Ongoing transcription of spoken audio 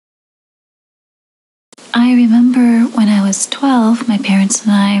I remember when I was 12, my parents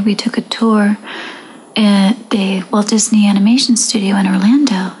and I, we took a tour at the Walt Disney Animation Studio in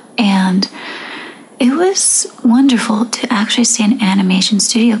Orlando, and it was wonderful to actually see an animation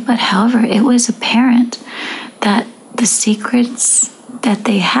studio, but however, it was apparent that the secrets that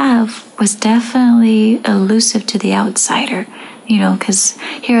they have was definitely elusive to the outsider. Because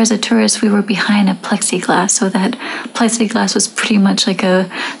here as a tourist, we were behind a plexiglass, so that plexiglass was pretty much like a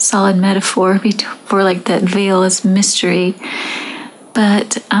solid metaphor for like that veil as mystery.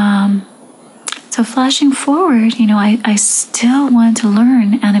 But so flashing forward, I still wanted to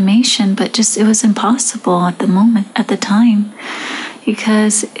learn animation, but just it was impossible at the time,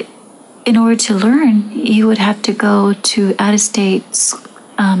 because in order to learn, you would have to go to out-of-state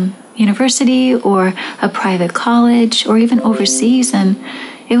university or a private college or even overseas, and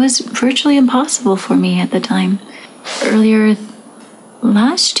it was virtually impossible for me at the time. Earlier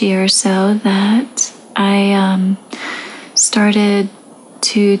last year or so that I started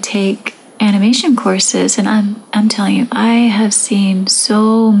to take animation courses, and I'm telling you, I have seen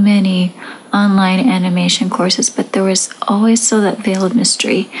so many online animation courses, but there was always still that veil of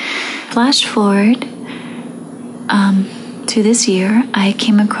mystery. Flash forward to this year, I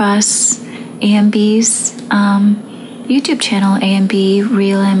came across AMB's YouTube channel, AMB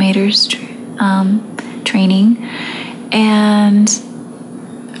Real Animators Training, and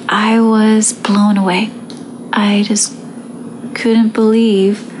I was blown away. I just couldn't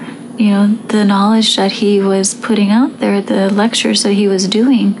believe, the knowledge that he was putting out there, the lectures that he was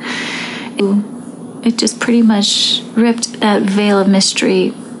doing. It just pretty much ripped that veil of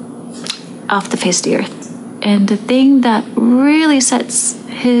mystery off the face of the earth. And the thing that really sets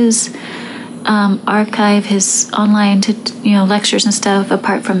his archive, his online lectures and stuff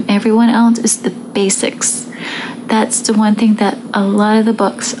apart from everyone else is the basics. That's the one thing that a lot of the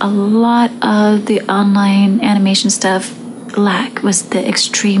books, a lot of the online animation stuff lack, was the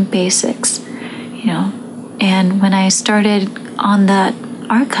extreme basics. And when I started on that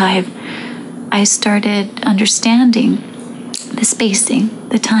archive, I started understanding the spacing,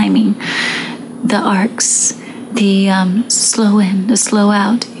 the timing, the arcs, the slow in, the slow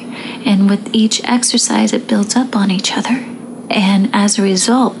out. And with each exercise, it builds up on each other. And as a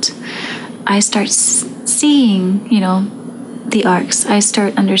result, I start seeing, the arcs. I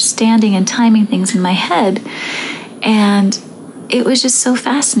start understanding and timing things in my head. And it was just so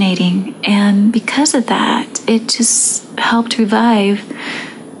fascinating. And because of that, it just helped revive,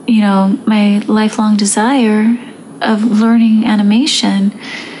 my lifelong desire of learning animation.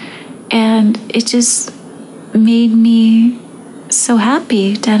 And it just made me so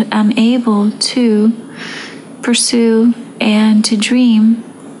happy that I'm able to pursue and to dream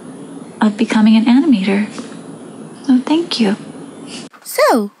of becoming an animator. So thank you.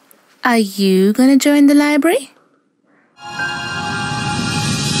 So, are you going to join the library?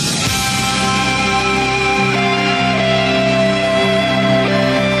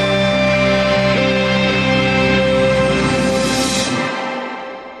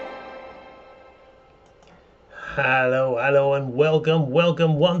 Hello and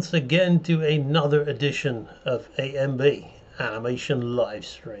welcome once again to another edition of AMB Animation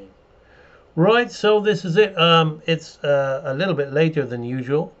Livestream. Right, so this is it. It's a little bit later than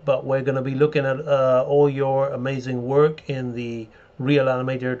usual, but we're going to be looking at all your amazing work in the Real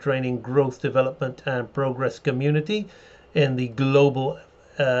Animator Training Growth, Development and Progress community, in the global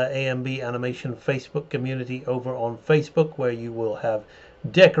AMB Animation Facebook community over on Facebook, where you will have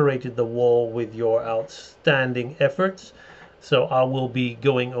decorated the wall with your outstanding efforts. So I will be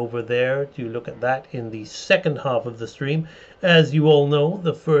going over there to look at that in the second half of the stream. As you all know,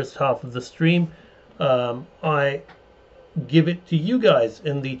 the first half of the stream, I give it to you guys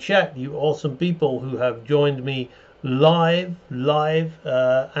in the chat, you awesome people who have joined me live,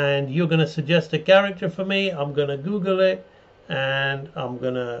 and you're going to suggest a character for me. I'm going to Google it, and I'm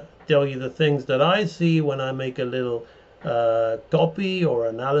going to tell you the things that I see when I make a little copy or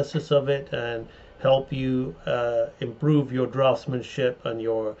analysis of it, and help you improve your draftsmanship and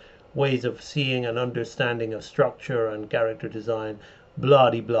your ways of seeing and understanding of structure and character design,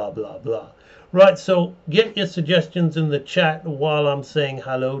 blah blah blah blah. Right, so get your suggestions in the chat while I'm saying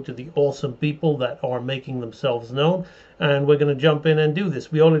hello to the awesome people that are making themselves known, and we're going to jump in and do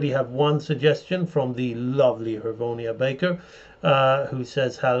this. We already have one suggestion from the lovely Hervonia Baker, who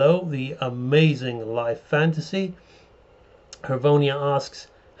says hello, the amazing Life Fantasy. Hervonia asks,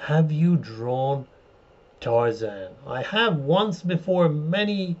 have you drawn Tarzan? I have once before,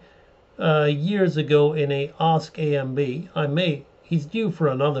 many years ago, in a Ask AMB. He's due for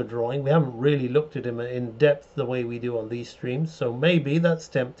another drawing. We haven't really looked at him in depth the way we do on these streams, so maybe that's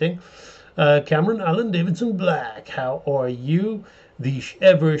tempting. Cameron Allen Davidson Black, how are you? The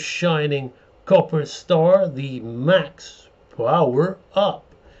ever shining copper star, the Max Power Up.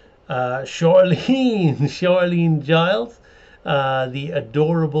 Charlene Giles, the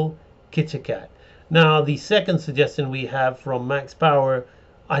adorable Kitty Cat. Now, the second suggestion we have from Max Power,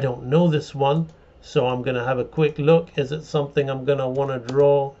 I don't know this one, so I'm going to have a quick look. Is it something I'm going to want to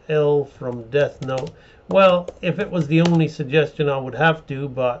draw? L from Death Note. Well, if it was the only suggestion, I would have to,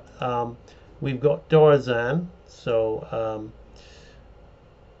 but we've got Tarzan, so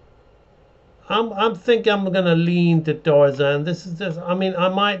I'm think I'm gonna lean to Tarzan. This is just, I mean, I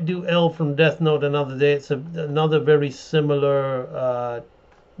might do L from Death Note another day. It's another very similar,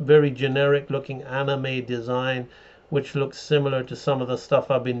 very generic looking anime design, which looks similar to some of the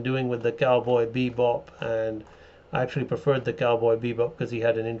stuff I've been doing with the Cowboy Bebop, and I actually preferred the Cowboy Bebop because he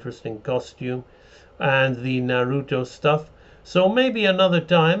had an interesting costume, and the Naruto stuff. So maybe another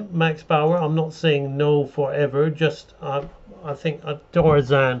time, Max Power. I'm not saying no forever. Just I think a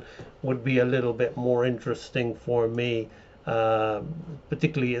Tarzan would be a little bit more interesting for me.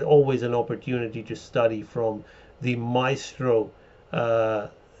 Particularly, always an opportunity to study from the maestro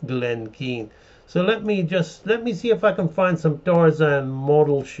Glenn Keane. So let me see if I can find some Tarzan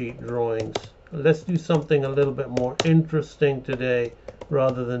model sheet drawings. Let's do something a little bit more interesting today,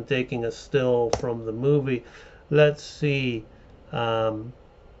 rather than taking a still from the movie. Let's see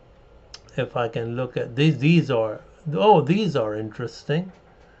if I can look at these. These are interesting.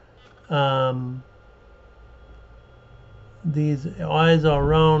 These eyes are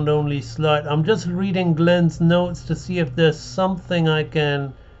round, only slight. I'm just reading Glenn's notes to see if there's something I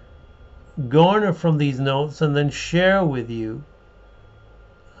can garner from these notes and then share with you.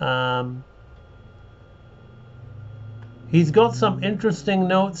 He's got some interesting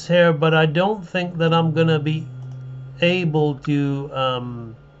notes here, but I don't think that I'm gonna be able to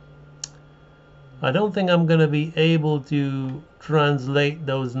I don't think I'm gonna be able to translate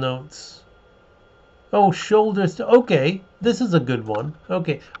those notes. Oh, shoulders to, okay, this is a good one.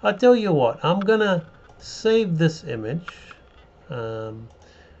 Okay, I'll tell you what, I'm gonna save this image, and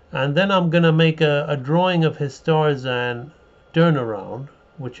then I'm gonna make a drawing of his Tarzan turnaround,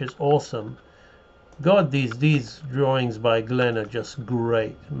 which is awesome. God, these drawings by Glenn are just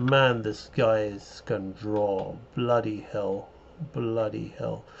great. Man, this guy can draw. Bloody hell. Bloody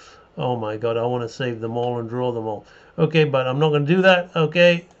hell. Oh my God, I want to save them all and draw them all. Okay, but I'm not going to do that.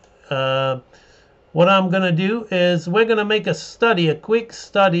 Okay. What I'm going to do is we're going to make a study, a quick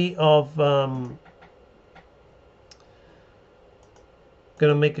study of... going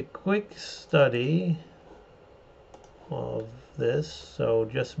to make a quick study of this. So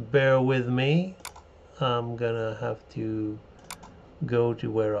just bear with me. I'm gonna have to go to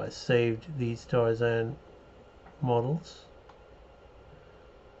where I saved these Tarzan models.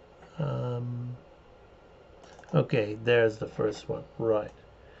 Okay, there's the first one. Right.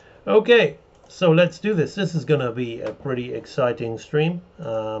 Okay, so let's do this. This is gonna be a pretty exciting stream.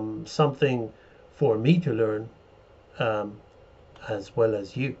 Something for me to learn as well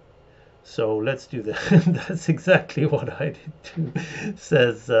as you. So let's do this. That's exactly what I did too,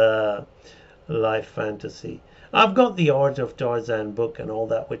 says Life Fantasy. I've got the Art of Tarzan book and all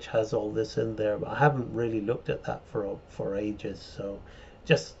that, which has all this in there, but I haven't really looked at that for ages. So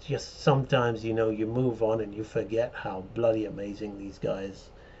just sometimes, you know, you move on and you forget how bloody amazing these guys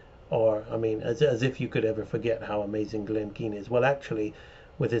are. I mean, as if you could ever forget how amazing Glenn Keane is. Well, actually,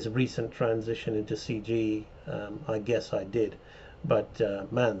 with his recent transition into CG, I guess I did. But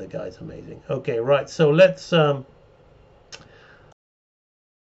man, the guy's amazing. Okay, right. So let's enough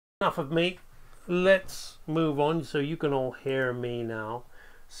of me. Let's move on so you can all hear me now.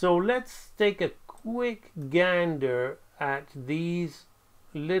 So let's take a quick gander at these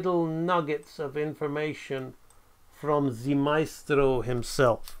little nuggets of information from the maestro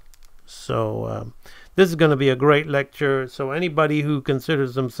himself. So this is going to be a great lecture. So anybody who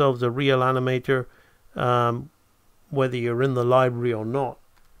considers themselves a real animator, whether you're in the library or not,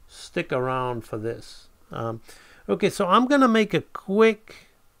 stick around for this. Okay, so I'm going to make a quick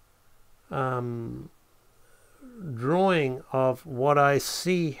drawing of what I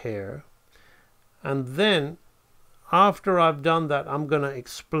see here, and then after I've done that, I'm going to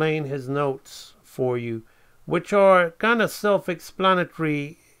explain his notes for you, which are kind of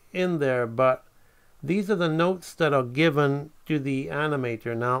self-explanatory in there, but these are the notes that are given to the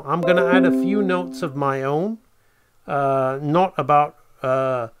animator. Now I'm going to add a few notes of my own, not about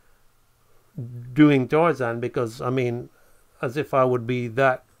doing Tarzan, because I mean, as if I would be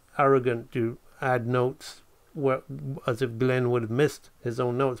that arrogant to add notes as if Glenn would have missed his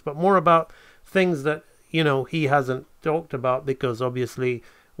own notes, but more about things that, you know, he hasn't talked about, because obviously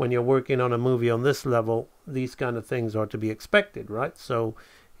when you're working on a movie on this level, these kind of things are to be expected, right? So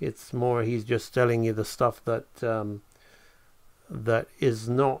it's more he's just telling you the stuff that that is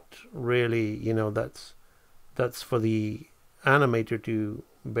not really, you know, that's for the animator to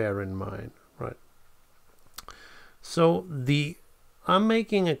bear in mind, right? So I'm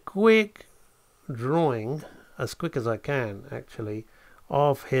making a quick drawing, as quick as I can actually,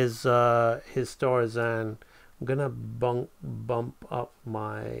 of his Tarzan. I'm gonna bump up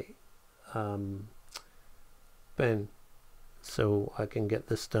my pen so I can get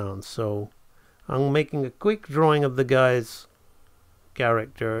this down. So I'm making a quick drawing of the guy's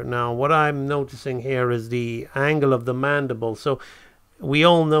character. Now what I'm noticing here is the angle of the mandible. So we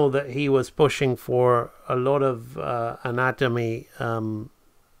all know that he was pushing for a lot of anatomy in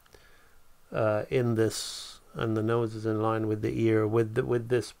this, and the nose is in line with the ear with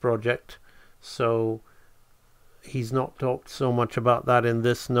this project. So he's not talked so much about that in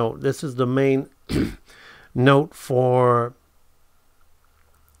this note. This is the main note for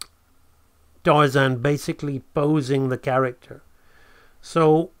Tarzan basically posing the character.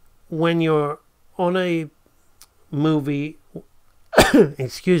 So when you're on a movie,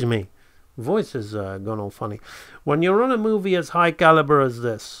 excuse me, voice has gone all funny. When you're on a movie as high caliber as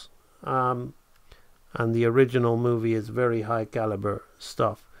this, and the original movie is very high caliber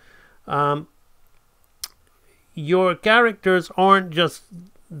stuff, your characters aren't just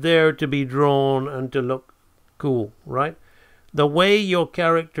there to be drawn and to look cool, right? The way your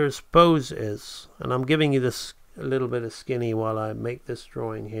character's pose is, and I'm giving you this a little bit of skinny while I make this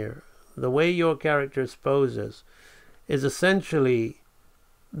drawing here. The way your character's pose is essentially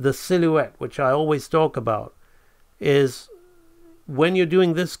the silhouette, which I always talk about, is when you're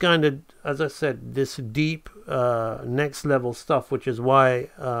doing this kind of, as I said, this deep next level stuff, which is why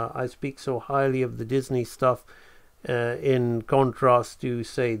I speak so highly of the Disney stuff in contrast to,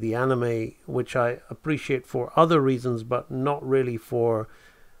 say, the anime, which I appreciate for other reasons, but not really for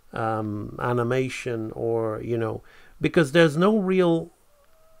animation, or, you know, because there's no real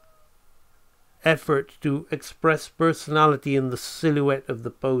effort to express personality in the silhouette of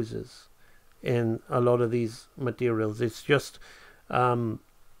the poses in a lot of these materials. It's just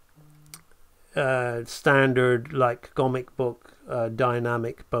standard, like comic book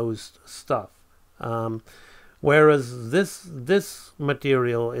dynamic posed stuff, whereas this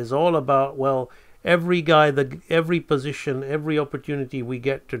material is all about, well, every guy, every position, every opportunity we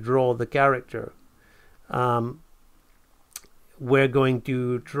get to draw the character, we're going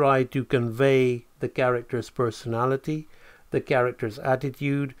to try to convey the character's personality, the character's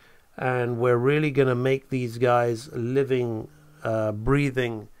attitude, and we're really going to make these guys living,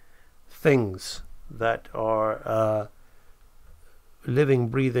 breathing things that are living,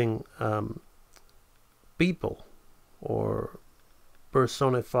 breathing people, or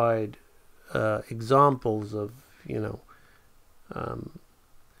personified examples of, you know,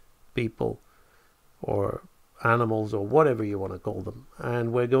 people or animals or whatever you want to call them.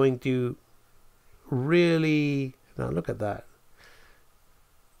 And we're going to really, now look at that,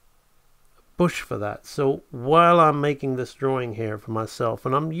 push for that. So while I'm making this drawing here for myself,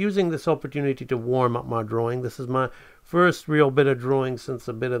 and I'm using this opportunity to warm up my drawing, this is my first real bit of drawing since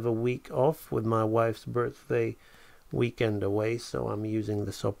a bit of a week off with my wife's birthday weekend away, so I'm using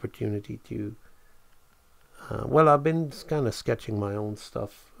this opportunity to well, I've been kind of sketching my own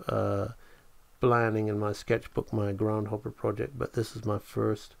stuff, planning in my sketchbook my Groundhopper project, but this is my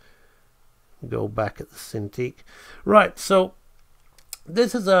first go back at the Cintiq. Right, so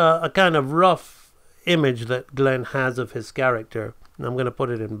this is a kind of rough image that Glenn has of his character, and I'm going to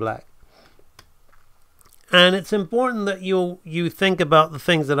put it in black. And it's important that you think about the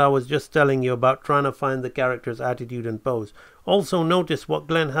things that I was just telling you about, trying to find the character's attitude and pose. Also notice what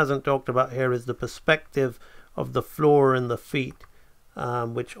Glenn hasn't talked about here is the perspective of the floor and the feet,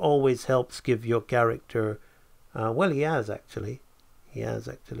 which always helps give your character, well, he has actually,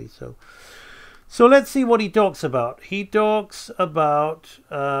 so let's see what he talks about. He talks about,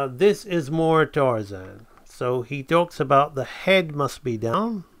 this is more Tarzan. So he talks about the head must be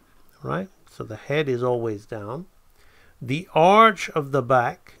down, right? So the head is always down. The arch of the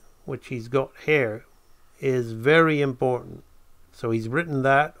back, which he's got here, is very important. So he's written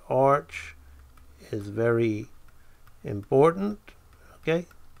that arch is very important. Okay.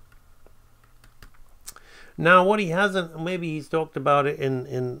 Now what he hasn't, maybe he's talked about it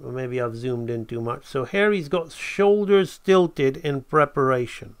in maybe I've zoomed in too much. So here he's got shoulders tilted in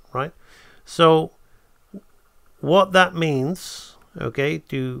preparation, right? So what that means, okay,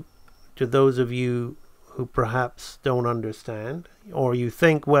 to those of you who perhaps don't understand, or you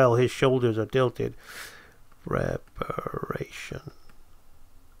think, well, his shoulders are tilted. Preparation.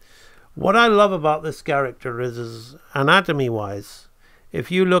 What I love about this character is anatomy-wise, if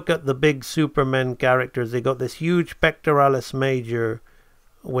you look at the big Superman characters, they got this huge pectoralis major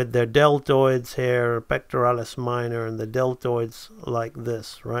with their deltoids here, pectoralis minor, and the deltoids like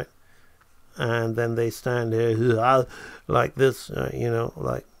this, right? And then they stand here like this, you know,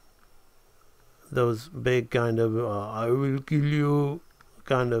 like those big kind of I will kill you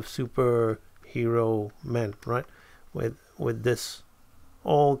kind of superhero men, right? With this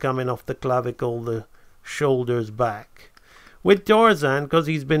all coming off the clavicle, the shoulders back. With Tarzan, because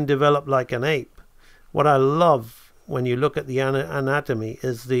he's been developed like an ape, what I love when you look at the anatomy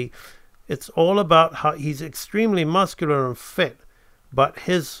is it's all about how he's extremely muscular and fit, but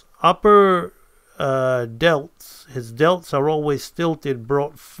his upper his delts are always tilted,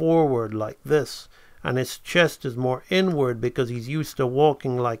 brought forward like this, and his chest is more inward because he's used to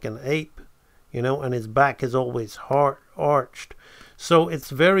walking like an ape, you know, and his back is always arched. So it's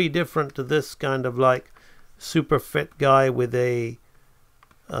very different to this kind of like super fit guy with a,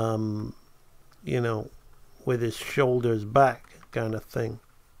 you know, with his shoulders back kind of thing,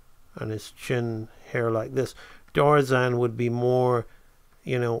 and his chin hair like this. Tarzan would be more,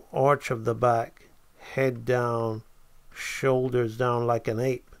 you know, arch of the back, head down, shoulders down like an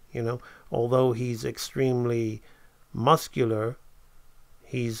ape, you know. Although he's extremely muscular,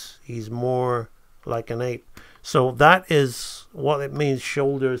 he's more like an ape. So that is what it means,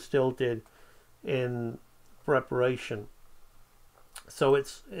 shoulders tilted in preparation. So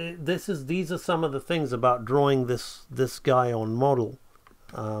these are some of the things about drawing this guy on model.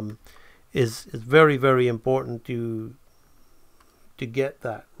 Is very, very important to get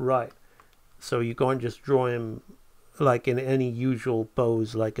that right. So you can't just draw him like in any usual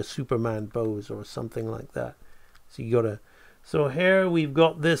pose, like a Superman pose or something like that. So you gotta. So here we've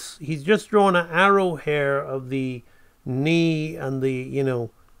got this. He's just drawn an arrow hair of the knee and the, you know,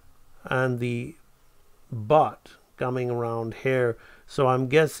 and the butt coming around here. So I'm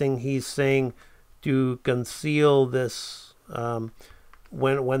guessing he's saying to conceal this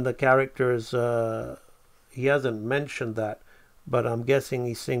when the characters he hasn't mentioned that, but I'm guessing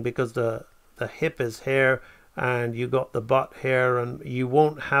he's saying because the hip is hair and you got the butt hair, and you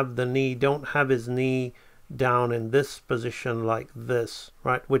won't have the knee, don't have his knee down in this position like this,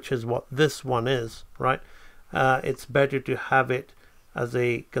 right, which is what this one is, right. It's better to have it as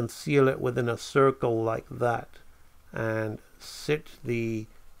a conceal it within a circle like that and sit the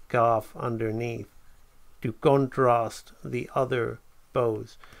calf underneath to contrast the other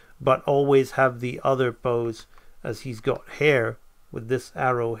pose, but always have the other pose as he's got hair with this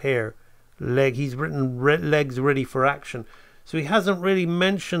arrow hair. He's written legs ready for action, so he hasn't really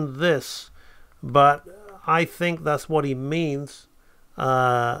mentioned this, but I think that's what he means,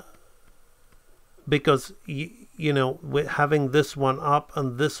 because you know, with having this one up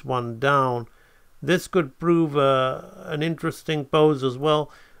and this one down, this could prove an interesting pose as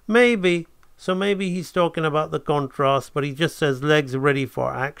well, maybe. So maybe he's talking about the contrast, but he just says legs ready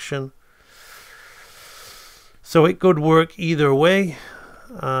for action, so it could work either way.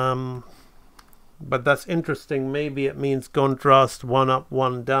 But that's interesting. Maybe it means contrast, one up,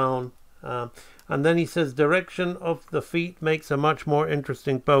 one down. And then he says direction of the feet makes a much more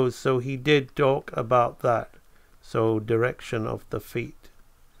interesting pose. So he did talk about that. So direction of the feet.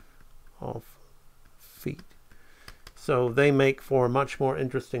 So they make for much more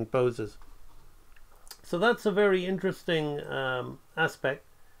interesting poses. So that's a very interesting aspect.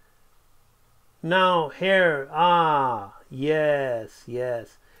 Now hair. Yes.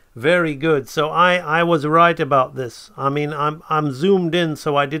 Very good. So I was right about this. I mean, I'm zoomed in,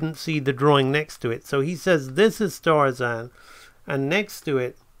 so I didn't see the drawing next to it. So he says this is Tarzan, and next to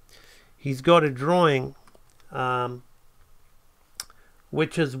it he's got a drawing,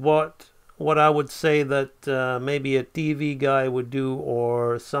 which is what I would say that maybe a TV guy would do,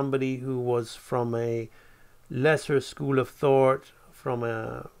 or somebody who was from a lesser school of thought, from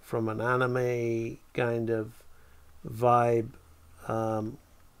an anime kind of vibe,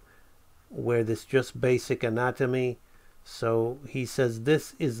 where there's just basic anatomy. So he says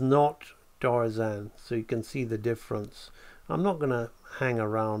this is not Tarzan, so you can see the difference. I'm not gonna hang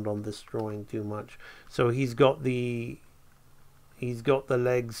around on this drawing too much. So he's got the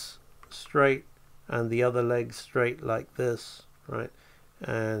legs straight and the other leg straight like this, right,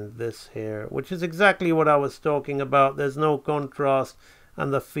 and this here, which is exactly what I was talking about. There's no contrast,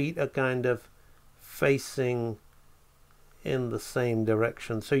 and the feet are kind of facing in the same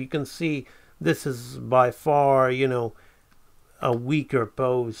direction. So you can see this is by far, you know, a weaker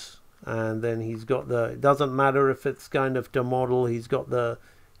pose. And then he's got it doesn't matter if it's kind of to model, he's got the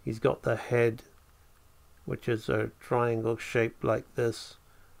head, which is a triangle shape like this,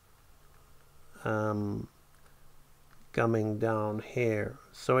 coming down here.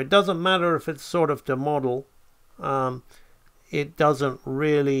 So it doesn't matter if it's sort of to model. It doesn't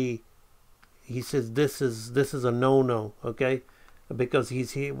really. He says this is a no-no, okay, because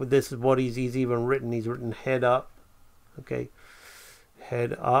he's here. This is what he's even written. He's written head up, okay,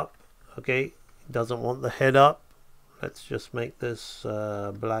 head up, okay. Doesn't want the head up. Let's just make this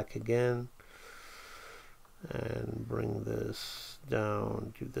black again and bring this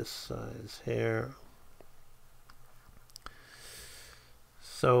down to this size here.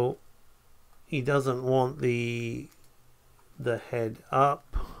 So he doesn't want the head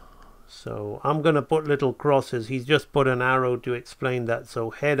up. So I'm going to put little crosses. He's just put an arrow to explain that. So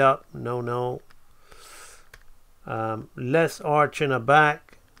head up, no. Less arch in a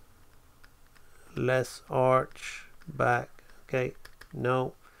back. Less arch back. Okay,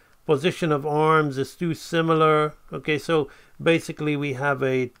 no. Position of arms is too similar. Okay, so basically we have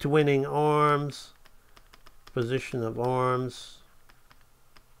a twinning arms. Position of arms.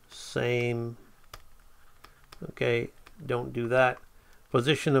 Same. Okay, don't do that.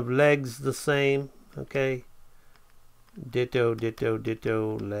 Position of legs the same. Okay, ditto,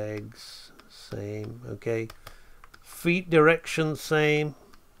 legs same. Okay, feet direction same.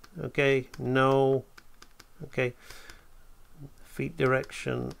 Okay, no. Okay, feet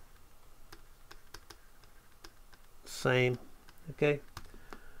direction same. Okay,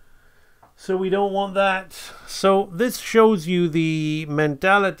 so we don't want that. So this shows you the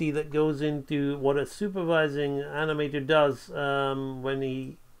mentality that goes into what a supervising animator does when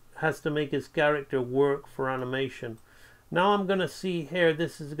he has to make his character work for animation. Now I'm going to see here,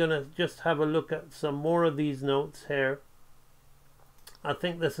 this is going to just have a look at some more of these notes here. I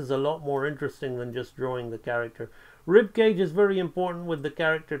think this is a lot more interesting than just drawing the character. Rib cage is very important with the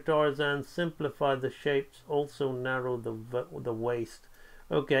character Tarzan. Simplify the shapes, also narrow the waist.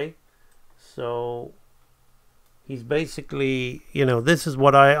 Okay. So he's basically, you know, this is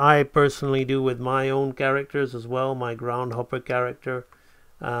what I personally do with my own characters as well, my groundhopper character.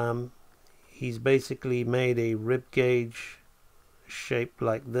 He's basically made a rib cage shape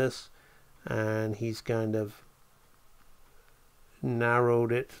like this, and he's kind of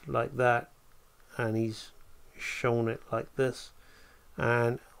narrowed it like that, and he's shown it like this.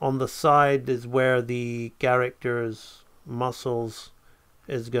 And on the side is where the character's muscles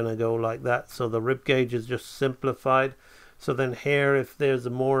is going to go like that. So the rib cage is just simplified. So then here, if there's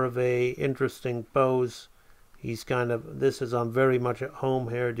more of a interesting pose, he's kind of, this is, I'm very much at home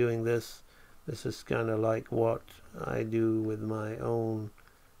here doing this. This is kind of like what I do with my own,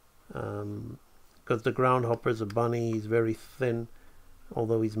 because the groundhopper is a bunny. He's very thin,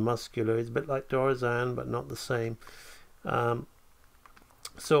 although he's muscular. He's a bit like Tarzan, but not the same.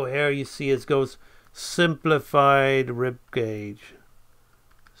 So here you see it goes simplified rib cage.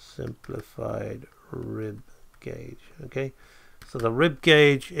 Simplified rib cage. Okay, so the rib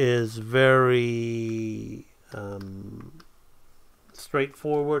cage is very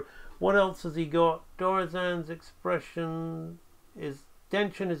straightforward. What else has he got? Tarzan's expression is,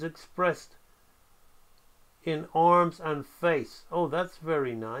 tension is expressed in arms and face. Oh, that's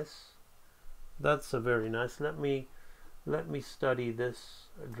very nice. That's a very nice. Let me study this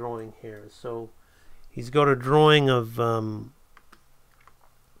drawing here. So he's got a drawing of the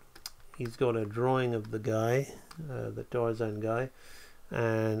guy, the Tarzan guy,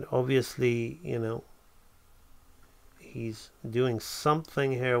 and obviously, you know, he's doing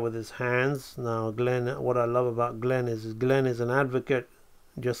something here with his hands. Now Glenn, what I love about Glenn is Glenn is an advocate,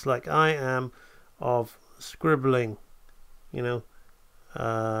 just like I am, of scribbling. You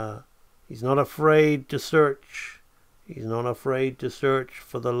know, he's not afraid to search. He's not afraid to search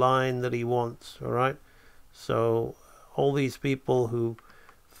for the line that he wants. All right, so all these people who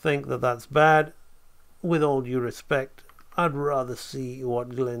think that that's bad, with all due respect, I'd rather see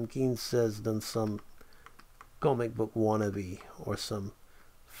what Glenn Keane says than some comic book wannabe or some,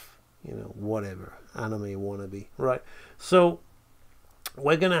 you know, whatever, anime wannabe, right? So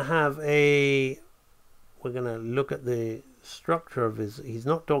we're gonna look at the structure of his, he's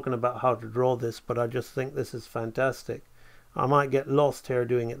not talking about how to draw this, but I just think this is fantastic. I might get lost here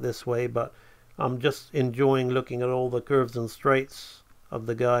doing it this way, but I'm just enjoying looking at all the curves and straights of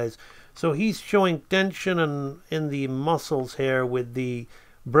the guys. So he's showing tension in the muscles here with the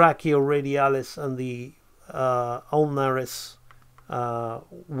brachioradialis and the ulnaris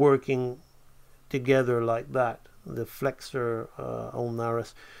working together like that, the flexor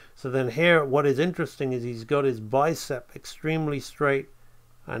ulnaris. So then here, what is interesting is he's got his bicep extremely straight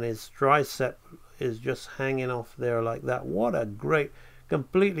and his tricep is just hanging off there like that. What a great,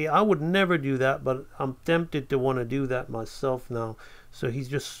 completely. I would never do that, but I'm tempted to want to do that myself now. So he's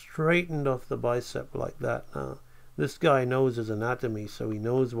just straightened off the bicep like that now. This guy knows his anatomy, so he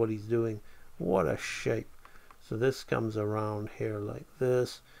knows what he's doing. What a shape. So this comes around here like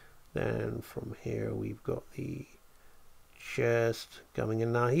this. Then from here we've got the chest coming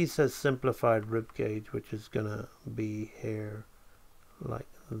in. Now he says simplified rib cage, which is gonna be here like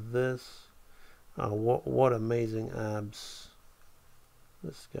this. Oh, what amazing abs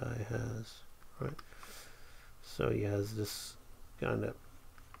this guy has, right? So he has this kind of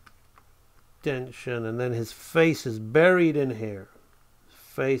tension, and then his face is buried in here. His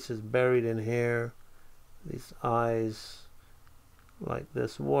face is buried in here. These eyes like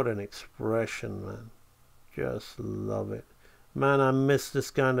this. What an expression, man. Just love it. Man, I miss this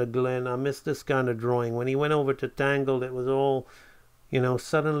kind of Glenn. I miss this kind of drawing. When he went over to Tangled, it was all, you know,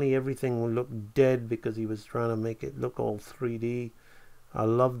 suddenly everything looked dead because he was trying to make it look all 3D. I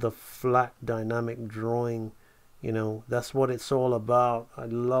love the flat dynamic drawing. You know, that's what it's all about. I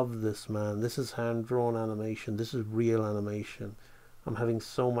love this, man. This is hand-drawn animation. This is real animation. I'm having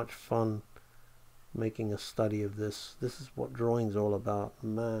so much fun making a study of this. This is what drawing's all about,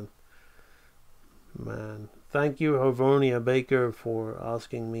 man. Man. Thank you, Havonia Baker, for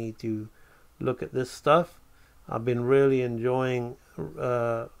asking me to look at this stuff. I've been really enjoying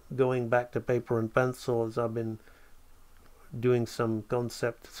going back to paper and pencil as I've been doing some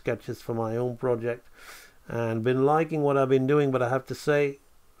concept sketches for my own project, and been liking what I've been doing. But I have to say,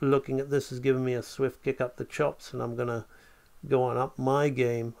 looking at this has given me a swift kick up the chops, and I'm gonna go on up my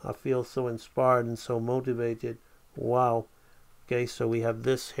game. I feel so inspired and so motivated. Wow. Okay, so we have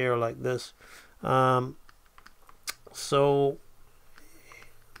this hair like this. So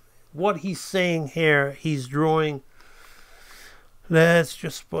what he's saying here, he's drawing. Let's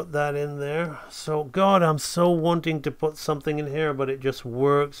just put that in there. So God, I'm so wanting to put something in here, but it just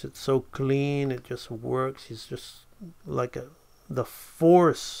works. It's so clean. It just works. He's just like the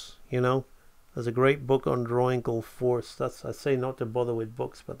Force, you know. There's a great book on drawing called Force. That's, I say not to bother with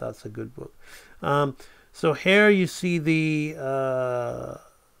books, but that's a good book. So here you see the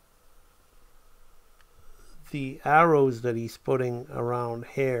arrows that he's putting around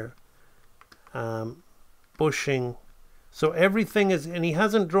here, pushing. So everything is, and he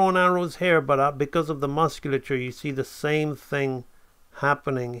hasn't drawn arrows here, but because of the musculature, you see the same thing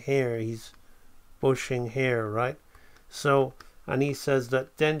happening here. He's pushing here, right? So, and he says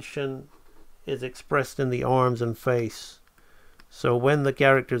that tension is expressed in the arms and face. So when the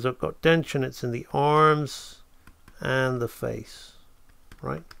characters have got tension, it's in the arms and the face,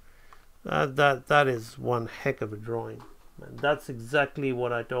 right? That is one heck of a drawing. And that's exactly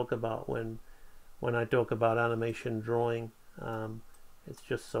what I talk about when I talk about animation drawing. It's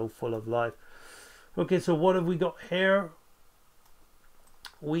just so full of life. Okay, so what have we got here?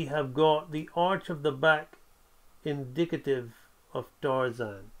 We have got the arch of the back indicative of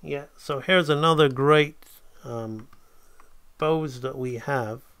Tarzan. Yeah, so here's another great pose that we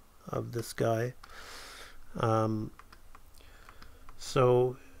have of this guy.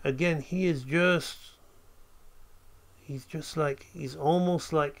 So again, he's just like, he's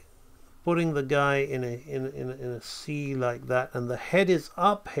almost like putting the guy in a C like that, and the head is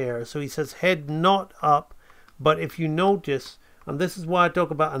up here. So he says head not up, but if you notice, and this is why I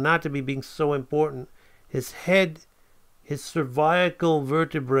talk about anatomy being so important, his head, his cervical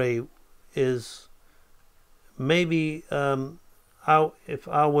vertebrae is maybe if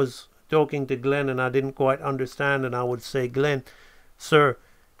I was talking to Glenn and I didn't quite understand, and I would say, Glenn, sir,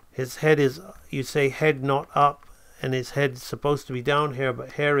 his head is, you say head not up, and his head's supposed to be down here,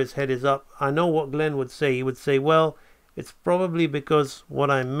 but here his head is up. I know what Glenn would say. He would say, well, it's probably because what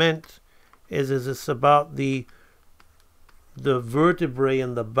I meant is it's about the vertebrae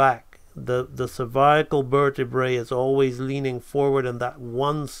in the back. The cervical vertebrae is always leaning forward, and that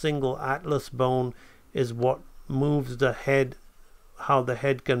one single atlas bone is what moves the head, how the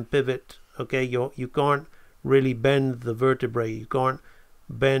head can pivot. Okay, you can't really bend the vertebrae. You can't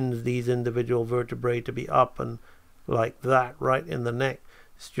bend these individual vertebrae to be up and like that right in the neck.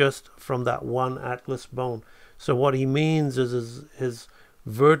 It's just from that one atlas bone. So what he means is his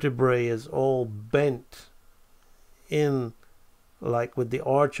vertebrae is all bent in, like with the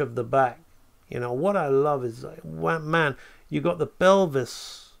arch of the back. You know what I love is, like, man, you got the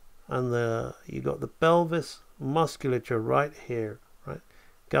pelvis and you got the pelvis musculature right here, right,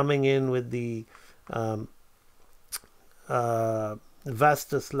 coming in with the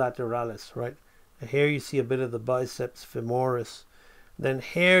vastus lateralis, right. Here you see a bit of the biceps femoris. Then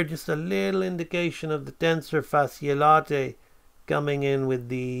here, just a little indication of the tensor fasciolate coming in with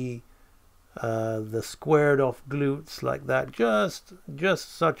the the squared off glutes like that. Just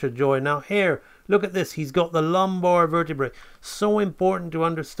such a joy. Now here, look at this. He's got the lumbar vertebrae. So important to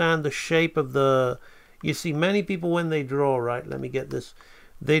understand the shape of the... You see, many people when they draw, right? Let me get this.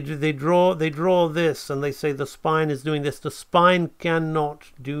 They draw this and they say the spine is doing this. The spine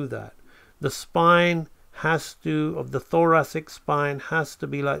cannot do that. The spine has to, of the thoracic spine, has to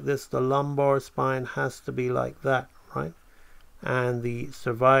be like this. The lumbar spine has to be like that, right? And the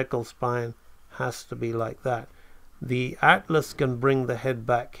cervical spine has to be like that. The atlas can bring the head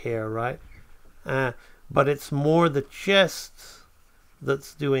back here, right? But it's more the chest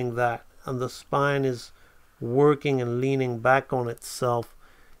that's doing that, and the spine is working and leaning back on itself.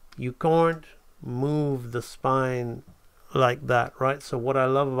 You can't move the spine like that, right? So what I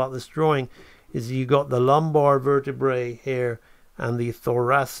love about this drawing is you got the lumbar vertebrae here and the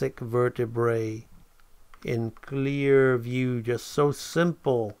thoracic vertebrae in clear view. Just so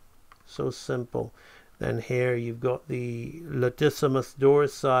simple, so simple. Then here you've got the latissimus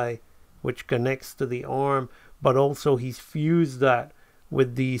dorsi, which connects to the arm, but also he's fused that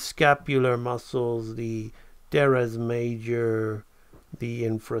with the scapular muscles, the teres major, the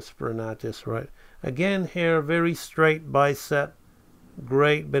infraspinatus, right? Again here, very straight bicep,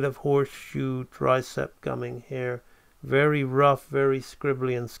 great bit of horseshoe tricep coming here. Very rough, very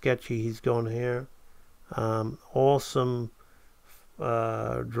scribbly and sketchy he's gone here. Awesome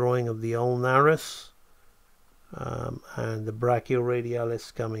drawing of the ulnaris, and the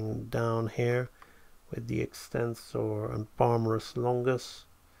brachioradialis coming down here with the extensor and palmaris longus.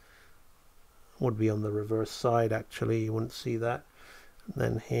 Would be on the reverse side actually, you wouldn't see that. And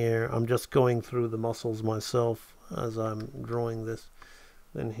then here, I'm just going through the muscles myself as I'm drawing this.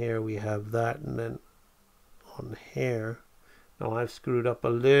 Then here we have that, and then on here, now I've screwed up a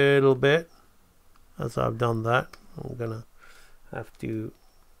little bit as I've done that. I'm gonna have to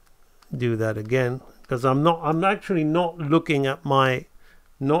do that again because I'm actually not looking at my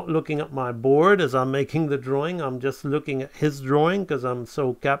board as I'm making the drawing. I'm just looking at his drawing because I'm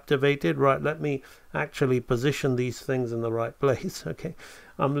so captivated. Right, let me actually position these things in the right place. Okay,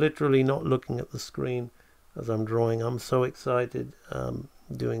 I'm literally not looking at the screen as I'm drawing. I'm so excited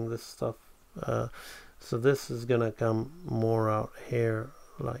doing this stuff. So this is gonna come more out here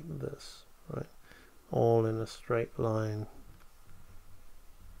like this, right? All in a straight line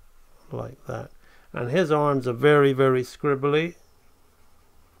like that. And his arms are very, very scribbly,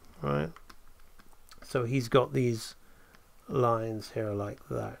 right? So he's got these lines here like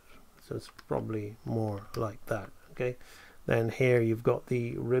that. So it's probably more like that, okay? Then here you've got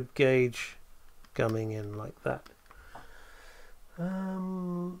the rib cage coming in like that.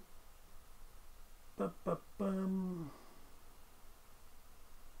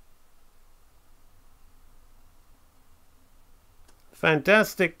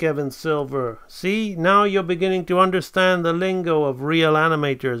 Fantastic, Kevin Silver. See, now you're beginning to understand the lingo of real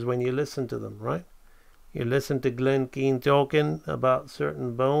animators when you listen to them, right? You listen to Glenn Keane talking about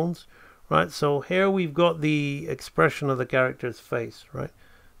certain bones, right? So here we've got the expression of the character's face, right?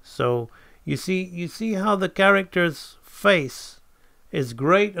 So you see how the character's face is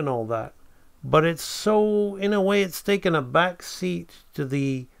great and all that, but it's so, in a way, it's taken a back seat to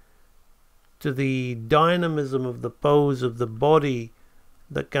the dynamism of the pose of the body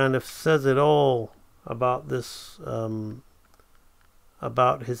that kind of says it all about this,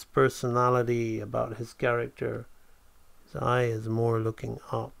 about his personality, about his character. His eye is more looking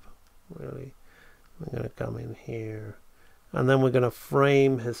up, really. We're going to come in here, and then we're going to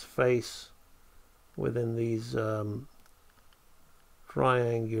frame his face within these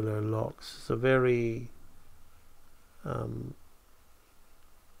triangular locks. It's a very I'm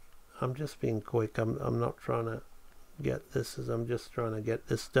just being quick. I'm not trying to get this, as I'm just trying to get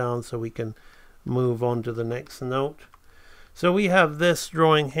this down so we can move on to the next note. So we have this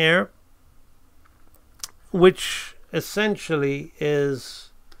drawing here, which essentially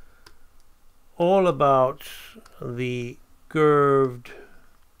is all about the curved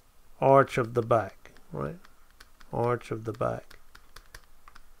arch of the back, right? Arch of the back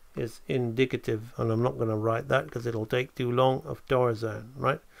is indicative, and I'm not going to write that because it'll take too long, of Tarzan,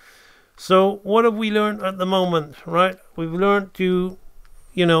 right? So what have we learned at the moment, right? We've learned to,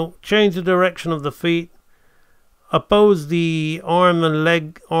 change the direction of the feet, oppose the arm and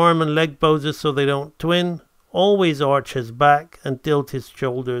leg poses so they don't twin, always arch his back and tilt his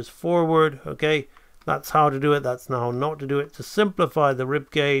shoulders forward, okay? That's how to do it. That's how not to do it. To simplify the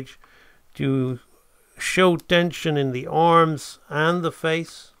rib cage, to show tension in the arms and the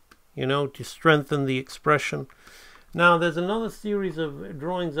face, to strengthen the expression. Now there's another series of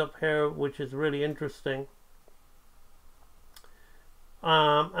drawings up here which is really interesting.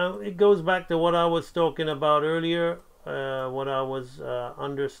 And it goes back to what I was talking about earlier, what I was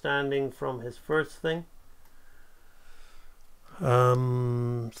understanding from his first thing.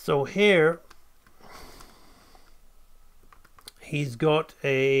 So here he's got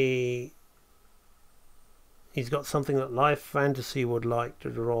something that Life Fantasy would like to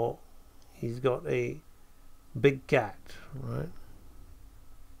draw. He's got a big cat, right?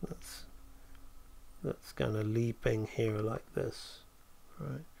 That's kind of leaping here like this,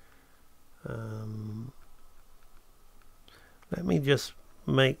 right? Let me just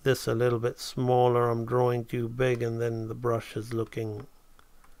make this a little bit smaller. I'm drawing too big, and then the brush is looking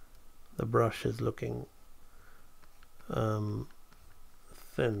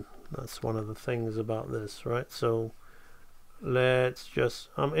thin. That's one of the things about this, right? So let's just,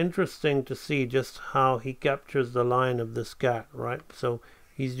 I'm interested to see just how he captures the line of this cat, right? So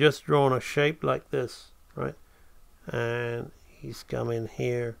he's just drawn a shape like this, right? And he's coming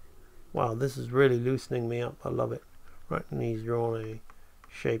here. Wow, this is really loosening me up. I love it, right? And he's drawn a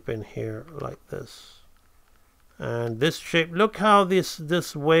shape in here like this. And this shape, look how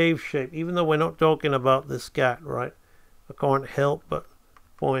this wave shape, even though we're not talking about this cat, right? I can't help but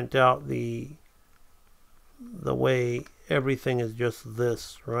point out the way everything is just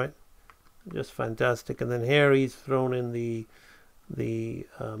this, right? Just fantastic. And then here he's thrown in the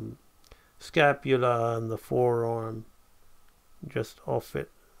scapula and the forearm just off it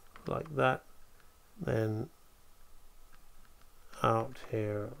like that. Then out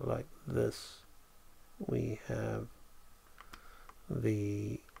here like this we have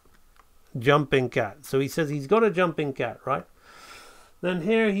the jumping cat. So he says he's got a jumping cat, right? Then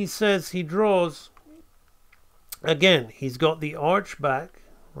here he says he draws, again, he's got the arch back,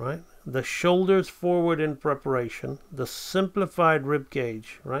 right? The shoulders forward in preparation, the simplified rib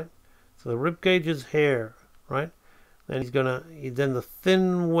cage, right? So the rib cage is here, right? Then then the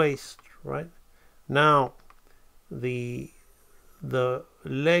thin waist, right? Now the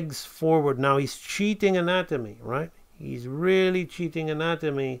legs forward. Now he's cheating anatomy, right? He's really cheating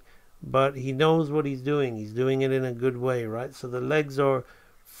anatomy, but he knows what he's doing. He's doing it in a good way, right? So the legs are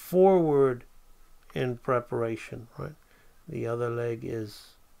forward in preparation, right? The other leg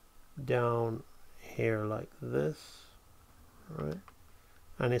is down here like this, right?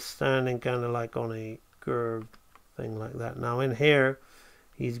 And it's standing kind of like on a curved thing like that. Now in here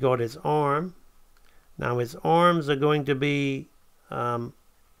he's got his arm. Now his arms are going to be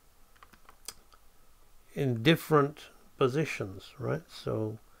in different positions, right?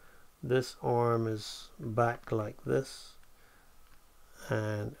 So this arm is back like this,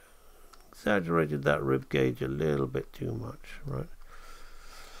 and exaggerated that rib cage a little bit too much, right?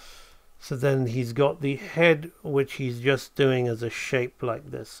 So then he's got the head, which he's just doing as a shape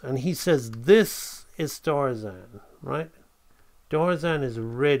like this, and he says this is Tarzan, right? Tarzan is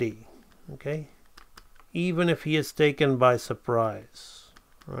ready, okay? Even if he is taken by surprise,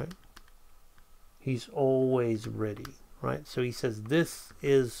 right? He's always ready, right? So he says this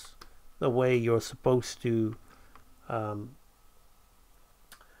is the way you're supposed to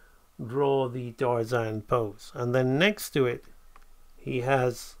draw the Tarzan pose. And then next to it he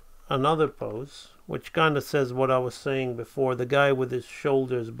has another pose which kind of says what I was saying before, the guy with his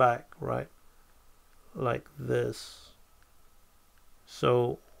shoulders back, right? Like this.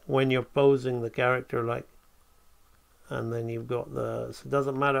 So when you're posing the character like, and then you've got so it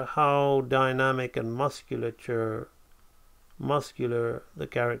doesn't matter how dynamic and muscular the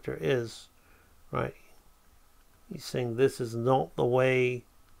character is, right? He's saying this is not the way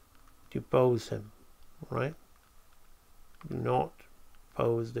to pose him, right? Do not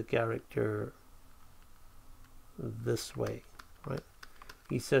pose the character this way, right?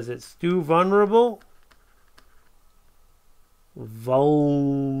 He says it's too vulnerable,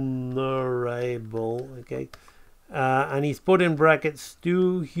 okay? And he's put in brackets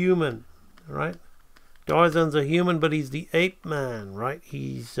too human, right? Tarzan's a human, but he's the ape man, right?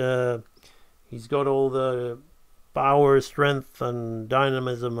 He's got all the power, strength, and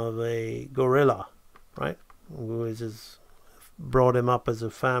dynamism of a gorilla, right? Who is brought him up as a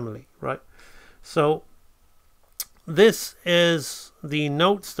family, right? So this is the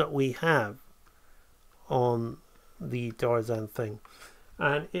notes that we have on the Tarzan thing,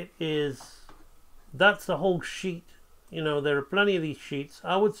 and that's the whole sheet. You know, there are plenty of these sheets.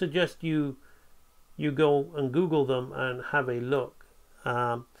 I would suggest you go and Google them and have a look.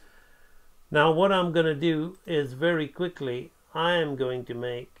 Now what I'm going to do is very quickly I am going to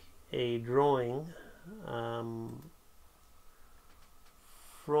make a drawing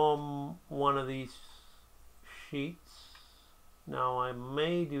from one of these sheets. Now I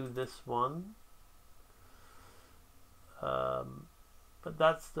may do this one. but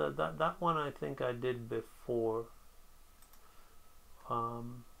that's that one I think I did before.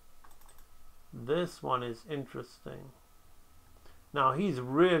 This one is interesting. Now he's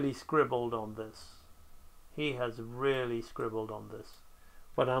really scribbled on this. He has really scribbled on this.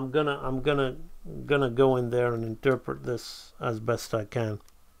 But I'm gonna go in there and interpret this as best I can.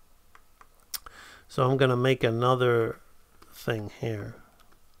 So I'm gonna make another thing here.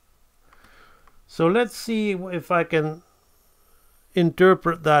 So let's see if I can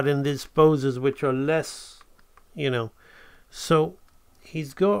interpret that in these poses which are less, So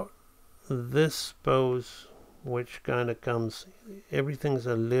he's got this pose which kind of comes, everything's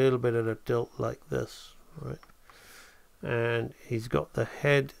a little bit at a tilt like this, right? And he's got the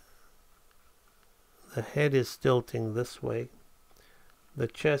head is tilting this way. The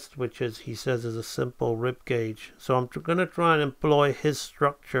chest, which is, he says, is a simple rib cage. So I'm going to try and employ his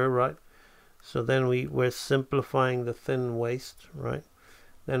structure, right? So then we're simplifying the thin waist, right?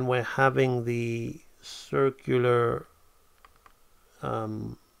 Then we're having the circular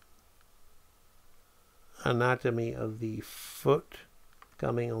anatomy of the foot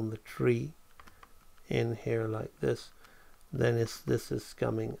coming on the tree in here like this. Then this is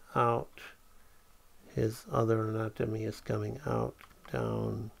coming out. His other anatomy is coming out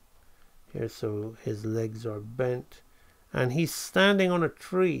down here, so his legs are bent, and he's standing on a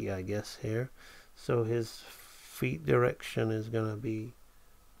tree, I guess, here. So his feet direction is going to be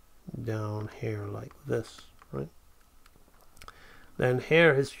down here like this, right? Then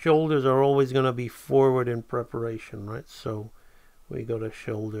here his shoulders are always going to be forward in preparation, right? So we got a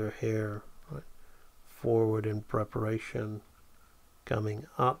shoulder here, right? Forward in preparation, coming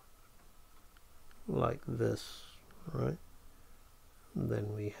up like this, right? And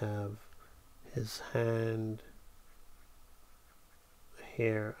then we have his hand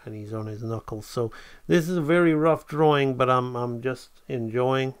here, and he's on his knuckles. So this is a very rough drawing, but I'm just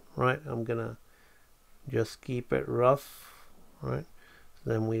enjoying, right? I'm gonna just keep it rough, right? So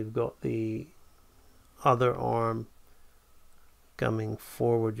then we've got the other arm coming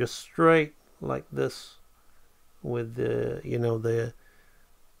forward just straight like this, with the the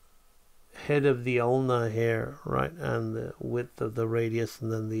head of the ulna here, right, and the width of the radius,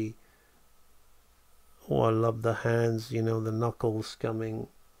 and then the, I love the hands, the knuckles coming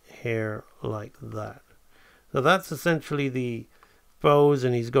here like that. So that's essentially the pose,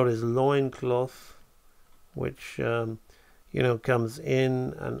 and he's got his loincloth, which comes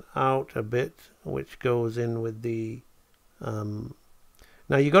in and out a bit, which goes in with the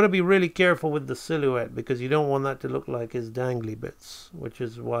now you got to be really careful with the silhouette, because you don't want that to look like his dangly bits, which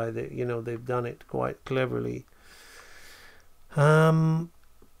is why they've done it quite cleverly. Then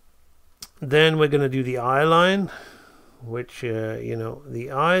we're going to do the eye line, which the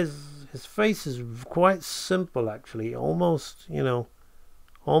eyes, his face is quite simple actually, almost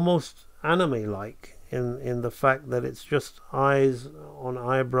anime-like in the fact that it's just eyes on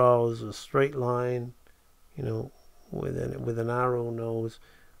eyebrows, a straight line, with an arrow nose,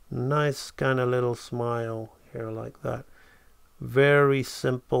 nice kind of little smile here like that. Very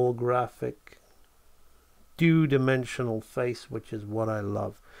simple, graphic, two-dimensional face, which is what I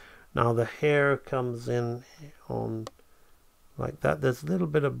love. Now the hair comes in on like that. There's a little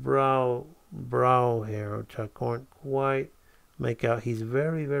bit of brow hair, which I can't quite make out. He's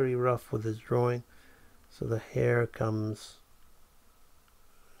very, very rough with his drawing. So the hair comes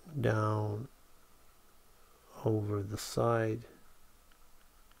down over the side,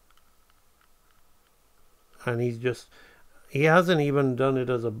 and he hasn't even done it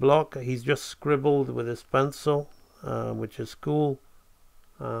as a block. He's just scribbled with his pencil, which is cool.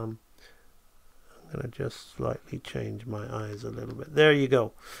 I'm gonna just slightly change my eyes a little bit. There you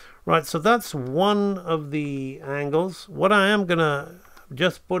go. Right, so that's one of the angles. What I am gonna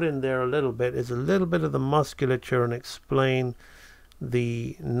just put in there a little bit is a little bit of the musculature and explain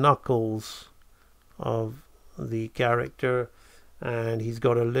the knuckles of the character, and he's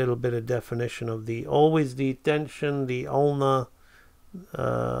got a little bit of definition of the tension, the ulna,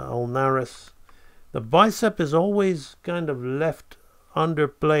 ulnaris. The bicep is always kind of left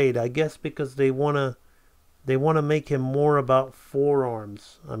underplayed, I guess, because they wanna make him more about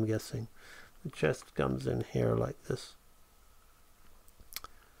forearms, I'm guessing. The chest comes in here like this.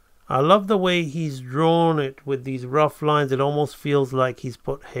 I love the way he's drawn it with these rough lines. It almost feels like he's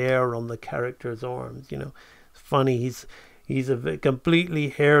put hair on the character's arms. It's funny. He's completely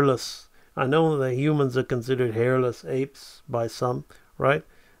hairless. I know that humans are considered hairless apes by some, right?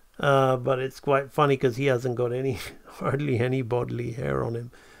 But it's quite funny because he hasn't got hardly any bodily hair on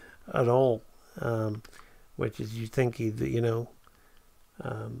him at all. Which is, you think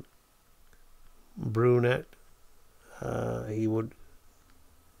brunette, he would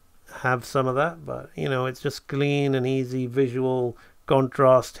have some of that, but you know, it's just clean and easy visual.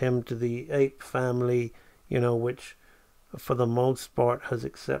 Contrast him to the ape family, you know, which for the most part has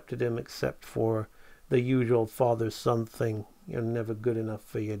accepted him, except for the usual father-son thing. You're never good enough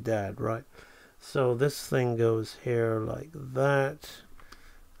for your dad, right? So this thing goes here like that,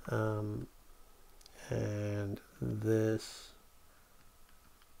 and this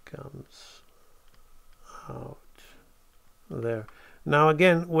comes out there. Now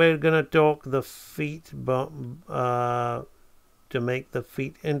again, we're gonna talk the feet, but to make the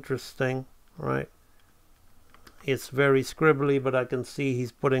feet interesting, right? It's very scribbly, but I can see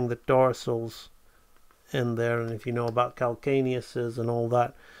he's putting the tarsals in there, and if you know about calcaneuses and all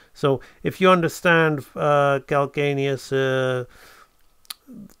that. So if you understand calcaneus,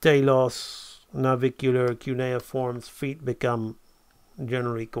 talos, navicular, cuneiforms, feet become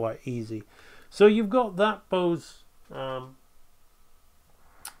generally quite easy. So you've got that pose,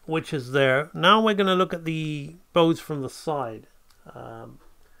 which is there. Now we're going to look at the pose from the side.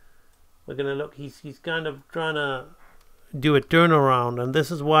 We're going to look, he's kind of trying to do a turnaround, and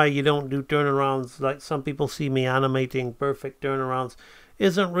this is why you don't do turnarounds like some people see me animating. Perfect turnarounds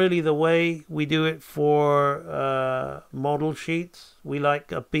isn't really the way we do it for model sheets. We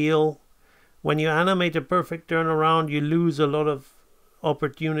like appeal. When you animate a perfect turnaround, you lose a lot of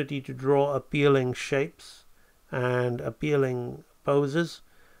opportunity to draw appealing shapes and appealing poses.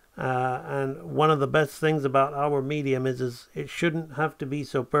 And one of the best things about our medium is it shouldn't have to be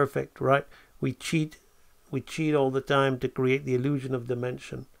so perfect, right? We cheat all the time to create the illusion of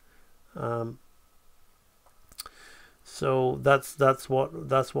dimension. So that's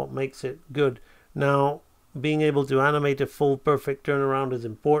what makes it good. Now, being able to animate a full perfect turnaround is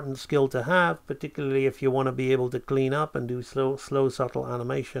important skill to have, particularly if you want to be able to clean up and do slow subtle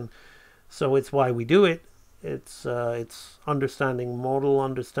animation. So it's why we do it. It's understanding model,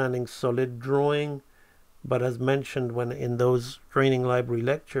 understanding solid drawing, but as mentioned when in those training library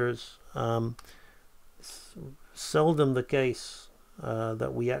lectures, it's seldom the case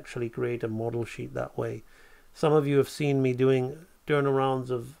that we actually create a model sheet that way. Some of you have seen me doing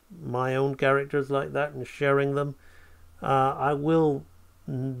turnarounds of my own characters like that and sharing them.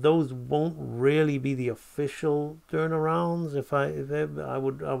 Those won't really be the official turnarounds. I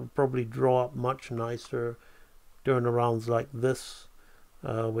would probably draw up much nicer turnarounds like this,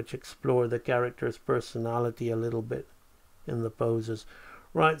 which explore the character's personality a little bit in the poses.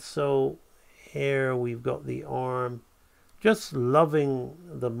 Right, so here we've got the arm. Just loving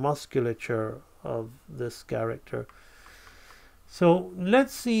the musculature of this character. So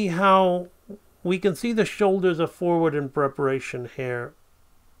let's see how we can see the shoulders are forward in preparation here,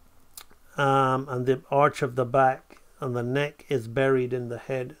 and the arch of the back and the neck is buried in the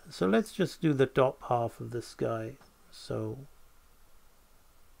head. So let's just do the top half of this guy. So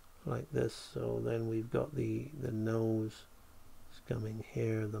like this. So then we've got the nose is coming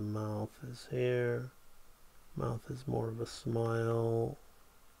here, the mouth is here. Mouth is more of a smile,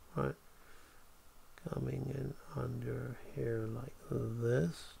 right? Coming in under here like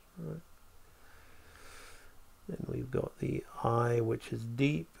this, right? Then we've got the eye, which is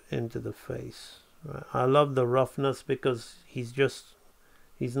deep into the face, right? I love the roughness because he's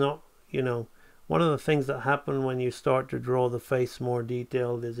not, you know, one of the things that happen when you start to draw the face more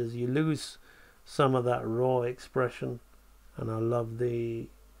detailed is you lose some of that raw expression, and I love the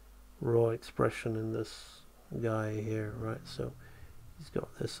raw expression in this guy here, right? So he's got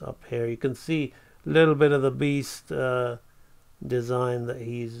this up here. You can see a little bit of the beast design that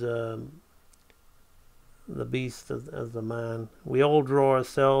he's the beast as the man. We all draw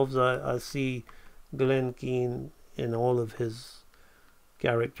ourselves. I see Glenn Keane in all of his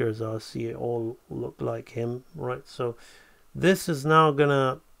characters. I see it all look like him, right? So this is now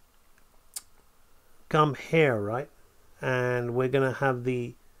gonna come here, right? And we're gonna have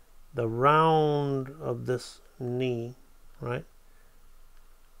the round of this knee, right,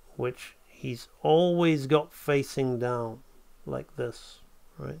 which he's always got facing down like this,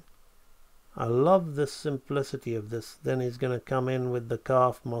 right? I love the simplicity of this. Then he's going to come in with the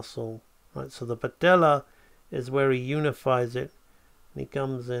calf muscle, right? So the patella is where he unifies it, and he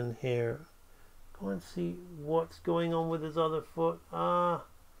comes in here. Go and see what's going on with his other foot.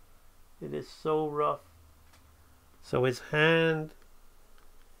 It is so rough. So his hand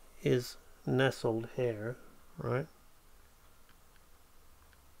is nestled here, right?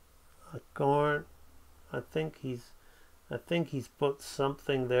 I think he's put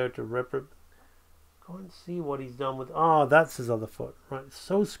something there to represent. Go and see what he's done with. That's his other foot, right?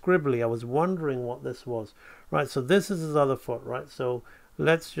 So scribbly. I was wondering what this was, right? So this is his other foot, right? So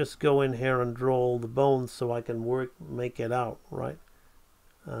let's just go in here and draw all the bones so I can make it out, right?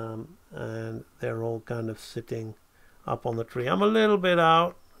 and they're all kind of sitting up on the tree. I'm a little bit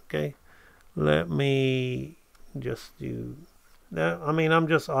out. Okay, let me just do that. I mean, I'm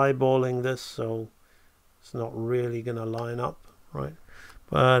just eyeballing this, so it's not really gonna line up, right?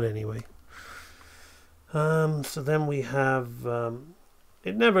 But anyway, so then we have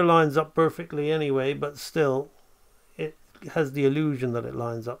it never lines up perfectly anyway, but still it has the illusion that it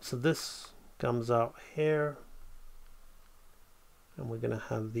lines up. So this comes out here, and we're going to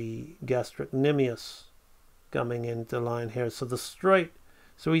have the gastrocnemius coming into line here. So the straight,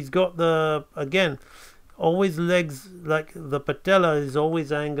 so he's got the, again, always legs, like the patella is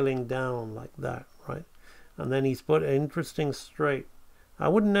always angling down like that, right? And then he's put an interesting straight. I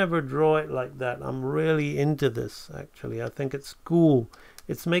would never draw it like that. I'm really into this, actually. I think it's cool.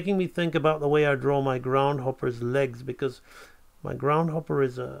 It's making me think about the way I draw my groundhopper's legs, because my groundhopper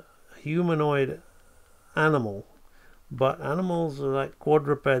is a humanoid animal, but animals are like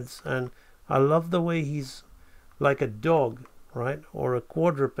quadrupeds, and I love the way he's like a dog, right, or a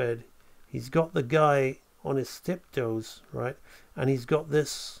quadruped. He's got the guy on his tiptoes, right, and he's got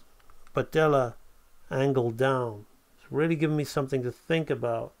this patella angled down. It's really giving me something to think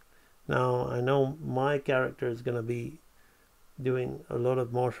about. Now I know my character is going to be doing a lot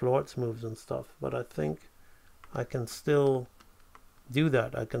of martial arts moves and stuff, but I think I can still do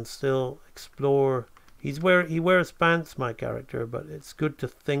that. I can still explore. He wears pants, my character, but it's good to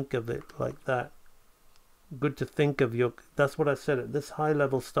think of it like that. Good to think of your, that's what I said, at this high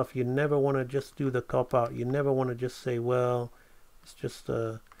level stuff, you never want to just do the cop out. You never want to just say, well, it's just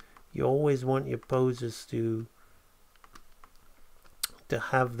you always want your poses to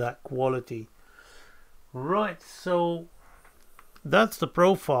have that quality. Right, so that's the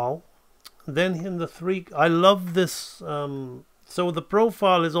profile. Then in the three, I love this, so the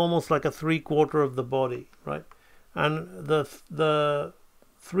profile is almost like a 3/4 of the body, right? And the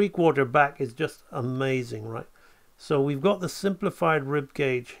 3/4 back is just amazing, right? So we've got the simplified rib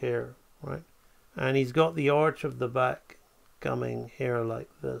cage here, right? And he's got the arch of the back coming here like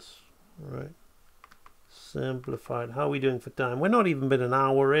this, right? Simplified. How are we doing for time? We're not even been an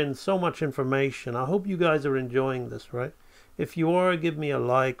hour in. So much information. I hope you guys are enjoying this, right? If you are, give me a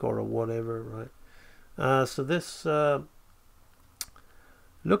like or a whatever, right? So this, look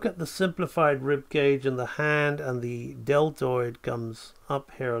at the simplified rib cage, and the hand and the deltoid comes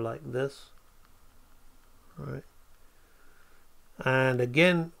up here like this, right? And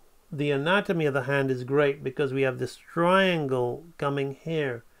again, the anatomy of the hand is great because we have this triangle coming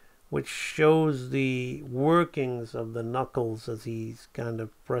here, which shows the workings of the knuckles as he's kind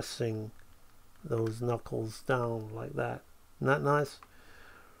of pressing those knuckles down like that. Isn't that nice?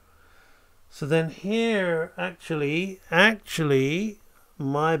 So then here, actually,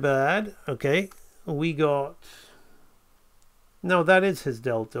 my bad, okay, we got, no, that is his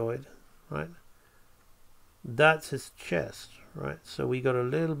deltoid, right? That's his chest, right? So we got a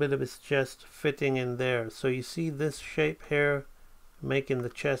little bit of his chest fitting in there. So you see this shape here, making the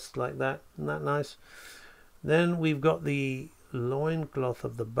chest like that. Isn't that nice? Then we've got the loincloth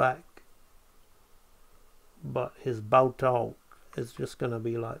of the back, but his bautau is just going to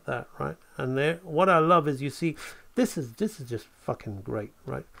be like that, right? And there, what I love is, you see, this is just fucking great,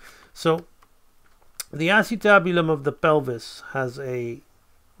 right? So the acetabulum of the pelvis has a,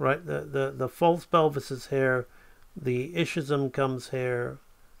 right, the false pelvis is here, the ischium comes here,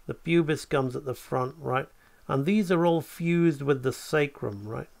 the pubis comes at the front, right? And these are all fused with the sacrum,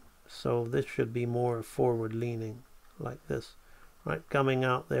 right? So this should be more forward leaning like this, right? Coming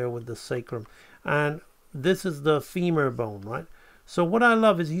out there with the sacrum. And this is the femur bone, right? So what I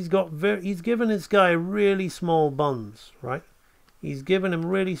love is he's given this guy really small buns, right? He's given him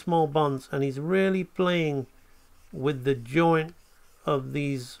really small buns, and he's really playing with the joint of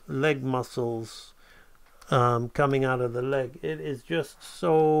these leg muscles coming out of the leg. It is just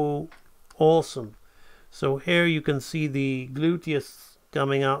so awesome. So here you can see the gluteus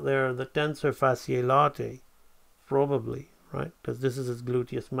coming out there, the tensor fasciae latae, probably, right? Because this is his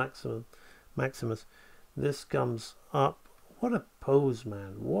gluteus maximus. This comes up. What a pose,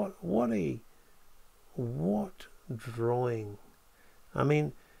 man. What drawing. I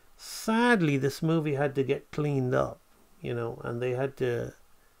mean, sadly this movie had to get cleaned up, you know, and they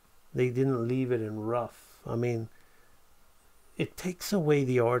didn't leave it in rough. I mean, it takes away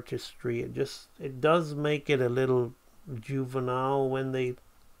the artistry. It does make it a little juvenile when they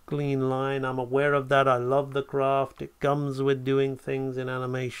clean line. I'm aware of that. I love the craft. It comes with doing things in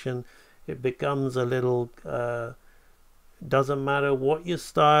animation. It becomes a little doesn't matter what your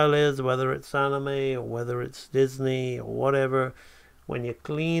style is, whether it's anime or whether it's Disney or whatever. When you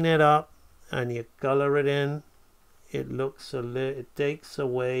clean it up and you color it in, it looks it takes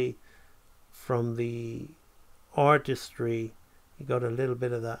away from the artistry. You got a little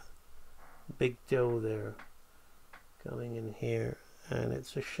bit of that big toe there coming in here, and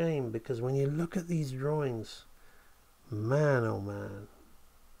it's a shame because when you look at these drawings, man oh man,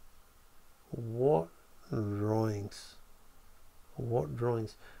 what drawings, what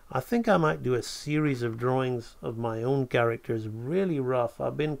drawings. I think I might do a series of drawings of my own characters, really rough.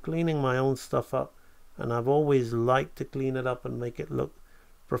 I've been cleaning my own stuff up, and I've always liked to clean it up and make it look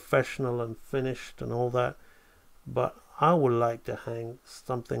professional and finished and all that, but I would like to hang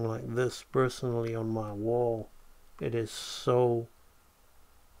something like this personally on my wall. It is so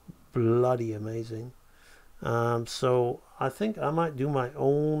bloody amazing. So I think I might do my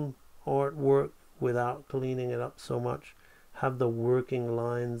own artwork without cleaning it up so much. Have the working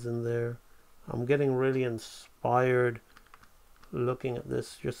lines in there. I'm getting really inspired looking at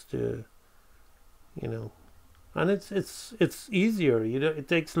this, just to, you know, and it's easier. You know, it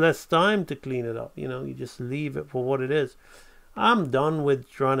takes less time to clean it up. You know, you just leave it for what it is. I'm done with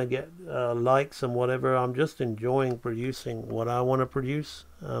trying to get likes and whatever. I'm just enjoying producing what I want to produce.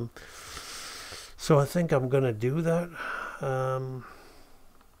 So I think I'm going to do that.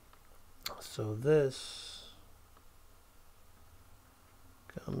 So this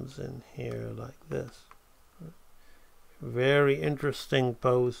comes in here like this. Very interesting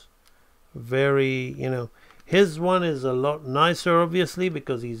pose. Very, you know, his one is a lot nicer, obviously,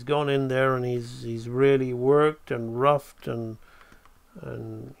 because he's gone in there and he's really worked and roughed and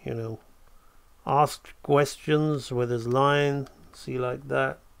you know, asked questions with his line. See, like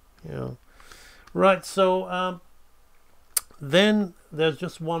that, you know. Right, so then there's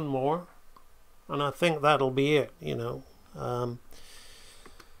just one more, and I think that'll be it, you know.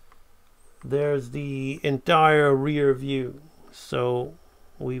 There's the entire rear view. So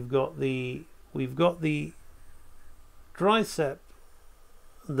we've got the tricep,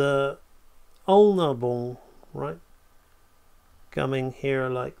 the ulnar bone, right, coming here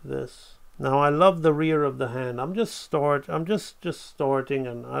like this. Now I love the rear of the hand. I'm just starting,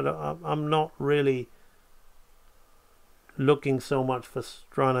 and I'm not really looking so much for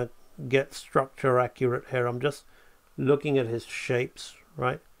trying to get structure accurate here. I'm just looking at his shapes,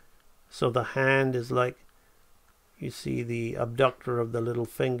 right? So the hand is like, you see the abductor of the little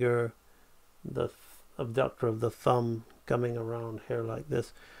finger, the abductor of the thumb coming around here like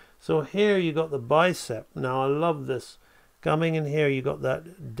this. So here you got the bicep. Now I love this. Coming in here you got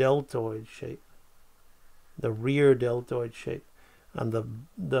that deltoid shape, the rear deltoid shape, and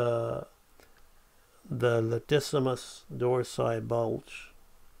the latissimus dorsi bulge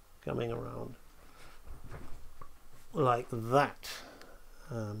coming around like that.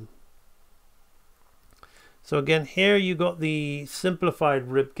 So again, here you got the simplified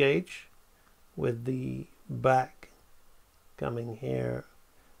rib cage with the back coming here.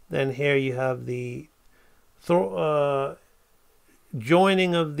 Then here you have the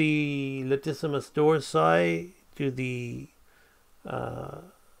joining of the latissimus dorsi to the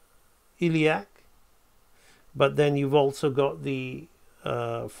iliac. But then you've also got the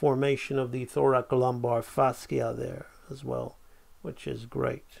formation of the thoracolumbar fascia there as well, which is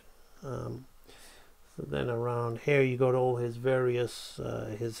great. So then around here you got all his various,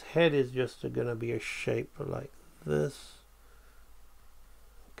 his head is just going to be a shape like this.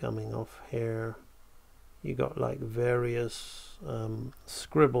 Coming off here, you got like various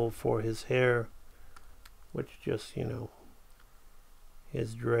scribble for his hair, which just, you know,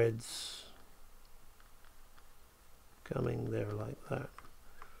 his dreads coming there like that.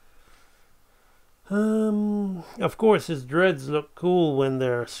 Of course his dreads look cool when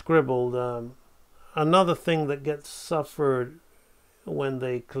they're scribbled. Another thing that gets suffered when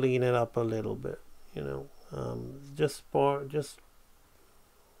they clean it up a little bit, you know, just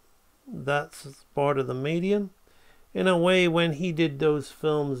that's part of the medium. In a way, when he did those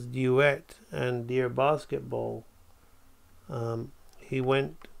films Duet and Dear Basketball, he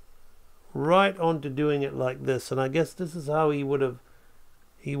went right on to doing it like this, and I guess this is how he would have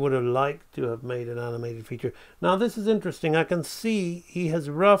liked to have made an animated feature. Now this is interesting. I can see he has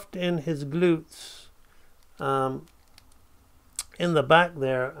roughed in his glutes in the back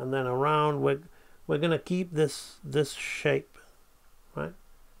there, and then around we're gonna keep this shape, right,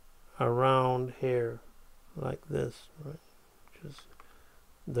 around here like this, right, just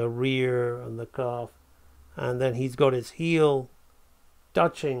the rear and the calf, and then he's got his heel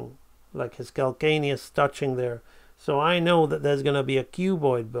touching, like his calcaneus touching there. So I know that there's going to be a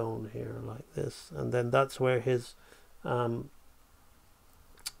cuboid bone here like this, and then that's where his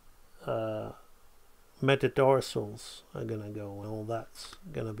metatarsals are going to go, and all that's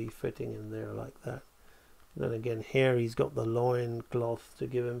going to be fitting in there like that. Then again here he's got the loin cloth to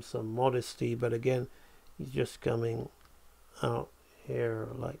give him some modesty, but again he's just coming out here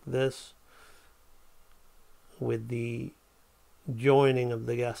like this with the joining of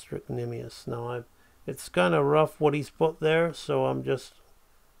the gastrocnemius. Now it's kind of rough what he's put there, so I'm just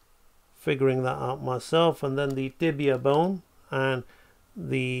figuring that out myself. And then the tibia bone and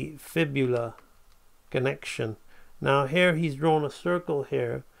the fibula connection. Now here he's drawn a circle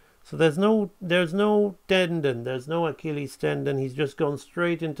here, so there's no tendon, there's no Achilles tendon. He's just gone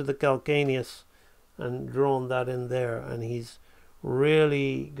straight into the calcaneus and drawn that in there, and he's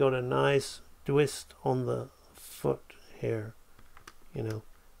really got a nice twist on the foot here. You know,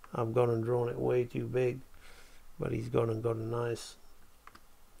 I've gone and drawn it way too big, but he's gone and got a nice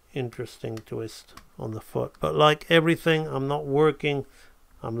interesting twist on the foot. But like everything, I'm not working,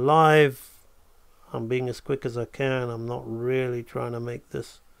 I'm live, I'm being as quick as I can. I'm not really trying to make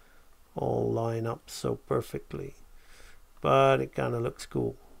this all line up so perfectly, but it kind of looks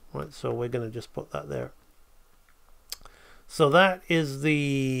cool, right? So we're going to just put that there. So that is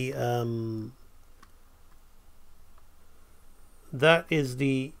the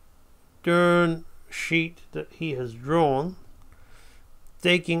turn sheet that he has drawn,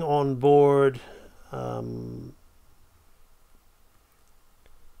 taking on board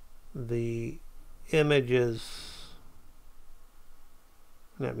the images.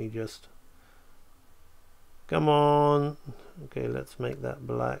 Let me just, come on, okay, let's make that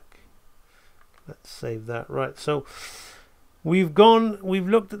black, let's save that. Right, so we've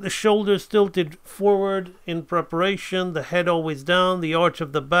looked at the shoulders tilted forward in preparation, the head always down, the arch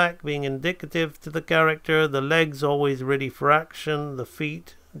of the back being indicative to the character, the legs always ready for action, the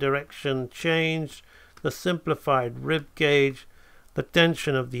feet direction changed, the simplified rib cage, the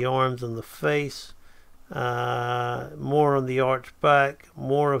tension of the arms and the face, more on the arch back,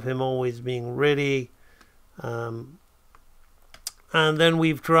 more of him always being ready, and then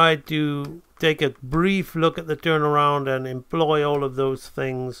we've tried to take a brief look at the turnaround and employ all of those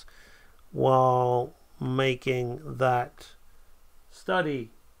things while making that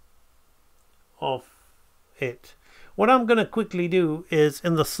study of it. What I'm going to quickly do is,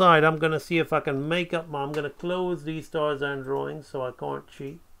 in the side, I'm going to see if I can make up I'm going to close these Tarzan drawings so I can't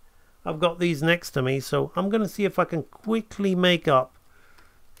cheat. I've got these next to me, so I'm going to see if I can quickly make up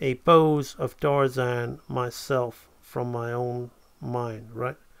a pose of Tarzan myself from my own mind,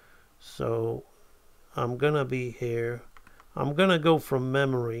 right? So I'm going to be here. I'm going to go from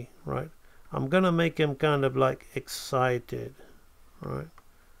memory, right? I'm going to make him kind of like excited, right?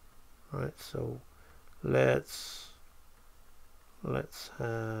 Right, so let's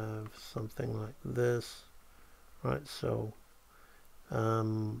have something like this, right? So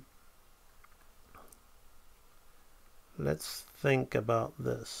let's think about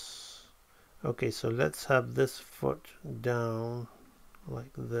this. Okay, so let's have this foot down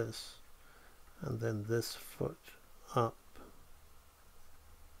like this, and then this foot up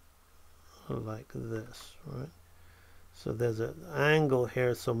like this, right? So there's an angle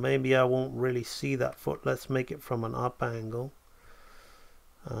here, so maybe I won't really see that foot. Let's make it from an up angle.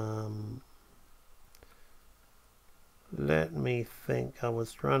 Let me think. I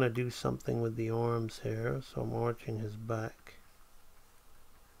was trying to do something with the arms here, so I'm arching his back.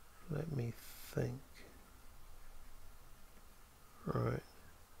 Let me think. Right.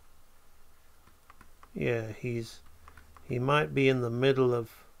 Yeah, he might be in the middle of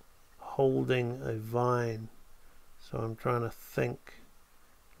holding a vine. So I'm trying to think.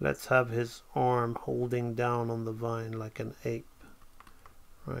 Let's have his arm holding down on the vine like an ape.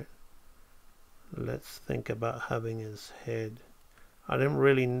 Right. Let's think about having his head. I didn't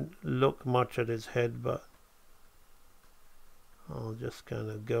really look much at his head, but I'll just kind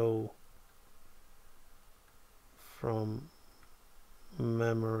of go from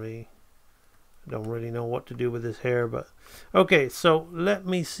memory. I don't really know what to do with his hair, but okay, so let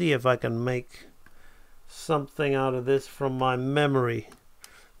me see if I can make something out of this from my memory.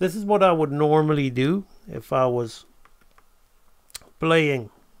 This is what I would normally do if I was playing,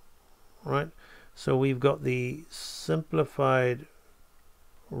 right? So we've got the simplified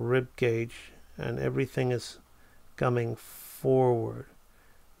rib cage and everything is coming forward.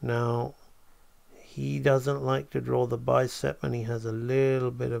 Now he doesn't like to draw the bicep, and he has a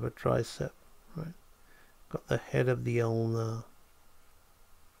little bit of a tricep, right? Got the head of the ulna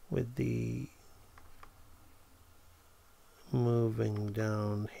with the moving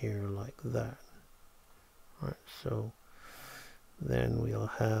down here like that, right? So then we'll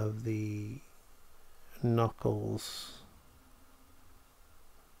have the knuckles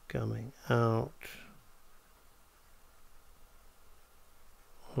coming out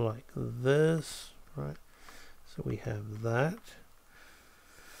like this, right? So we have that.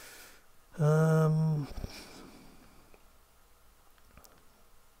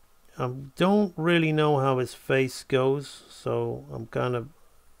 I don't really know how his face goes, so I'm kind of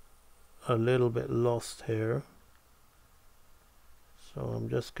a little bit lost here. So I'm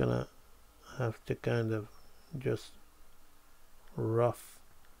just gonna have to kind of just rough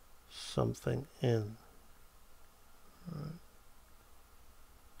something in.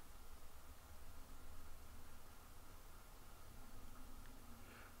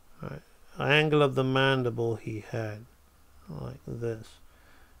 Right. Angle of the mandible he had, like this.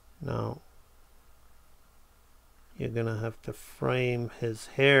 Now you're gonna have to frame his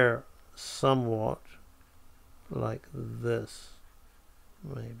hair somewhat like this,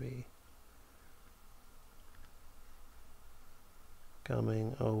 maybe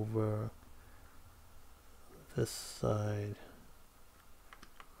coming over this side.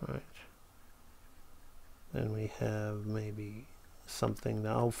 Right, then we have maybe something.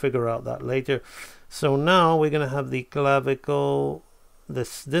 Now I'll figure out that later. So now we're gonna have the clavicle.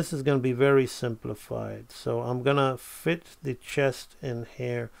 This is going to be very simplified. So I'm gonna fit the chest in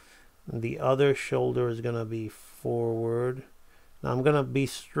here. The other shoulder is gonna be forward. Now I'm gonna be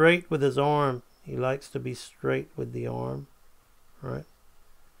straight with his arm. He likes to be straight with the arm, right?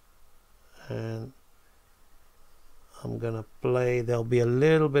 And I'm gonna play. There'll be a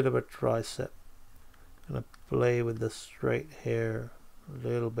little bit of a tricep. I'm gonna play with the straight hair. A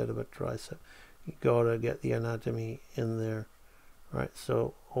little bit of a tricep. You gotta get the anatomy in there. Right,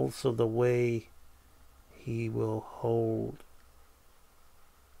 so also the way he will hold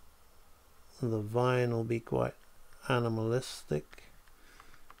the vine will be quite animalistic,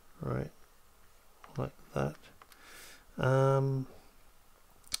 right, like that.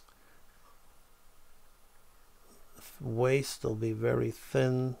 Waist will be very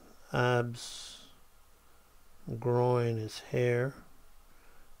thin, abs, groin is hair,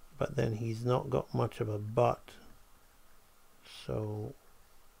 but then he's not got much of a butt. So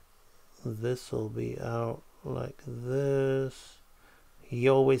this will be out like this. He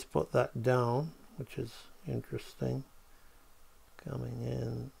always put that down, which is interesting. Coming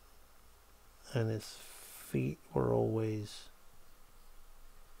in, and his feet were always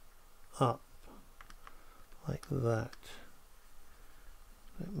up like that.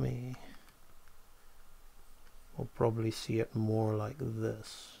 We'll probably see it more like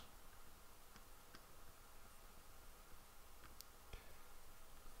this.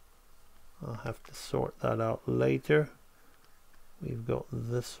 I'll have to sort that out later. We've got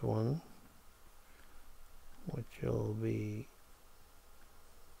this one, which will be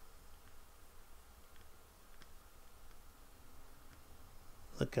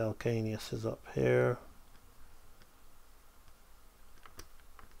the calcaneus is up here.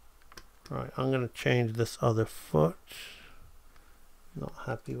 Right, I'm going to change this other foot. Not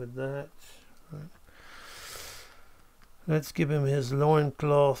happy with that. Right. Let's give him his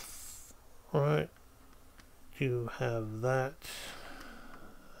loincloth. Right, to have that.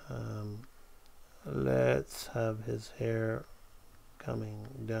 Let's have his hair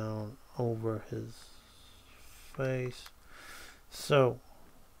coming down over his face. So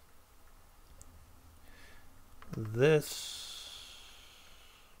this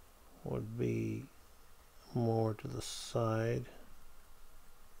would be more to the side.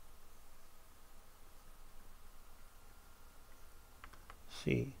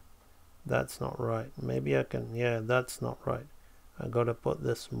 See, that's not right. Maybe I can, yeah, that's not right. I gotta put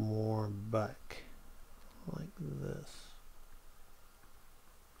this more back like this.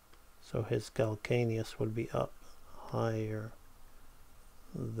 So his calcaneus would be up higher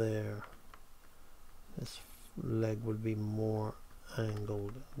there. His leg would be more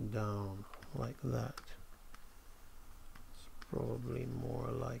angled down like that. It's probably more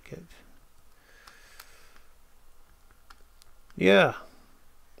like it. Yeah.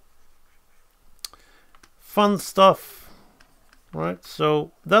 Fun stuff, right?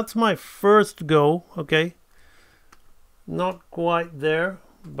 So that's my first go, okay? Not quite there,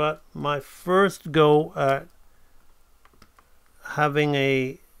 but my first go at having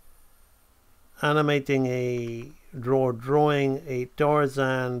drawing a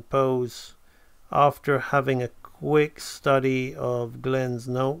Tarzan pose after having a quick study of Glenn's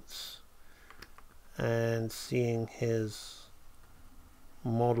notes and seeing his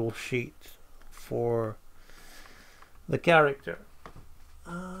model sheet for the character.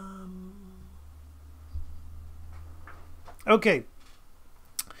 Okay,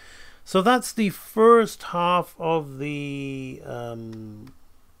 so that's the first half of the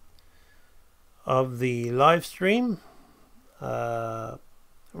live stream.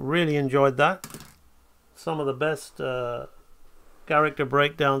 Really enjoyed that. some of the best character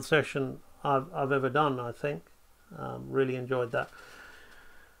breakdown session I've ever done, I think. Really enjoyed that.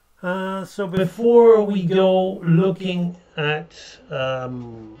 So before we go looking at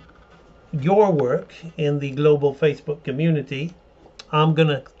your work in the global Facebook community, I'm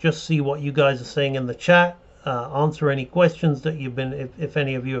gonna just see what you guys are saying in the chat, answer any questions that you've been, if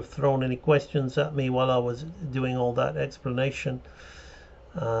any of you have thrown any questions at me while I was doing all that explanation.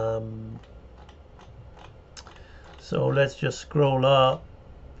 So let's just scroll up.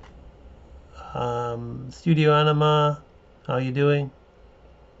 Studio Anima, how you doing?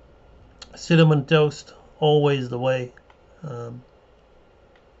 Cinnamon toast, always the way.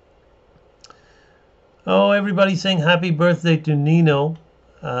 Oh, everybody's saying happy birthday to Nino.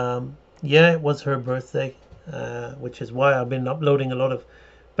 Yeah, it was her birthday, which is why I've been uploading a lot of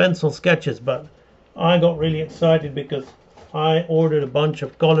pencil sketches. But I got really excited because I ordered a bunch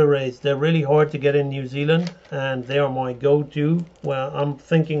of color rays. They're really hard to get in New Zealand, and they are my go-to. Well, I'm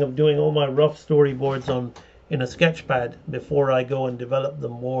thinking of doing all my rough storyboards in a sketch pad before I go and develop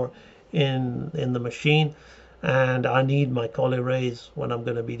them more in the machine. And I need my color rays when I'm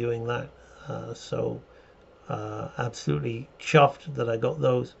going to be doing that. Absolutely chuffed that I got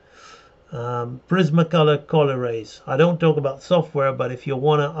those. Prismacolor color rays. I don't talk about software, but if you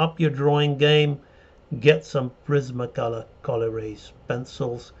want to up your drawing game, get some Prismacolor color rays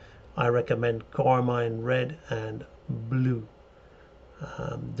pencils. I recommend carmine red and blue,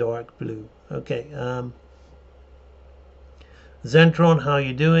 dark blue. Okay. Zentron, how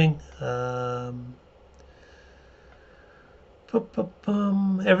you doing?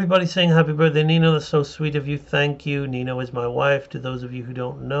 Everybody's saying happy birthday, Nino. That's so sweet of you. Thank you. Nino is my wife, to those of you who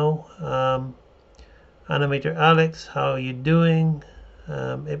don't know. Animator Alex, how are you doing?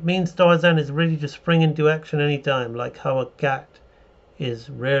 It means Tarzan is ready to spring into action anytime, like how a cat is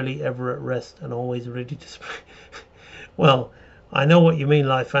rarely ever at rest and always ready to spring. Well, I know what you mean,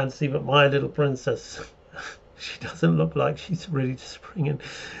 Life Fantasy, but my little princess, she doesn't look like she's ready to spring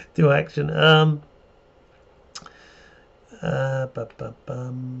into action.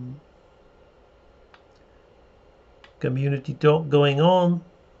 Community talk going on.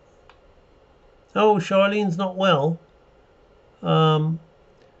 Oh, Charlene's not well. I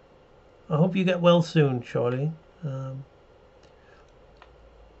hope you get well soon, Charlene.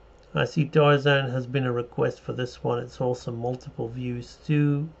 I see Tarzan has been a request for this one. It's also multiple views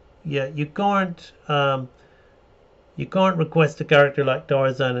too. Yeah, you can't request a character like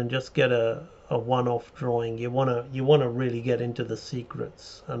Tarzan and just get a one-off drawing. You wanna really get into the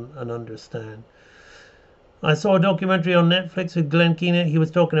secrets and understand. I saw a documentary on Netflix with Glenn Keenan. He was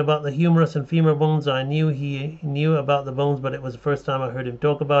talking about the humerus and femur bones. I knew he knew about the bones, but it was the first time I heard him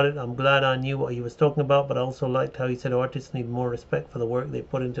talk about it. I'm glad I knew what he was talking about, but I also liked how he said artists need more respect for the work they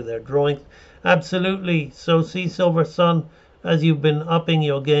put into their drawings. Absolutely. So see, Silver Sun, as you've been upping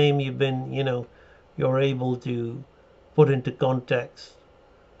your game, you've been, you're able to put into context.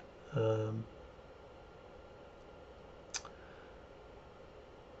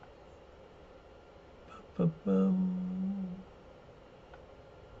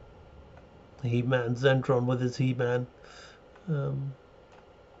 He-Man, Zentron with his He-Man.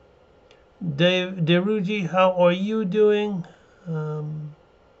 Dave Deruji, how are you doing?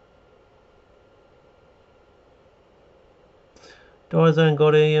 Tarzan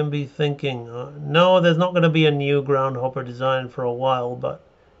got AMB thinking. No, there's not going to be a new groundhopper design for a while, but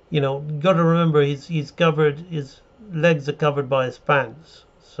got to remember he's covered. His legs are covered by his pants,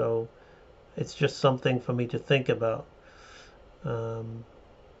 so it's just something for me to think about.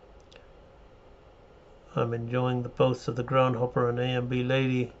 I'm enjoying the posts of the groundhopper and AMB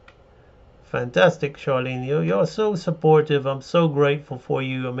lady. Fantastic, Charlene. You're so supportive. I'm so grateful for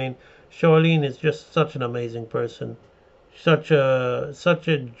you. I mean, Charlene is just such an amazing person. Such a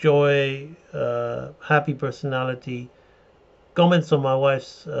joy, happy personality. Comments on my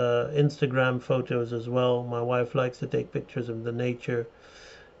wife's Instagram photos as well. My wife likes to take pictures of the nature.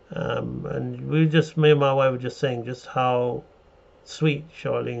 And me and my wife were just saying just how sweet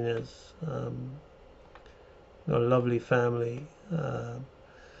Charlene is. A lovely family. Hey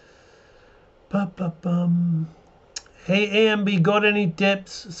AMB, got any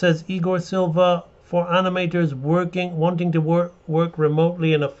tips? Says Igor Silva, for animators wanting to work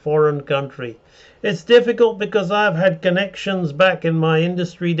remotely in a foreign country. It's difficult because I've had connections back in my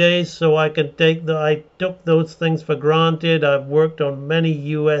industry days, so I took those things for granted. I've worked on many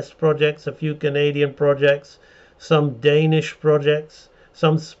US projects, a few Canadian projects, some Danish projects,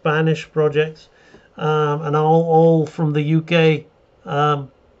 some Spanish projects, and all from the UK.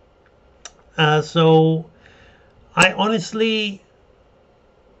 So I honestly,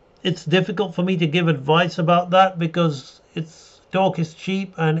 it's difficult for me to give advice about that because talk is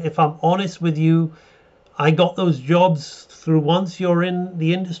cheap, and if I'm honest with you, I got those jobs through once you're in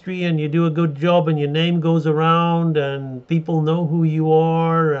the industry and you do a good job and your name goes around and people know who you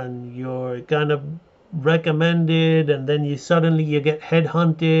are and you're kind of recommended, and then you get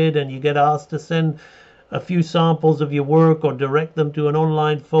headhunted and you get asked to send a few samples of your work or direct them to an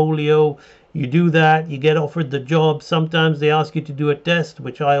online folio. You do that, you get offered the job. Sometimes they ask you to do a test,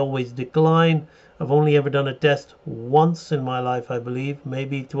 which I always decline. I've only ever done a test once in my life, I believe,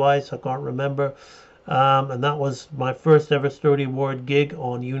 maybe twice, I can't remember. And that was my first ever storyboard gig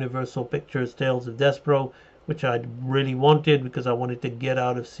on Universal Pictures Tales of Despero, which I really wanted because I wanted to get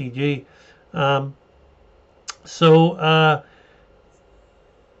out of CG. Um, so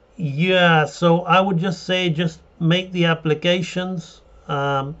yeah, so I would just say just make the applications.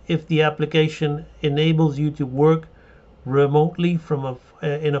 If the application enables you to work remotely from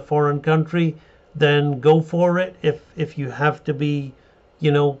in a foreign country, then go for it. If you have to be,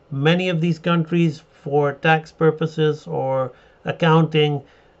 many of these countries for tax purposes or accounting,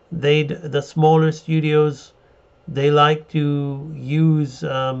 the smaller studios, they like to do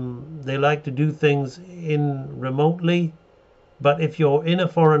things in remotely. But if you're in a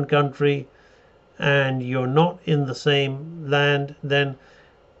foreign country and you're not in the same land, then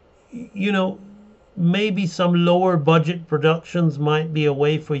maybe some lower budget productions might be a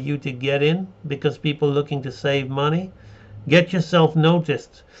way for you to get in because people looking to save money. Get yourself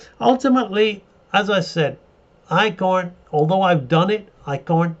noticed. Ultimately, as I said, I can't, although I've done it, I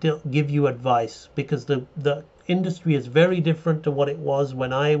can't give you advice because the industry is very different to what it was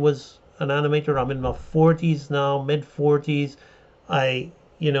when I was an animator. I'm in my 40s now, mid 40s. I,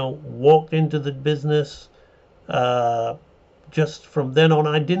 walked into the business. Just from then on,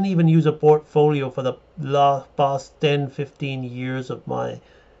 I didn't even use a portfolio for the past 10, 15 years of my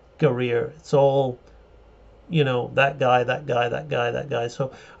career. It's all, that guy, that guy, that guy, that guy.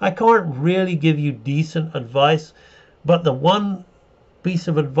 So I can't really give you decent advice. But the one piece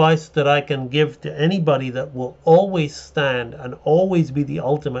of advice that I can give to anybody that will always stand and always be the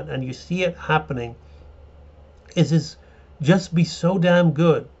ultimate, and you see it happening, is just be so damn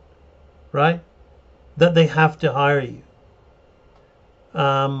good, right, that they have to hire you.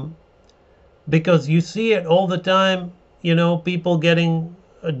 Because you see it all the time, people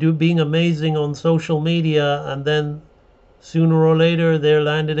being amazing on social media, and then sooner or later they're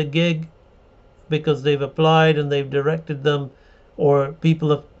landed a gig because they've applied and they've directed them, or people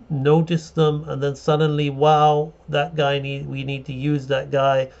have noticed them, and then suddenly, wow, that guy we need to use that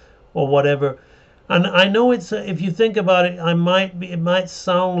guy, or whatever. And I know if you think about it, it might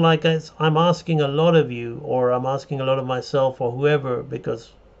sound like I'm asking a lot of you, or I'm asking a lot of myself, or whoever,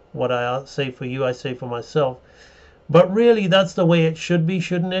 because what I say for you, I say for myself. But really, that's the way it should be,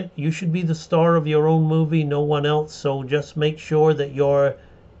 shouldn't it? You should be the star of your own movie, no one else. So just make sure that you're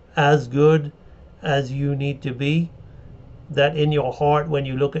as good as you need to be. That in your heart, when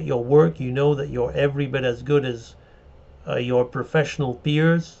you look at your work, you know that you're every bit as good as your professional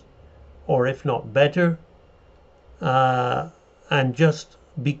peers, or if not better. And just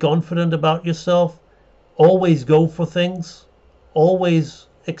be confident about yourself. Always go for things. Always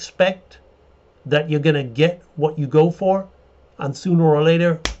expect that you're going to get what you go for, and sooner or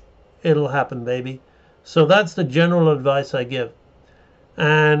later it'll happen, baby. So that's the general advice I give.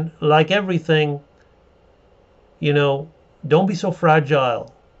 And like everything, don't be so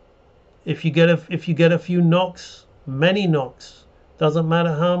fragile. If you get a few knocks, many knocks, doesn't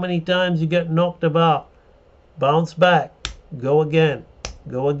matter how many times you get knocked about, bounce back, go again,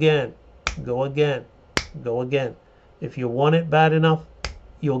 go again, go again, go again. If you want it bad enough,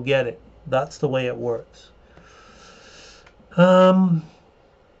 you'll get it. That's the way it works. I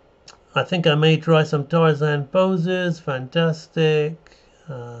think I may try some Tarzan poses. Fantastic.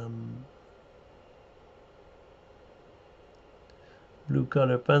 Blue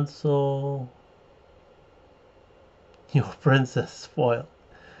color pencil. Your princess spoiled.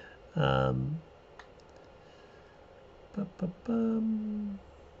 Well,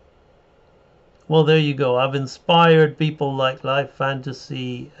 there you go. I've inspired people like Life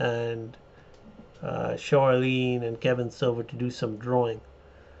Fantasy and Charlene and Kevin Silver to do some drawing.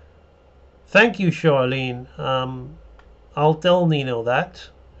 Thank you, Charlene. I'll tell Nino that.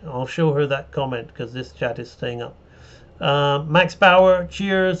 I'll show her that comment because this chat is staying up. Max Power,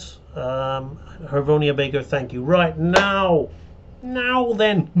 cheers. Hervonia Baker, thank you. Right, now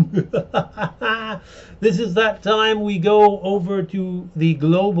then. This is that time we go over to the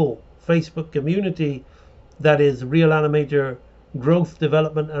global Facebook community that is Real Animator Growth,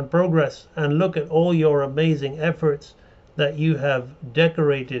 Development and Progress, and look at all your amazing efforts that you have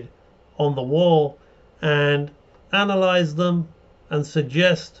decorated on the wall and analyze them and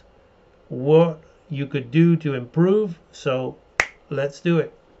suggest what you could do to improve. So let's do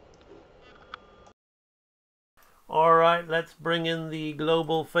it. All right, let's bring in the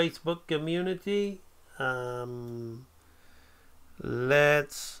global Facebook community.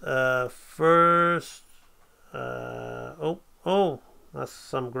 Let's first that's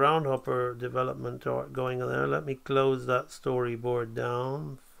some groundhopper development art going on there. Let me close that storyboard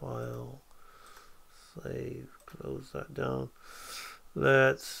down. File, save, close that down.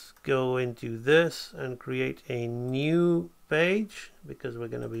 Let's go into this and create a new page because we're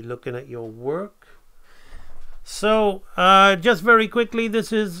going to be looking at your work. So just very quickly,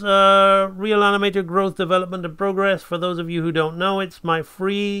 this is Real Animator Growth, Development and Progress. For those of you who don't know, it's my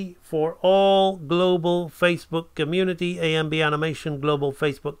free for all global Facebook community, AMB Animation Global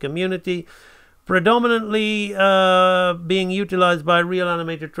Facebook community, predominantly being utilized by Real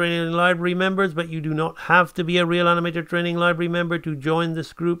Animator Training Library members, but you do not have to be a Real Animator Training Library member to join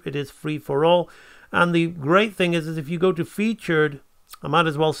this group. It is free for all. And the great thing is if you go to featured, I might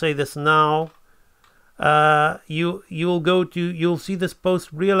as well say this now, you'll see this post,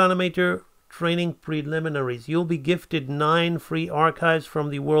 Real Animator Training Preliminaries. You'll be gifted 9 free archives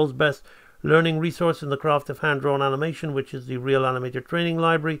from the world's best learning resource in the craft of hand-drawn animation, which is the Real Animator Training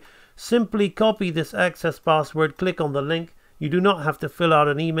Library. Simply copy this access password, click on the link. You do not have to fill out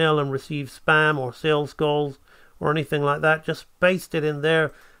an email and receive spam or sales calls or anything like that. Just paste it in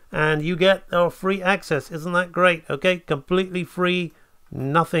there and you get free access. Isn't that great? Okay, completely free,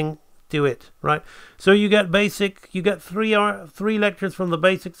 nothing to it, right? So you get three lectures from the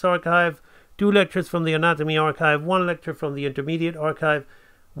basics archive, 2 lectures from the anatomy archive, 1 lecture from the intermediate archive,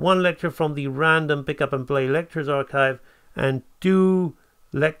 1 lecture from the random pick up and play lectures archive, and 2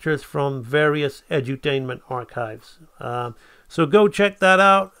 lectures from various edutainment archives. So go check that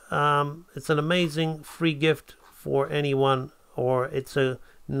out. It's an amazing free gift for anyone, or it's a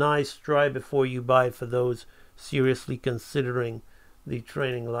nice try before you buy for those seriously considering the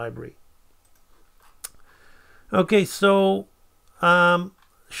training library. Okay, so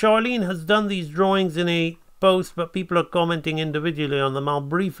Charlene has done these drawings in a post, but people are commenting individually on them. I'll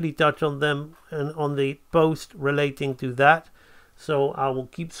briefly touch on them and on the post relating to that. So I will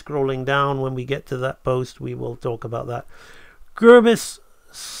keep scrolling down. When we get to that post, we will talk about that. Gerbis,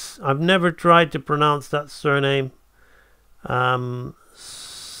 I've never tried to pronounce that surname.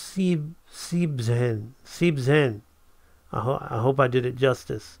 Sibzen. I hope I did it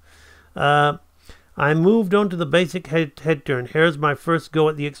justice. I moved on to the basic head turn. Here's my first go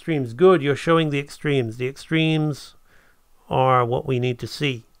at the extremes. Good, you're showing the extremes. The extremes are what we need to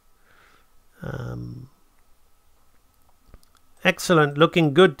see. Excellent,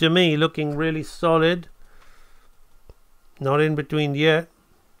 looking good to me. Looking really solid. Not in between yet.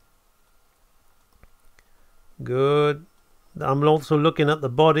 Good. I'm also looking at the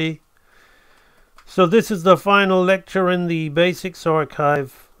body. So this is the final lecture in the basics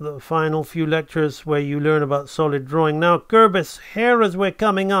archive. The final few lectures where you learn about solid drawing. Now, Gerbis, here as we're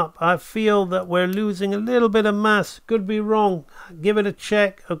coming up, I feel that we're losing a little bit of mass. Could be wrong. Give it a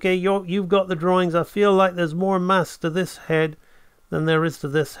check. Okay, you've got the drawings. I feel like there's more mass to this head than there is to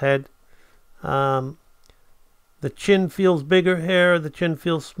this head. The chin feels bigger here. The chin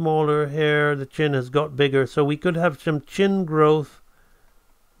feels smaller here. The chin has got bigger. So we could have some chin growth,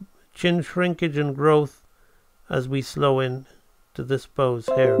 chin shrinkage and growth as we slow in to this pose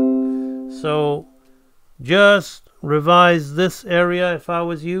here. So just revise this area if I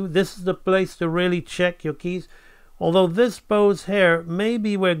was you. This is the place to really check your keys. Although this pose here,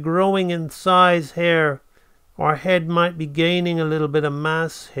 maybe we're growing in size here. Our head might be gaining a little bit of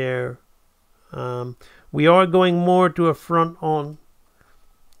mass here. We are going more to a front on.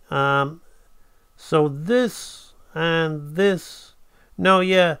 So this and this. No,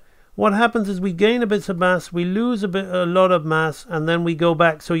 yeah. What happens is we gain a bit of mass, we lose a lot of mass, and then we go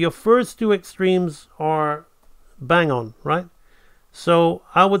back. So your first 2 extremes are bang on, right? So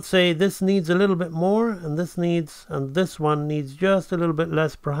I would say this needs a little bit more, and this one needs just a little bit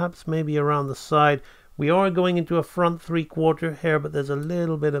less, perhaps maybe around the side. We are going into a front 3/4 here, but there's a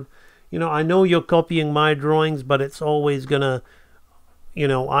little bit of, I know you're copying my drawings, but it's always gonna,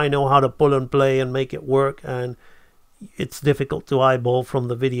 I know how to pull and play and make it work, and it's difficult to eyeball from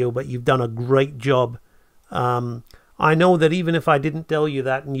the video, but you've done a great job. I know that even if I didn't tell you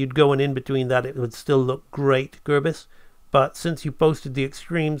that and you'd go in between that, it would still look great, Gerbis. But since you posted the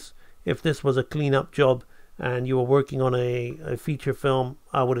extremes, if this was a cleanup job and you were working on a feature film,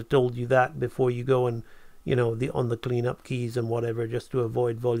 I would have told you that before you go and, on the cleanup keys and whatever, just to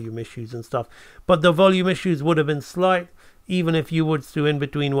avoid volume issues and stuff. But the volume issues would have been slight. even if you would do in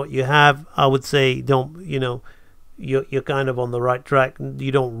between what you have, I would say don't, you're kind of on the right track.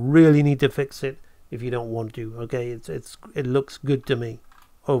 You don't really need to fix it if you don't want to. Okay, it looks good to me.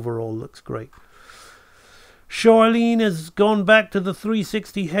 Overall, looks great. Charlene has gone back to the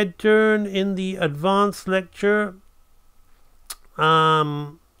 360 head turn in the advanced lecture.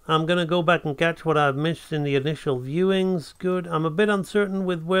 I'm going to go back and catch what I've missed in the initial viewings. Good. I'm a bit uncertain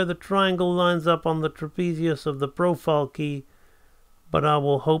with where the triangle lines up on the trapezius of the profile key, but I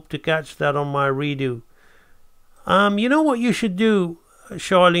will hope to catch that on my redo. You know what you should do,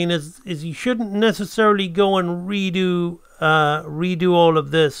 Charlene, is you shouldn't necessarily go and redo all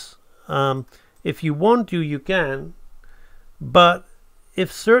of this. If you want to, you can. But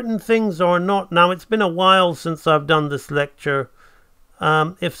if certain things are not... Now, it's been a while since I've done this lecture.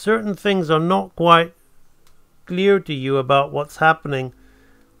 If certain things are not quite clear to you about what's happening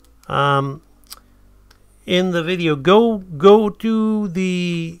in the video, go to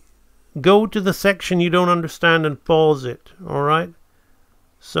the section you don't understand and pause it. All right.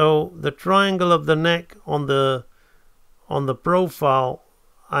 So the triangle of the neck on the profile,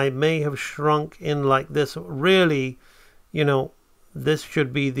 I may have shrunk in like this. Really, this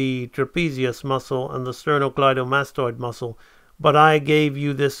should be the trapezius muscle and the sternocleidomastoid muscle. But I gave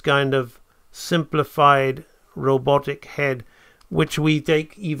you this kind of simplified robotic head, which we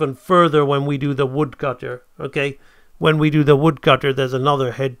take even further when we do the woodcutter. Okay, when we do the woodcutter, there's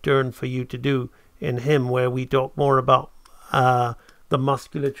another head turn for you to do in him, where we talk more about the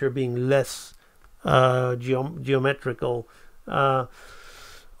musculature being less geometrical.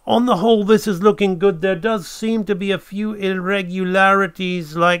 On the whole, this is looking good. There does seem to be a few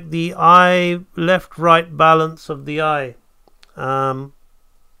irregularities, like the eye, left-right balance of the eye. And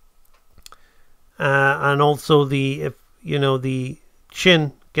also the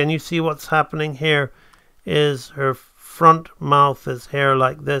chin. Can you see what's happening here? Is her front mouth is hair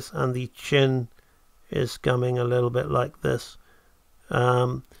like this, and the chin is coming a little bit like this.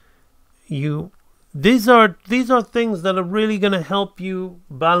 These are things that are really going to help you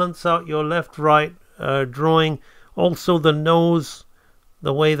balance out your left-right drawing. Also the nose,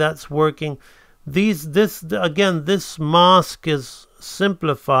 the way that's working. This mask is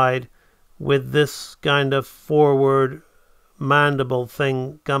simplified with this kind of forward mandible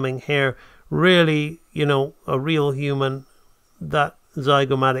thing coming here. Really, a real human, that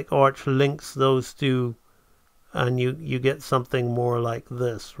zygomatic arch links those two, and you get something more like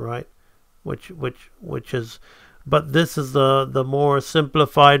this, right? Which is, but this is the more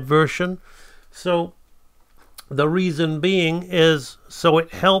simplified version. So the reason being is so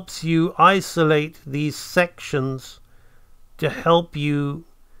it helps you isolate these sections to help you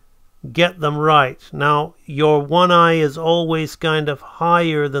get them right. Now, your one eye is always kind of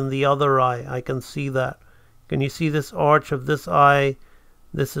higher than the other eye. I can see that. Can you see this arch of this eye?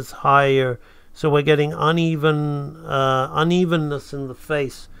 This is higher. So we're getting unevenness in the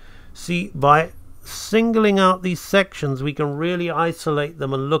face. See, by singling out these sections, we can really isolate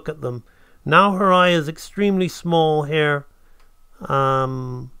them and look at them. Now her eye is extremely small here.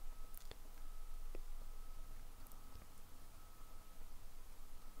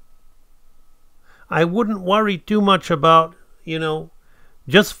 I wouldn't worry too much about,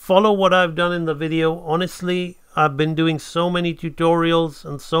 just follow what I've done in the video. Honestly, I've been doing so many tutorials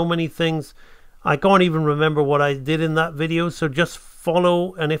and so many things. I can't even remember what I did in that video. So just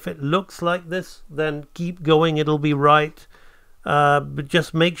follow, and if it looks like this, then keep going. It'll be right. But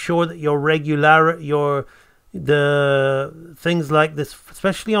just make sure that the things like this,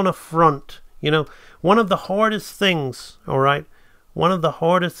 especially on a front, one of the hardest things, all right, one of the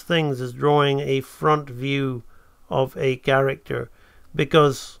hardest things is drawing a front view of a character,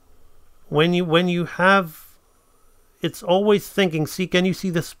 because when you have, it's always thinking, see, can you see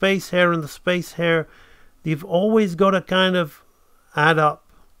the space here and the space here? You've always got to kind of add up,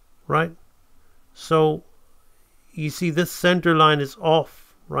 right? So you see this center line is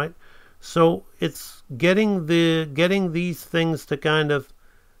off, right? So it's getting these things to kind of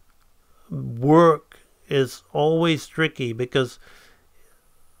work is always tricky, because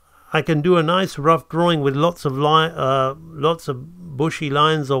I can do a nice rough drawing with lots of bushy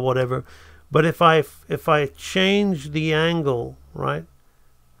lines or whatever, but if I change the angle, right?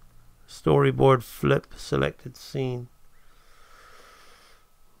 Storyboard flip, selected scene.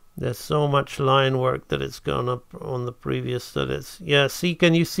 There's so much line work that it's gone up on the previous studies. Yeah, see,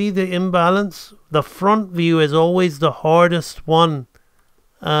 can you see the imbalance? The front view is always the hardest one,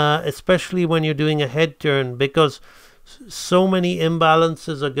 especially when you're doing a head turn, because so many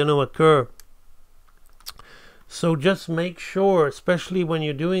imbalances are going to occur. So just make sure, especially when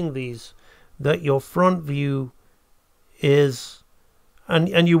you're doing these, that your front view is,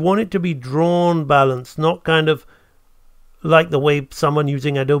 and you want it to be drawn balanced, not kind of like the way someone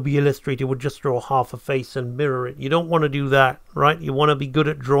using Adobe Illustrator would just draw half a face and mirror it. You don't want to do that, right? You want to be good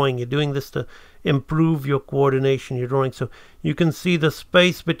at drawing. You're doing this to improve your coordination, your drawing. So you can see the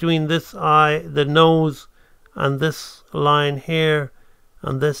space between this eye, the nose, and this line here,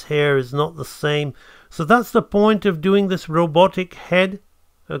 and this hair is not the same. So that's the point of doing this robotic head,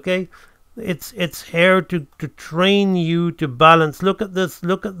 okay? It's here to train you to balance. Look at this.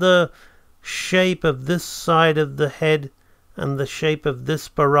 Look at the shape of this side of the head, and the shape of this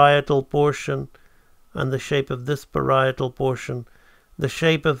parietal portion, and the shape of this parietal portion, the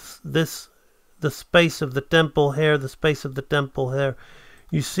shape of this, the space of the temple hair, the space of the temple hair.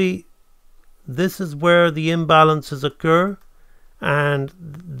 You see, this is where the imbalances occur, and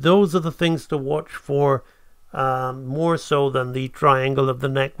those are the things to watch for, more so than the triangle of the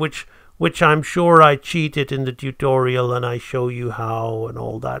neck, which I'm sure I cheated in the tutorial and I show you how and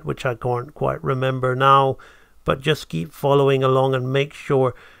all that, which I can't quite remember now. But just keep following along and make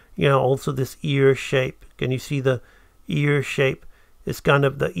sure, you know, also this ear shape. Can you see the ear shape? It's kind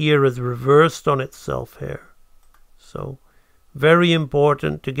of, the ear is reversed on itself here. So very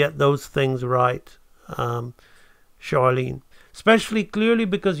important to get those things right, Charlene. Especially clearly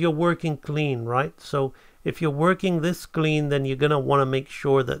because you're working clean, right? So if you're working this clean, then you're going to want to make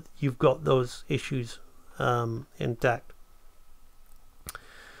sure that you've got those issues intact.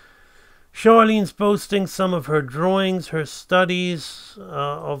 Charlene's posting some of her drawings, her studies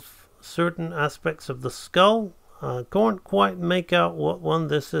of certain aspects of the skull. Can't quite make out what one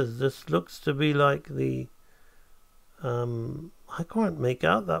this is. This looks to be like the... I can't make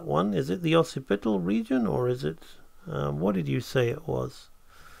out that one. Is it the occipital region, or is it... what did you say it was?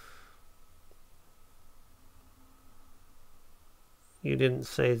 You didn't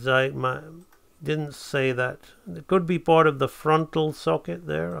say didn't say that. It could be part of the frontal socket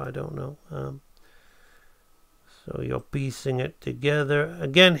there. I don't know. So you're piecing it together.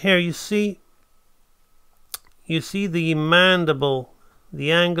 Again, here you see the mandible,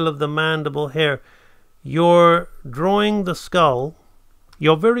 the angle of the mandible here. You're drawing the skull.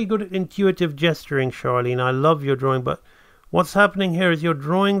 You're very good at intuitive gesturing, Charlene. I love your drawing, but what's happening here is you're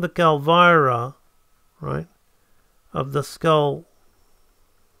drawing the calvira, right, of the skull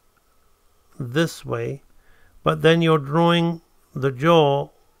this way, but then you're drawing the jaw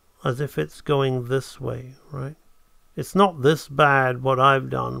as if it's going this way, right? It's not this bad what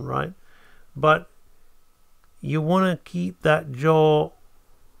I've done, right? But you want to keep that jaw,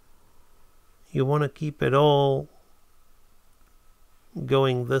 you want to keep it all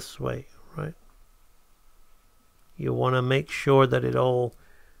going this way, right? You want to make sure that it all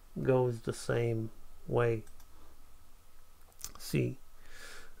goes the same way. See.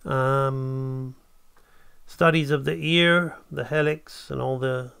 Studies of the ear, the helix, and all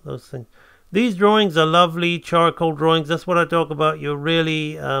those things. These drawings are lovely charcoal drawings. That's what I talk about. You're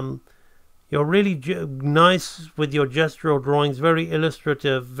really nice with your gestural drawings. Very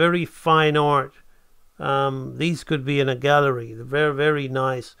illustrative, very fine art. These could be in a gallery. They're very, very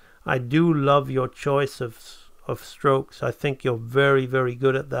nice. I do love your choice of strokes. I think you're very, very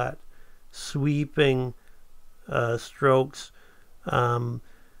good at that. Sweeping strokes.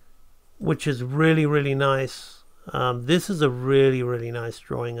 Which is really, really nice. This is a really, really nice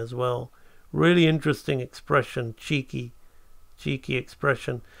drawing as well. Really interesting expression, cheeky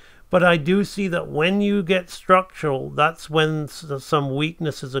expression. But I do see that when you get structural, that's when some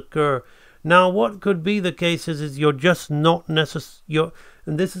weaknesses occur. Now, what could be the case is you're just not necessarily,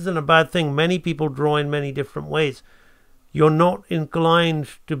 and this isn't a bad thing. Many people draw in many different ways. You're not inclined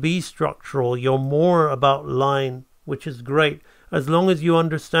to be structural. You're more about line, which is great. As long as you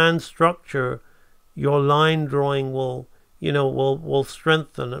understand structure, your line drawing will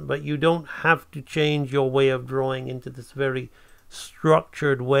strengthen it. But you don't have to change your way of drawing into this very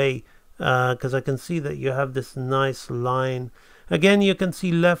structured way, because I can see that you have this nice line. Again, you can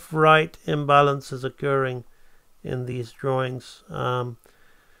see left-right imbalances occurring in these drawings.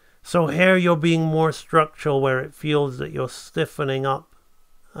 So here you're being more structural, where it feels that you're stiffening up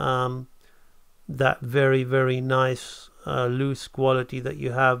that very, very nice loose quality that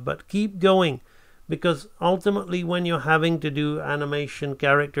you have. But keep going, because ultimately when you're having to do animation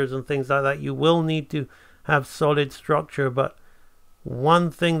characters and things like that, you will need to have solid structure. But one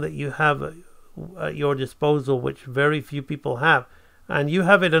thing that you have at your disposal, which very few people have, and you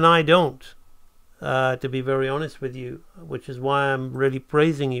have it and I don't, to be very honest with you, which is why I'm really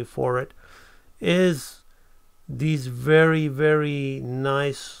praising you for it, is these very, very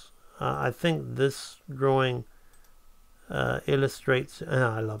nice, I think this drawing illustrates,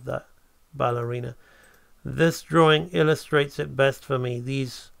 I love that ballerina. This drawing illustrates it best for me.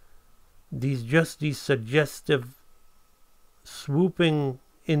 These suggestive, swooping,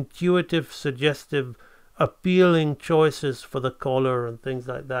 intuitive, suggestive, appealing choices for the color and things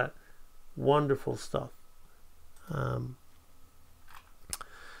like that. Wonderful stuff.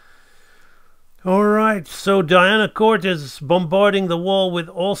 Alright, so Diana Cortez bombarding the wall with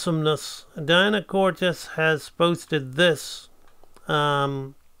awesomeness. Diana Cortez has posted this.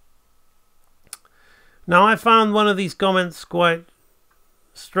 Now I found one of these comments quite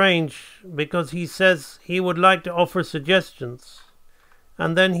strange, because he says he would like to offer suggestions.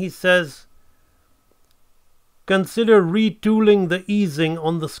 And then he says, consider retooling the easing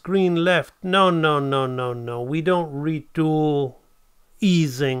on the screen left. No. We don't retool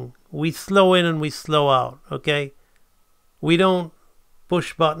easing. We slow in and we slow out, okay? We don't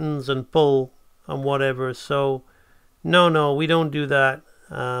push buttons and pull and whatever. So, no, we don't do that.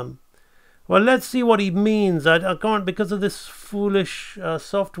 Well, let's see what he means. I can't, because of this foolish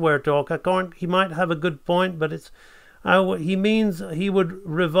software talk, I can't. He might have a good point, but it's... he means he would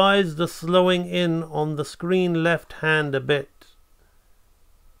revise the slowing in on the screen left hand a bit.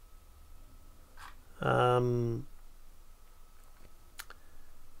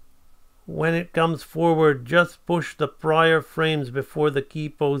 When it comes forward, just push the prior frames before the key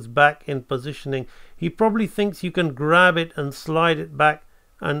pose back in positioning. He probably thinks you can grab it and slide it back,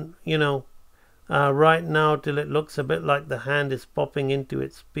 and you know, right now till it looks a bit like the hand is popping into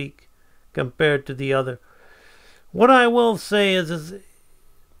its peak compared to the other. What I will say is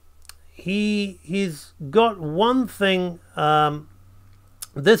he's got one thing.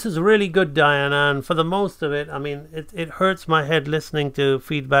 This is really good, Diana, and for the most of it, I mean, it hurts my head listening to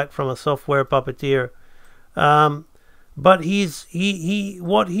feedback from a software puppeteer. But what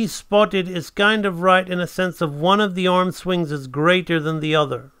he's spotted is kind of right, in a sense of one of the arm swings is greater than the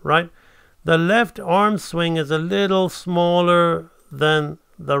other, right? The left arm swing is a little smaller than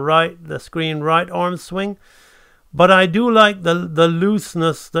the screen right arm swing. But I do like the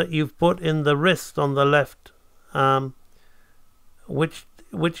looseness that you've put in the wrist on the left, which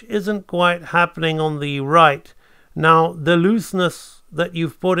isn't quite happening on the right. Now, the looseness that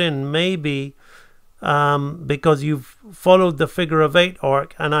you've put in may be because you've followed the figure of 8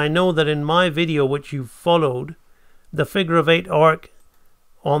 arc, and I know that in my video, which you've followed, the figure of 8 arc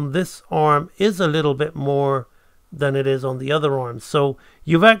on this arm is a little bit more than it is on the other arm. So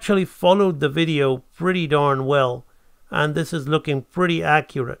you've actually followed the video pretty darn well, and this is looking pretty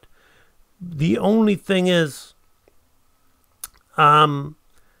accurate. The only thing is, on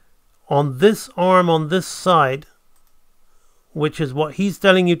this arm on this side, which is what he's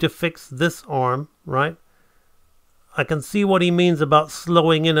telling you to fix this arm, right? I can see what he means about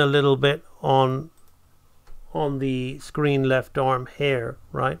slowing in a little bit on the screen left arm here,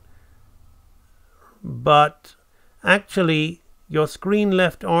 right? But actually, your screen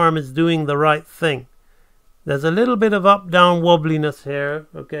left arm is doing the right thing. There's a little bit of up-down wobbliness here,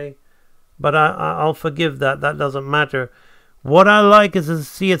 okay? But I'll forgive that. That doesn't matter. What I like is to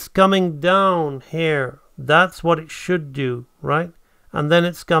see it's coming down here. That's what it should do, right? And then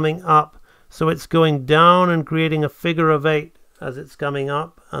it's coming up. So it's going down and creating a figure of 8 as it's coming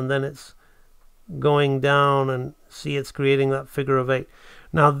up. And then it's going down, and see it's creating that figure of 8.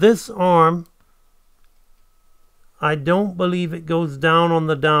 Now this arm, I don't believe it goes down on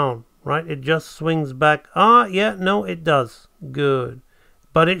the down, right? It just swings back. Yeah, no, it does. Good.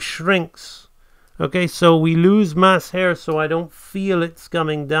 But it shrinks. Okay, so we lose mass here, so I don't feel it's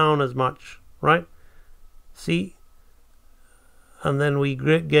coming down as much, right? See? And then we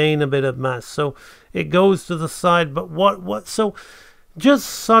gain a bit of mass. So it goes to the side, but so just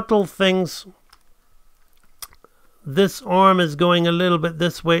subtle things. This arm is going a little bit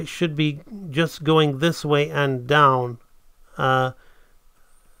this way. It should be just going this way and down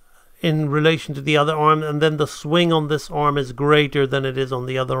in relation to the other arm. And then the swing on this arm is greater than it is on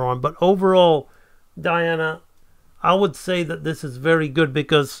the other arm. But overall, Diana, I would say that this is very good,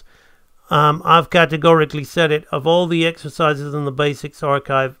 because I've categorically said it. Of all the exercises in the basics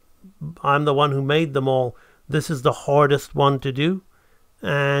archive, I'm the one who made them all. This is the hardest one to do,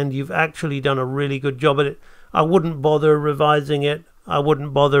 and you've actually done a really good job at it. I wouldn't bother revising it. I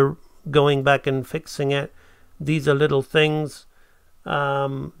wouldn't bother going back and fixing it. These are little things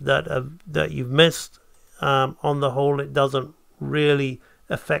that you've missed. On the whole, it doesn't really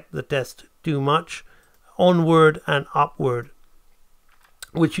affect the test too much. Onward and upward,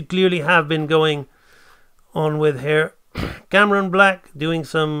 which you clearly have been going on with here. Cameron Black doing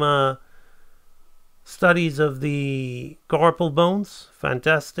some studies of the carpal bones.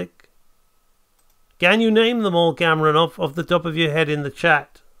 Fantastic. Can you name them all, Cameron, off the top of your head in the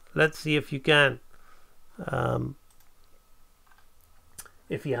chat? Let's see if you can.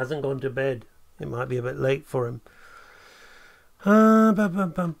 If he hasn't gone to bed, it might be a bit late for him.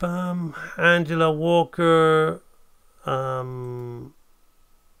 Angela Walker.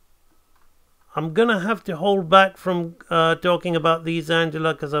 I'm gonna have to hold back from talking about these,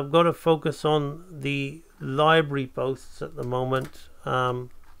 Angela, because I've got to focus on the library posts at the moment.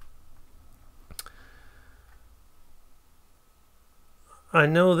 I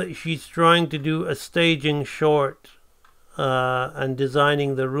know that she's trying to do a staging short and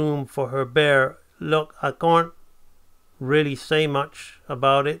designing the room for her bear. Look, I can't really say much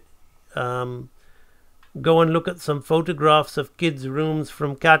about it. Go and look at some photographs of kids' rooms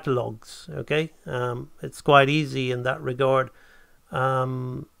from catalogs. Okay, it's quite easy in that regard.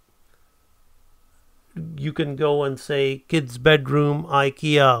 You can go and say kids' bedroom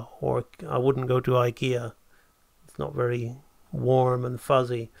IKEA, or I wouldn't go to IKEA. It's not very warm and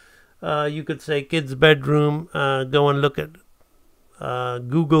fuzzy. You could say kids' bedroom. Go and look at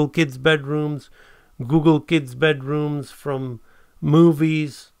Google kids' bedrooms. Google kids' bedrooms from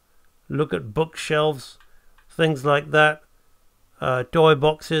movies. Look at bookshelves, things like that. Toy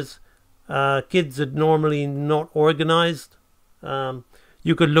boxes. Kids are normally not organized.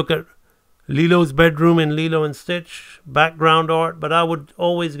 You could look at Lilo's bedroom in Lilo and Stitch, background art, but I would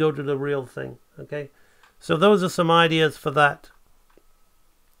always go to the real thing. Okay, so those are some ideas for that.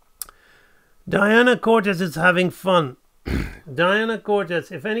 Diana Cortez is having fun. Diana Cortez,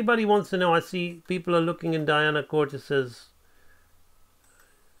 if anybody wants to know, I see people are looking in Diana Cortez's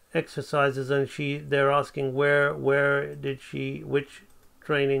exercises, and they're asking where did she, which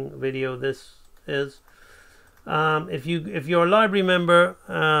training video this is. If you're a library member,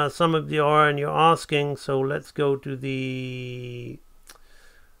 some of you are, and you're asking, so let's go to the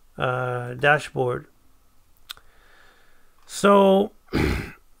dashboard. So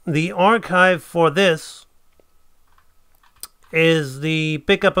the archive for this is the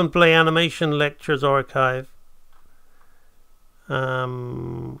Pick Up and Play Animation Lectures archive.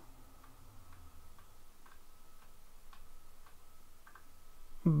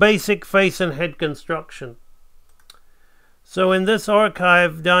 Basic face and head construction. So in this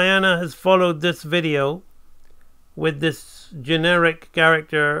archive, Diana has followed this video with this generic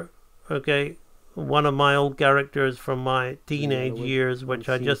character, okay, one of my old characters from my teenage years, which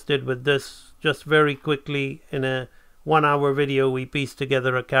I just did with this, just very quickly in a 1-hour video we pieced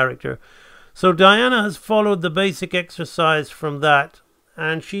together a character. So Diana has followed the basic exercise from that,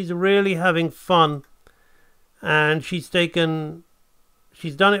 and she's really having fun, and she's done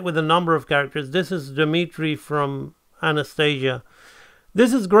it with a number of characters. This is Dimitri from Anastasia.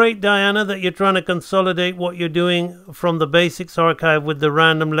 This is great, Diana, that you're trying to consolidate what you're doing from the basics archive with the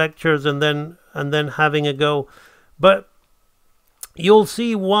random lectures and then having a go. But you'll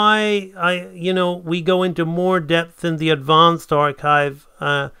see why we go into more depth in the advanced archive,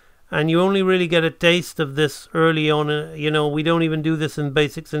 and you only really get a taste of this early on. We don't even do this in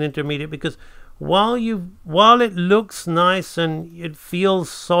basics and intermediate, because while it looks nice and it feels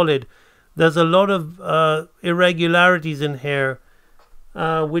solid, there's a lot of irregularities in here,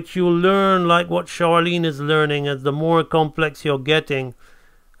 which you'll learn, like what Charlene is learning, as the more complex you're getting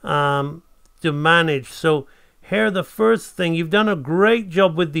to manage. So here, the first thing, you've done a great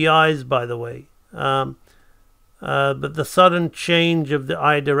job with the eyes, by the way. But the sudden change of the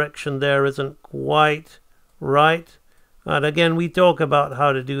eye direction there isn't quite right. And again, we talk about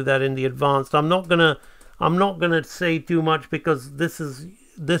how to do that in the advanced. I'm not gonna say too much, because this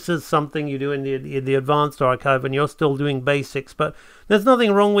is something you do in the advanced archive, and you're still doing basics. But there's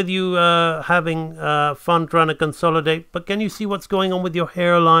nothing wrong with you having fun trying to consolidate. But can you see what's going on with your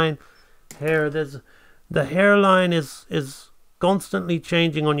hairline? The hairline is constantly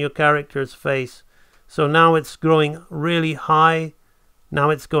changing on your character's face. So now it's growing really high. Now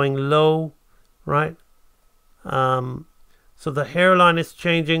it's going low, right? So the hairline is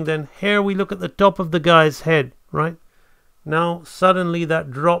changing. Then here we look at the top of the guy's head, right? Now suddenly that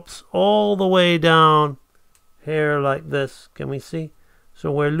drops all the way down here like this. Can we see?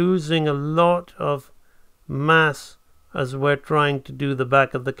 So we're losing a lot of mass as we're trying to do the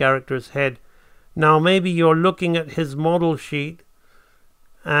back of the character's head. Now maybe you're looking at his model sheet,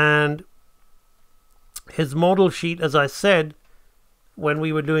 and his model sheet, as I said, when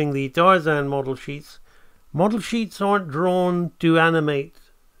we were doing the Tarzan model sheets aren't drawn to animate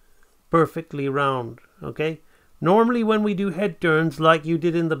perfectly round, okay? Normally when we do head turns, like you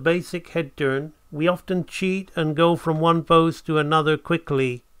did in the basic head turn, we often cheat and go from one pose to another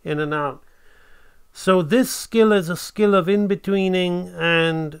quickly, in and out. So this skill is a skill of in-betweening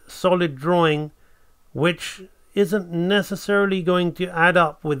and solid drawing, which isn't necessarily going to add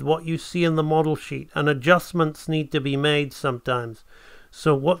up with what you see in the model sheet, and adjustments need to be made sometimes.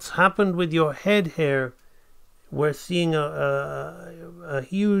 So what's happened with your head here, we're seeing a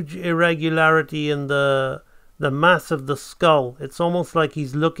huge irregularity in the mass of the skull. It's almost like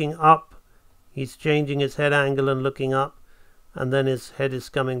he's looking up. He's changing his head angle and looking up, and then his head is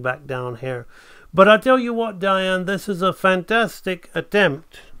coming back down here. But I tell you what, Diane, this is a fantastic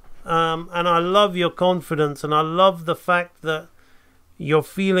attempt. And I love your confidence, and I love the fact that you're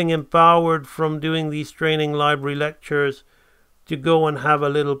feeling empowered from doing these training library lectures to go and have a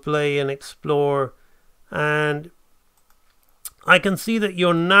little play and explore. And I can see that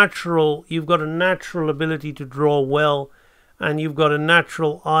you've got a natural ability to draw well, and you've got a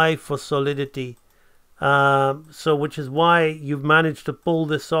natural eye for solidity. So which is why you've managed to pull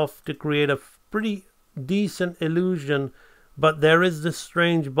this off to create a pretty decent illusion. But there is this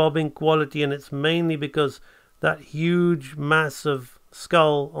strange bobbing quality, and it's mainly because that huge massive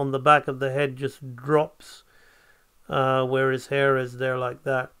skull on the back of the head just drops where his hair is there like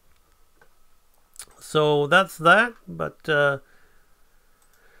that. So that's that, but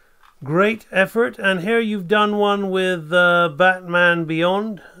great effort. And here you've done one with Batman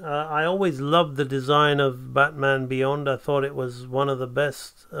Beyond. I always loved the design of Batman Beyond. I thought it was one of the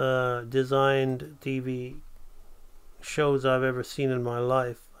best designed TV shows I've ever seen in my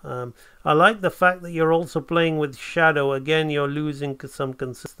life. I like the fact that you're also playing with shadow. Again, you're losing some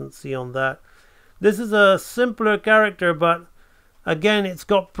consistency on that. This is a simpler character, but again, it's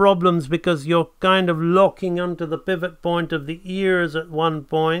got problems because you're kind of locking onto the pivot point of the ears at one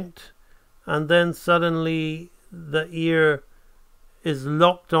point, and then suddenly the ear is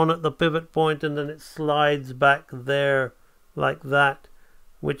locked on at the pivot point, and then it slides back there like that,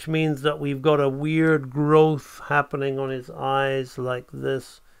 which means that we've got a weird growth happening on his eyes like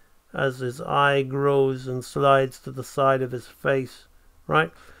this, as his eye grows and slides to the side of his face,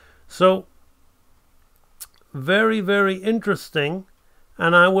 right? So very, very interesting.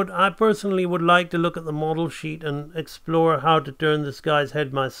 And I personally would like to look at the model sheet and explore how to turn this guy's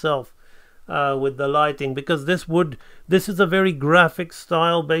head myself with the lighting, because this is a very graphic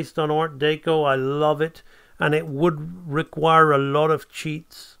style based on Art Deco. I love it, and it would require a lot of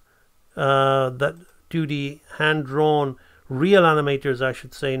cheats that 2D hand-drawn real animators, I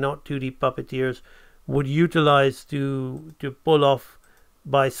should say, not 2D puppeteers, would utilize to pull off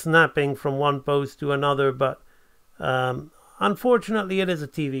by snapping from one pose to another. But unfortunately, it is a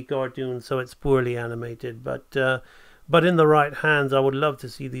TV cartoon, so it's poorly animated. But in the right hands, I would love to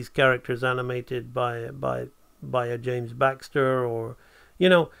see these characters animated by a James Baxter, or, you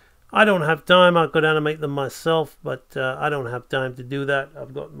know, I don't have time. I could animate them myself, but I don't have time to do that.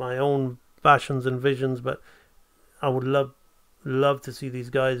 I've got my own passions and visions, but I would love to see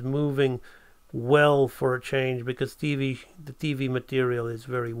these guys moving well for a change, because the TV material is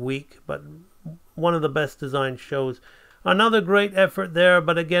very weak. But one of the best designed shows. Another great effort there,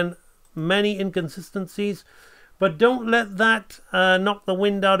 but again, many inconsistencies. But don't let that knock the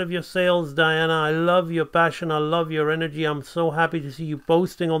wind out of your sails, Diana. I love your passion. I love your energy. I'm so happy to see you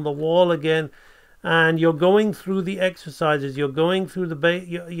posting on the wall again. And you're going through the exercises. You're going through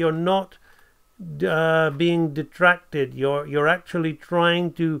you're not being detracted. You're actually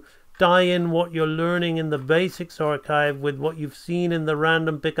trying to tie in what you're learning in the basics archive with what you've seen in the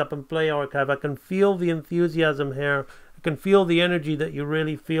random pick up and play archive. I can feel the enthusiasm here. I can feel the energy that you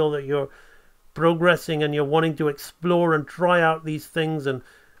really feel that you're progressing, and you're wanting to explore and try out these things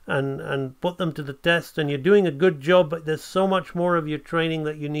and put them to the test. And you're doing a good job, but there's so much more of your training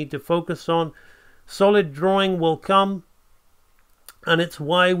that you need to focus on. Solid drawing will come, and it's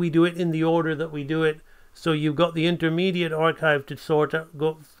why we do it in the order that we do it. So you've got the intermediate archive to sort out,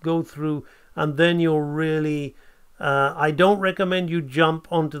 go through, and then you'll really I don't recommend you jump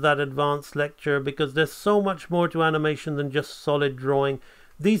onto that advanced lecture, because there's so much more to animation than just solid drawing.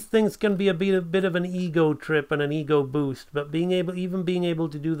 These things can be a bit of an ego trip and an ego boost, but being able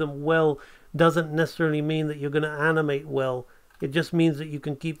to do them well doesn't necessarily mean that you're going to animate well. It just means that you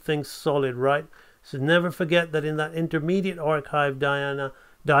can keep things solid, right? So never forget that in that intermediate archive, Diana,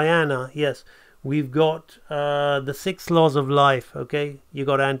 yes, we've got the 6 laws of life, okay? You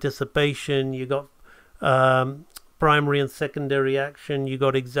got anticipation, you got primary and secondary action, you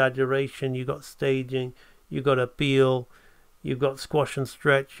got exaggeration, you got staging, you got appeal, you've got squash and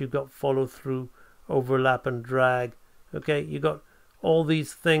stretch, you've got follow through, overlap and drag. Okay, you got all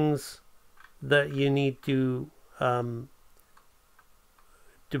these things that you need to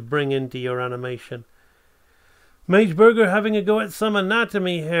bring into your animation. Mage Burger having a go at some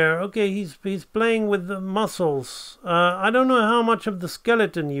anatomy here. Okay, he's playing with the muscles. I don't know how much of the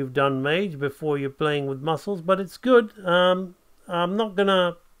skeleton you've done, Mage, before you're playing with muscles, but it's good. I'm not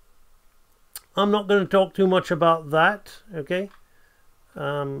gonna talk too much about that. Okay.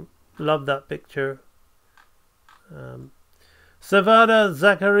 Love that picture. Savada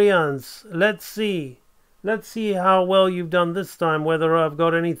Zacharians. Let's see how well you've done this time. Whether I've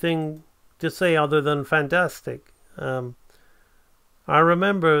got anything to say other than fantastic. I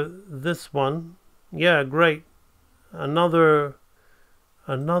remember this one. Yeah, great. Another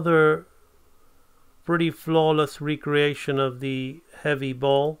pretty flawless recreation of the heavy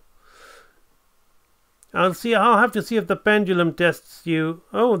ball. I'll have to see if the pendulum tests you.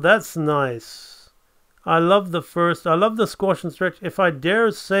 Oh, that's nice. I love the squash and stretch. If I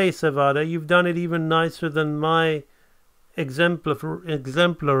dare say, Savada, you've done it even nicer than my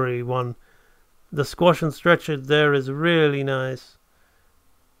exemplary one. The squash and stretch there is really nice.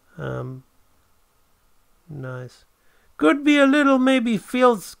 Nice. Could be a little, maybe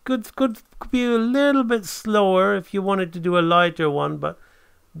feels could be a little bit slower if you wanted to do a lighter one, but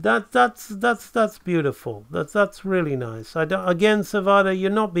that's beautiful. That's really nice. Again, Savada,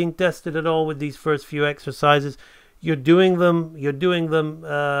 you're not being tested at all with these first few exercises. You're doing them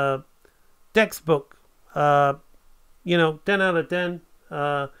textbook. 10 out of 10.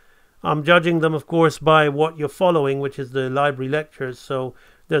 I'm judging them, of course, by what you're following, which is the library lectures. So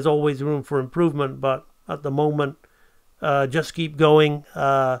there's always room for improvement, but at the moment, just keep going.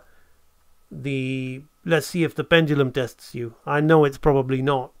 Let's see if the pendulum tests you. I know it's probably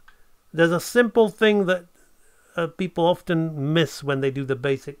not. There's a simple thing that people often miss when they do the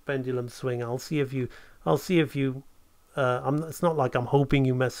basic pendulum swing. I'll see if you. It's not like I'm hoping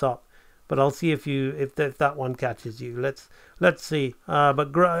you mess up, but I'll see if that one catches you. Let's see.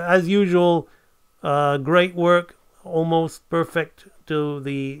 But as usual, great work, almost perfect to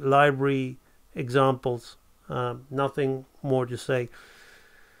the library examples. Nothing more to say.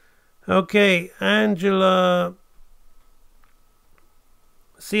 Okay, Angela.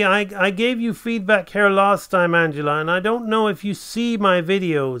 See, I gave you feedback here last time, Angela, and I don't know if you see my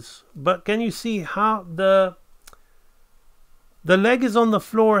videos, but can you see how the leg is on the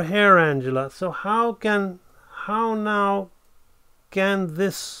floor here, Angela? So how now can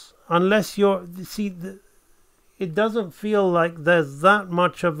this, unless it doesn't feel like there's that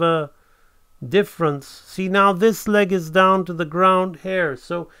much of a difference. See, now this leg is down to the ground here.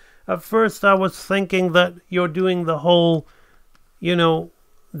 So at first I was thinking that you're doing the whole,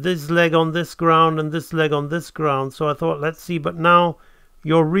 this leg on this ground and this leg on this ground. So I thought, let's see. But now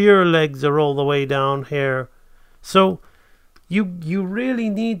your rear legs are all the way down here. So you really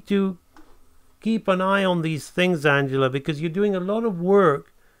need to keep an eye on these things, Angela, because you're doing a lot of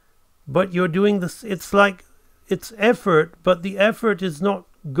work, but you're doing this. It's like it's effort, but the effort is not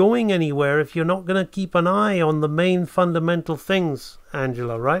going anywhere if you're not going to keep an eye on the main fundamental things,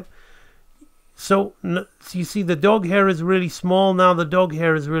 Angela, right? So you see the dog hair is really small, now the dog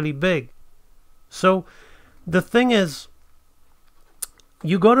hair is really big. So the thing is,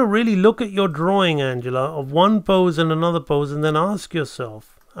 you got to really look at your drawing, Angela, of one pose and another pose, and then ask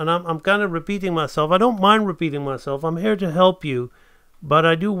yourself, and I'm kind of repeating myself. I don't mind repeating myself. I'm here to help you, but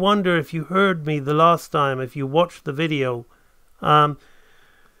I do wonder if you heard me the last time, if you watched the video,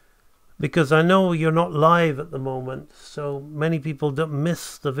 because I know you're not live at the moment, so many people don't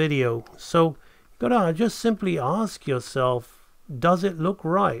miss the video. So you gotta just simply ask yourself, does it look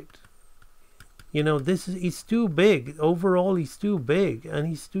right? He's too big. Overall, he's too big and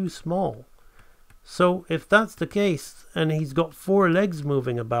he's too small. So if that's the case, and he's got 4 legs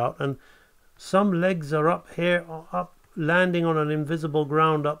moving about, and some legs are up here, landing on an invisible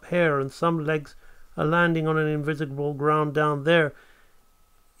ground up here, and some legs are landing on an invisible ground down there,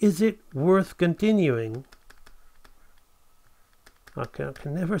 is it worth continuing? I can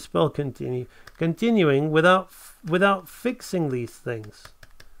never spell continue. Continuing without fixing these things.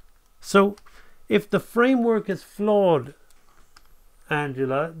 So if the framework is flawed,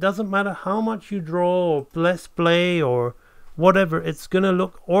 Angela, it doesn't matter how much you draw or let's play or whatever, it's gonna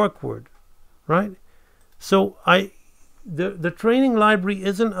look awkward, right? So the training library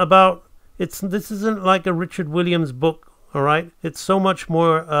isn't about this isn't like a Richard Williams book. All right, it's so much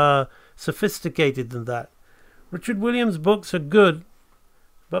more sophisticated than that. Richard Williams' books are good,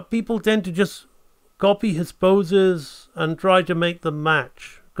 but people tend to just copy his poses and try to make them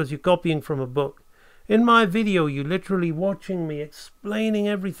match because you're copying from a book. In my video, you're literally watching me explaining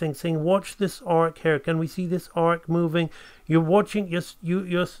everything, saying, watch this arc here. Can we see this arc moving? You're watching,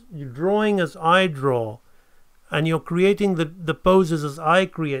 you're drawing as I draw, and you're creating the poses as I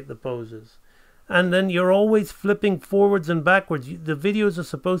create the poses. and then you're always flipping forwards and backwards. The videos are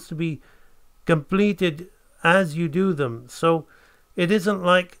supposed to be completed as you do them. So it isn't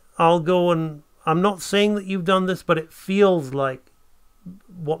like I'll go and, I'm not saying that you've done this, but it feels like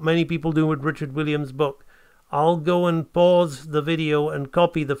what many people do with Richard Williams' book. I'll go and pause the video and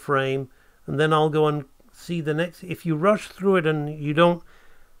copy the frame, and then I'll go and see the next. If you rush through it and you don't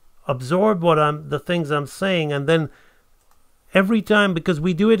absorb the things I'm saying, and then every time, because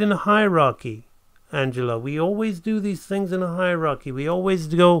we do it in a hierarchy, Angela, we always do these things in a hierarchy. We always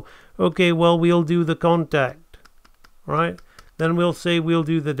go, okay, well, we'll do the contact, right? Then we'll say we'll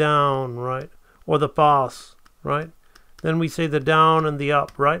do the down, right? Or the pass, right? Then we say the down and the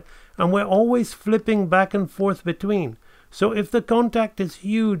up, right? And we're always flipping back and forth between. So if the contact is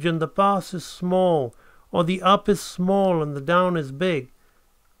huge and the pass is small, or the up is small and the down is big,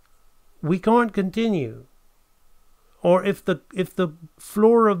 we can't continue. Or if the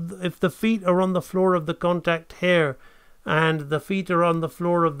feet are on the floor of the contact hair and the feet are on the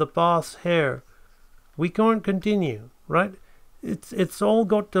floor of the pass hair, we can't continue, right? It's all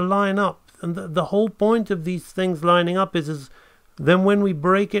got to line up. And the whole point of these things lining up is then when we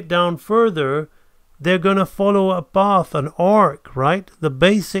break it down further, they're going to follow a path, an arc, right? The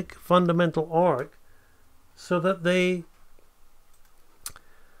basic fundamental arc, so that they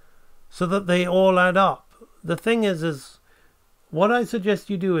all add up. The thing is what I suggest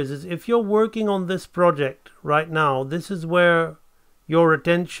you do is if you're working on this project right now, this is where your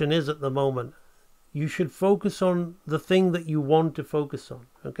attention is at the moment. You should focus on the thing that you want to focus on,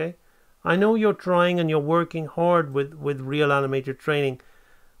 okay? I know you're trying and you're working hard with real animator training,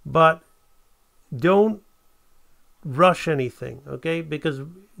 but don't rush anything, okay? Because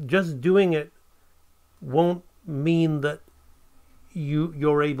just doing it won't mean that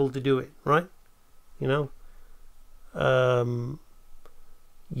you're able to do it, right? You know,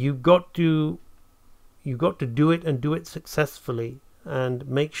 you've got to do it and do it successfully, and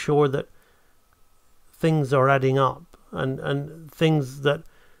make sure that things are adding up, and things that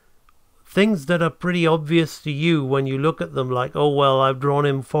are pretty obvious to you when you look at them, like, oh well, I've drawn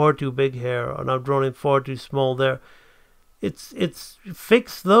him far too big here and I've drawn him far too small there. It's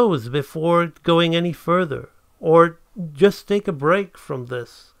fix those before going any further, or just take a break from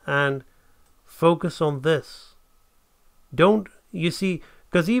this and focus on this. Don't, you see,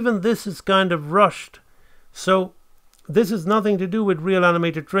 because even this is kind of rushed. So this has nothing to do with real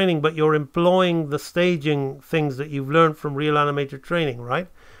animator training, but you're employing the staging things that you've learned from real animator training, right?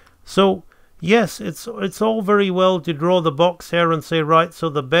 So yes, it's all very well to draw the box here and say, right, so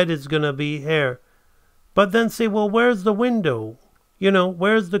the bed is going to be here. But then say, well, where's the window? You know,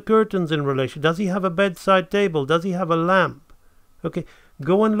 where's the curtains in relation? Does he have a bedside table? Does he have a lamp? Okay,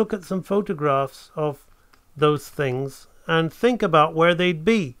 go and look at some photographs of those things and think about where they'd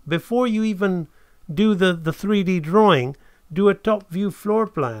be. Before you even do the 3D drawing, do a top view floor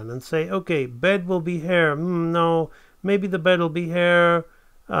plan and say, okay, bed will be here. No, maybe the bed will be here.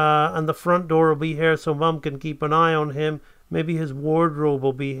 And the front door will be here so Mum can keep an eye on him. Maybe his wardrobe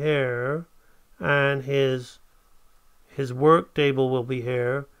will be here, and his work table will be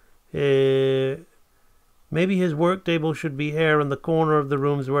here. Maybe his work table should be here in the corner of the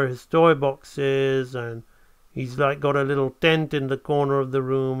rooms where his toy box is, and he's like got a little tent in the corner of the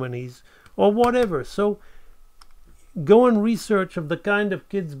room, and or whatever. So go and research of the kind of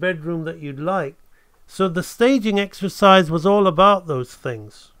kid's bedroom that you'd like. So the staging exercise was all about those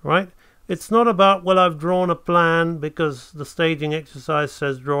things, right? It's not about, well, I've drawn a plan because the staging exercise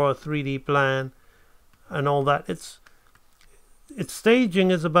says draw a 3D plan and all that. It's staging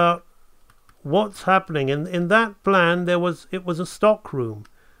is about what's happening. In that plan, it was a stock room.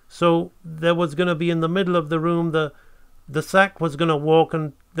 So there was going to be in the middle of the room, the sack was going to walk,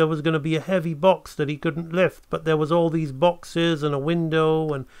 and there was going to be a heavy box that he couldn't lift. But there was all these boxes and a window,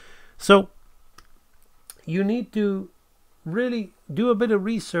 and so you need to really do a bit of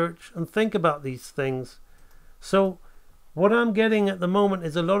research and think about these things. So what I'm getting at the moment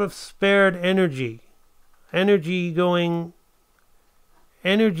is a lot of spared energy going,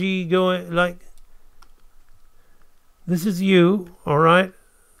 like, this is you, all right?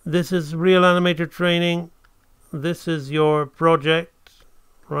 This is real animator training. This is your project,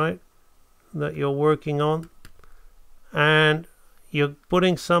 right, that you're working on. And you're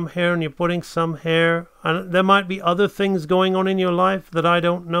putting some here and you're putting some here. And there might be other things going on in your life that I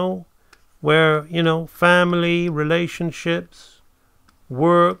don't know. Where, you know, family, relationships,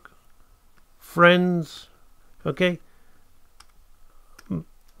 work, friends. Okay?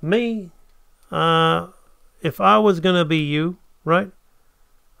 Me, if I was going to be you, right,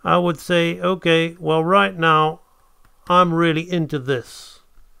 I would say, okay, well, right now, I'm really into this.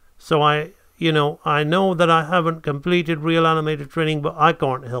 So you know, I know that I haven't completed real animator training, but I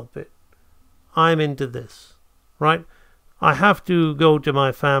can't help it. I'm into this, right? I have to go to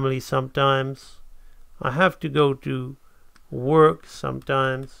my family sometimes. I have to go to work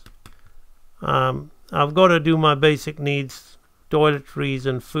sometimes. I've got to do my basic needs, toiletries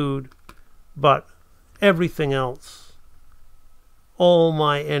and food, but everything else, all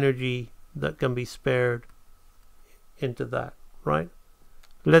my energy that can be spared into that, right?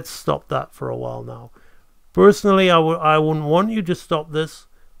 Let's stop that for a while now. Personally, I wouldn't want you to stop this,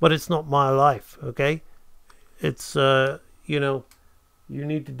 but it's not my life, okay? It's you know, you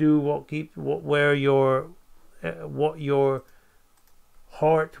need to do what your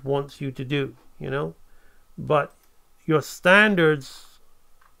heart wants you to do, you know. But your standards,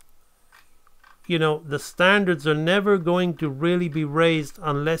 you know, the standards are never going to really be raised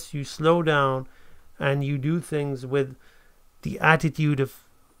unless you slow down and you do things with the attitude of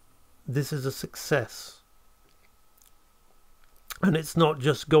this is a success. And it's not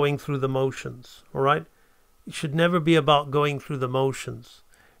just going through the motions, all right? It should never be about going through the motions.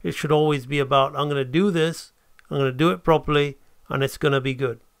 It should always be about, I'm going to do this, I'm going to do it properly, and it's going to be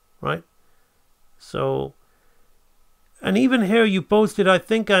good, right? So, and even here you posted, I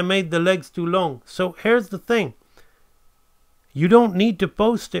think I made the legs too long. So here's the thing. You don't need to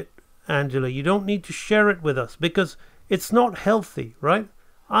post it, Angela. You don't need to share it with us because it's not healthy, right?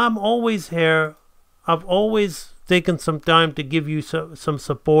 I'm always here. I've always taken some time to give you some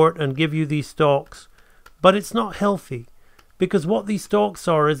support and give you these talks. But it's not healthy because what these talks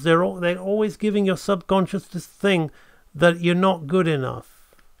are is they're always giving your subconscious this thing that you're not good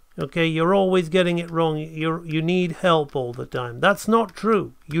enough. Okay, you're always getting it wrong. You need help all the time. That's not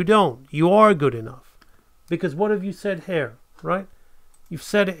true. You don't. You are good enough. Because what have you said here, right? You've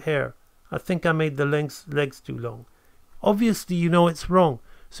said it here. I think I made the legs too long. Obviously, you know it's wrong.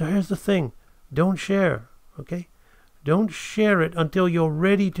 So here's the thing. Don't share, okay? Don't share it until you're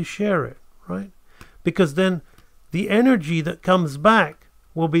ready to share it, right? Because then the energy that comes back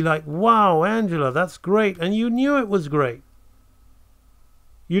will be like, wow, Angela, that's great. And you knew it was great.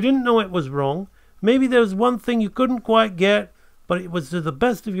 You didn't know it was wrong. Maybe there was one thing you couldn't quite get, but it was to the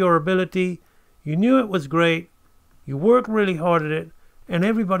best of your ability. You knew it was great. You worked really hard at it. And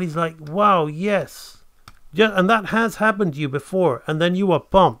everybody's like, wow, yes. And that has happened to you before. And then you were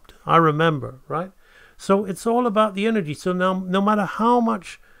pumped. I remember, right? So it's all about the energy. So now, no matter how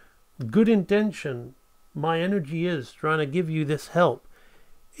much good intention my energy is trying to give you this help,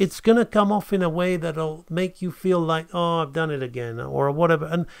 it's going to come off in a way that'll make you feel like, oh, I've done it again or whatever.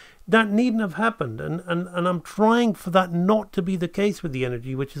 And that needn't have happened. And I'm trying for that not to be the case with the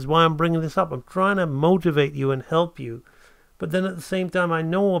energy, which is why I'm bringing this up. I'm trying to motivate you and help you. But then at the same time, I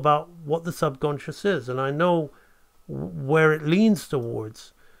know about what the subconscious is and I know where it leans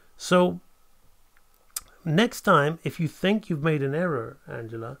towards. So next time, if you think you've made an error,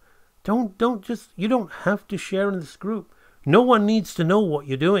 Angela, you don't have to share in this group. No one needs to know what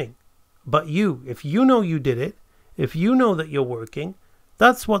you're doing but you. If you know you did it, if you know that you're working,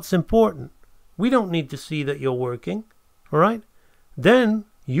 that's what's important. We don't need to see that you're working, all right? Then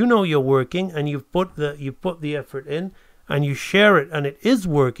you know you're working and you've put the effort in and you share it and it is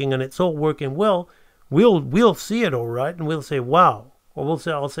working and it's all working well. We'll see it all right and we'll say, wow. Or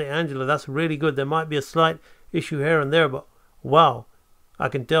I'll say, Angela, that's really good. There might be a slight issue here and there, but wow. I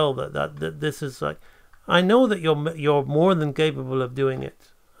can tell that this is like, I know that you're more than capable of doing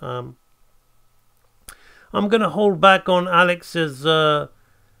it. I'm going to hold back on Alex's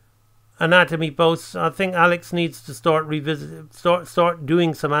anatomy posts. I think Alex needs to start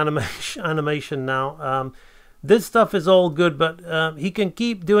doing some animation now. This stuff is all good, but he can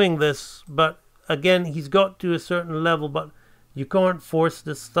keep doing this. But again, he's got to a certain level, but you can't force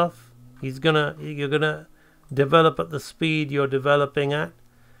this stuff. You're gonna develop at the speed you're developing at.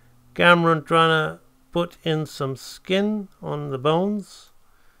 Cameron trying to put in some skin on the bones.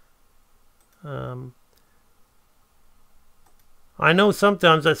 I know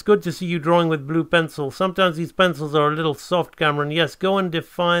sometimes it's good to see you drawing with blue pencil. Sometimes these pencils are a little soft, Cameron. Yes, go and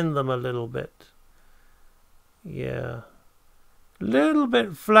define them a little bit. Yeah. Little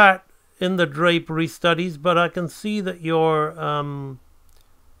bit flat in the drapery studies, but I can see that you're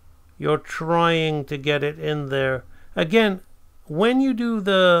trying to get it in there. Again, when you do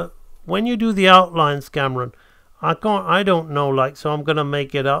the outlines, Cameron, I don't know, so I'm gonna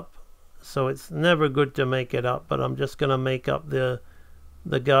make it up. So it's never good to make it up, but I'm just gonna make up the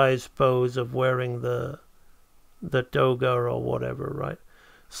guy's pose of wearing the toga or whatever, right?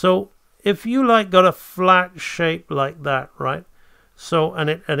 So if you got a flat shape like that, right? So and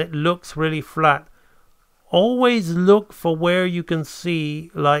it looks really flat, always look for where you can see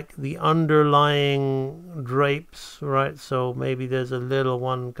like the underlying drapes, right? So maybe there's a little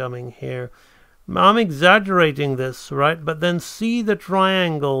one coming here. I'm exaggerating this, right? But then see the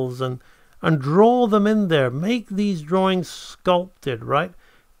triangles and draw them in there. Make these drawings sculpted, right?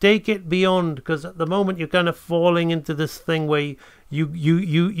 Take it beyond, because at the moment you're kind of falling into this thing where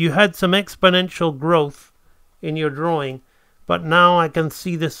you had some exponential growth in your drawing, but now I can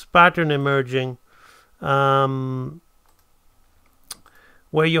see this pattern emerging, where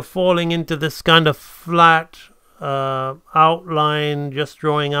you're falling into this kind of flat outline, just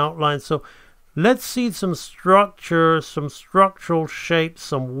drawing outlines. So let's see some structure, some structural shapes,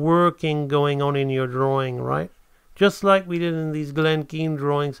 some working going on in your drawing, right? Just like we did in these Glen Keane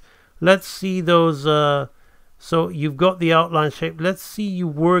drawings. Let's see those. So you've got the outline shape. Let's see you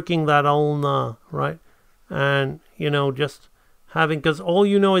working that ulna, right? And, you know, just having, because all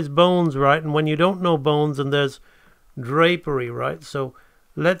you know is bones, right? And when you don't know bones, and there's drapery, right? So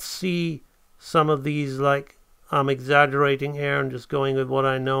let's see some of these, like, I'm exaggerating here and just going with what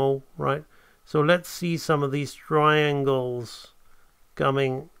I know, right? So let's see some of these triangles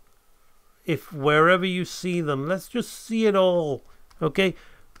coming. If wherever you see them, let's just see it all, okay?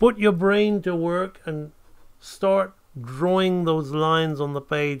 Put your brain to work and start drawing those lines on the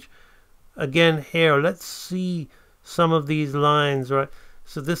page. Again, here, let's see some of these lines, right?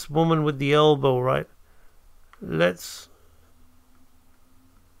 So this woman with the elbow, right? Let's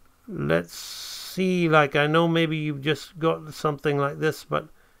see, like, I know maybe you've just got something like this, but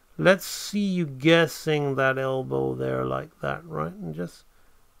let's see you guessing that elbow there like that, right? And just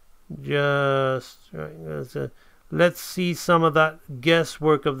right, let's see some of that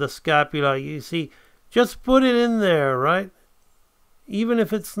guesswork of the scapula. You see, just put it in there, right? Even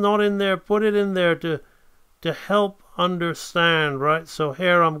if it's not in there, put it in there to help understand, right? So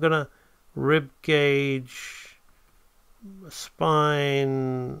here I'm gonna rib cage,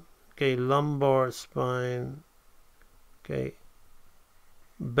 spine, okay, lumbar spine, okay,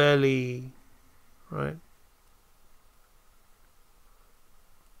 belly, right?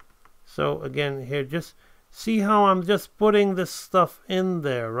 So again, here, just see how I'm just putting this stuff in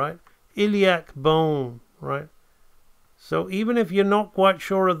there, right? Iliac bone, right? So even if you're not quite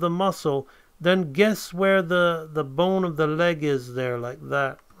sure of the muscle, then guess where the bone of the leg is there, like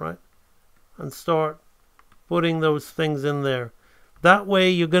that, right? And start putting those things in there. That way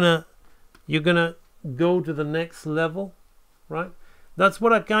you're gonna go to the next level, right? That's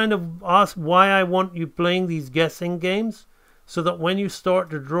what I kind of asked, why I want you playing these guessing games, so that when you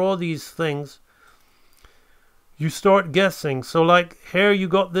start to draw these things, you start guessing. So like here you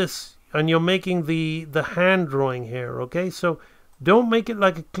got this, and you're making the hand drawing here, okay? So don't make it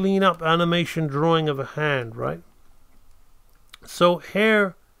like a clean up animation drawing of a hand, right? So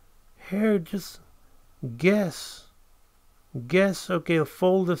here just guess, okay, a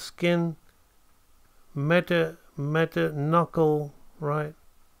fold of skin, meta knuckle, right?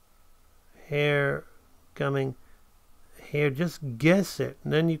 Hair coming here, just guess it,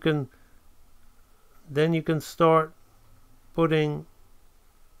 and then you can start putting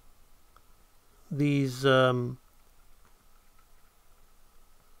these other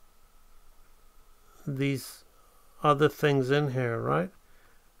things in here, right?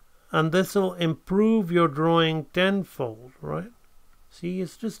 And this will improve your drawing tenfold, right? See,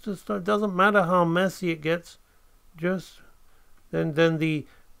 it's just it doesn't matter how messy it gets. Just then the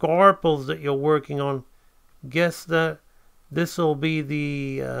carpals that you're working on, guess that this will be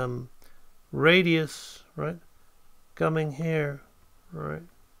the radius, right? Coming here, right?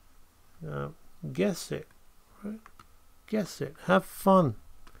 Guess it, right? Guess it. Have fun.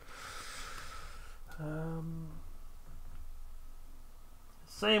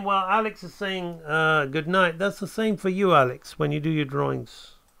 Same. Well, Alex is saying good night. That's the same for you, Alex, when you do your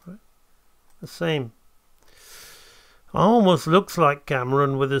drawings, right? The same. Almost looks like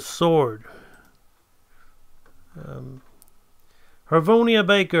Cameron with his sword. Hervonia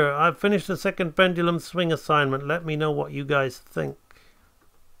Baker, I've finished the second pendulum swing assignment. Let me know what you guys think.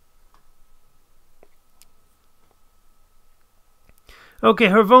 Okay,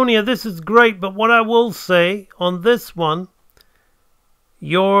 Hervonia, this is great, but what I will say on this one,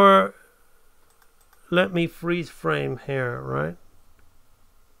 let me freeze frame here, right?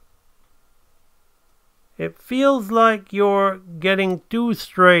 It feels like you're getting too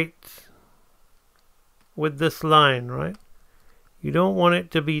straight with this line, right? You don't want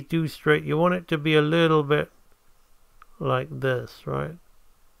it to be too straight. You want it to be a little bit like this, right?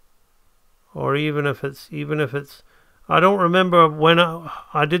 Or even if it's I don't remember when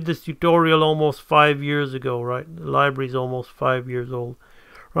I did this tutorial almost 5 years ago, right? The library's almost 5 years old,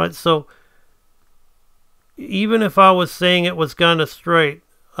 right? So even if I was saying it was kind of straight,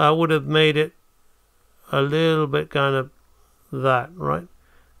 I would have made it a little bit kind of that, right?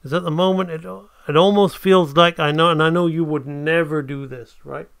 Because at the moment it almost feels like, I know, and I know you would never do this,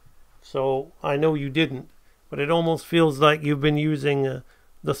 right? So I know you didn't, but it almost feels like you've been using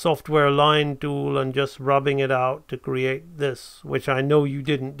the software line tool and just rubbing it out to create this, which I know you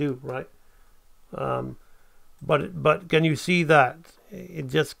didn't do, right? But can you see that it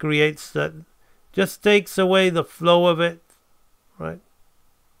just creates that, just takes away the flow of it, right?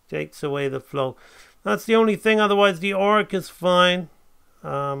 Takes away the flow. That's the only thing. Otherwise, the arc is fine.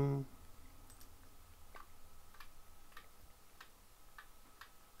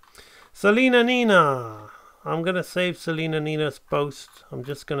 Selena Nina. I'm going to save Selena Nina's post. I'm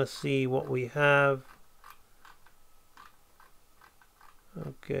just going to see what we have.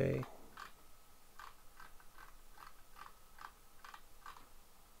 Okay.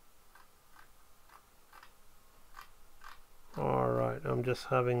 Alright, I'm just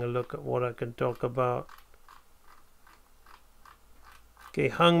having a look at what I can talk about. Okay,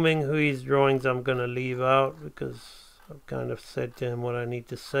 Hungming Hui's drawings I'm going to leave out because I've kind of said to him what I need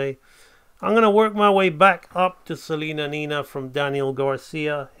to say. I'm going to work my way back up to Selena Nina from Daniel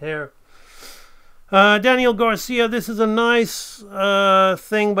Garcia here. Daniel Garcia, this is a nice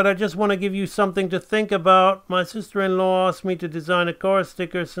thing, but I just want to give you something to think about. My sister-in-law asked me to design a car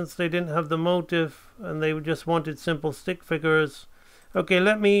sticker since they didn't have the motive and they just wanted simple stick figures. Okay,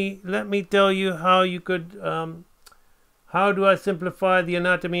 let me tell you how you could... how do I simplify the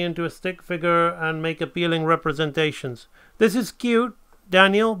anatomy into a stick figure and make appealing representations? This is cute,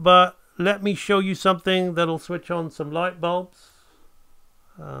 Daniel, but let me show you something that'll switch on some light bulbs.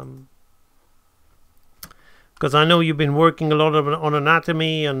 Because I know you've been working a lot on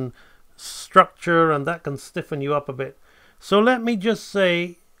anatomy and structure, and that can stiffen you up a bit. So let me just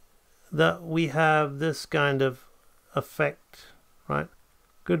say that we have this kind of effect, right?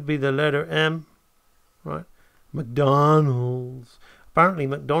 Could be the letter M, right? McDonald's. Apparently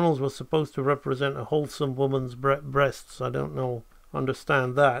McDonald's was supposed to represent a wholesome woman's breasts. I don't know,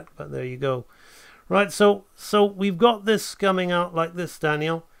 understand that, but there you go. Right, so we've got this coming out like this,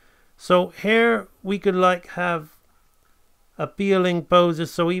 Daniel. So here we could like have appealing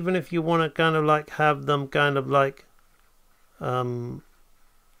poses. So even if you want to kind of like have them kind of like, you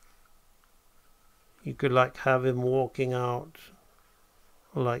could like have him walking out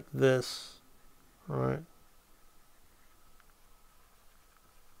like this, right?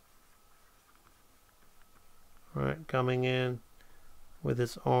 Right, coming in with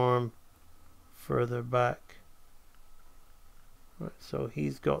his arm further back. Right, so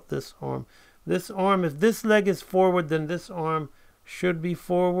he's got this arm. This arm, if this leg is forward, then this arm should be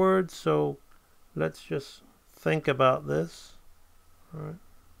forward. So let's just think about this. All right,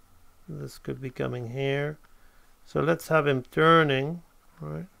 this could be coming here. So let's have him turning.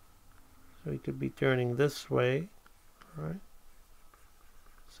 Right, so he could be turning this way. Right,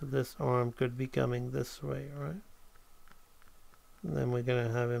 so this arm could be coming this way. Right, and then we're gonna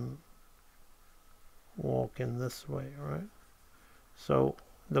have him walking this way. Right. So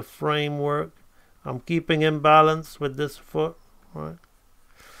the framework, I'm keeping in balance with this foot, right?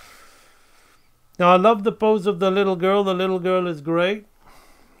 Now I love the pose of the little girl. The little girl is great,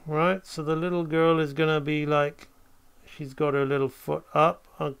 right? So the little girl is gonna be like, she's got her little foot up.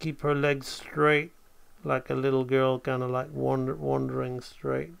 I'll keep her legs straight, like a little girl, kind of like wandering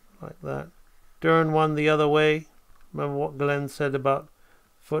straight, like that. Turn one the other way. Remember what Glenn said about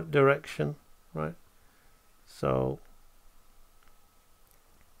foot direction, right? So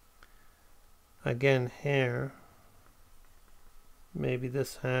again here, maybe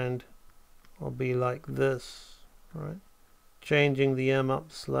this hand will be like this, right? Changing the M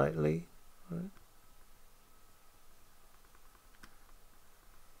up slightly, right?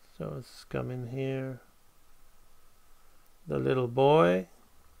 So it's coming here. The little boy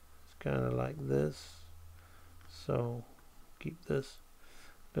is kind of like this. So keep this.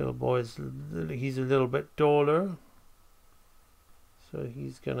 Little boy's, he's a little bit taller. So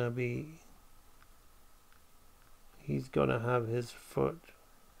he's gonna have his foot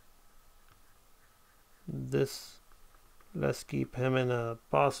this. Let's keep him in a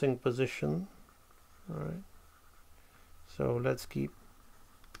passing position. Alright, so let's keep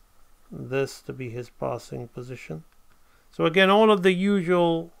this to be his passing position. So again, all of the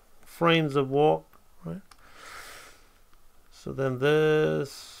usual frames of walk, right? So then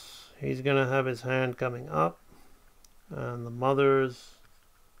this, he's gonna have his hand coming up, and the mother's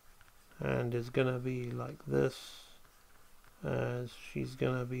hand is gonna be like this, as she's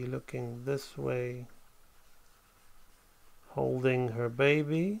gonna be looking this way, holding her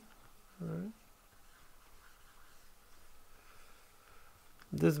baby, right?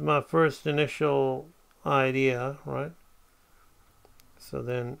 This is my first initial idea, right? So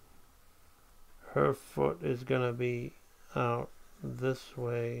then her foot is going to be out this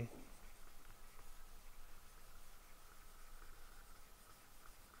way.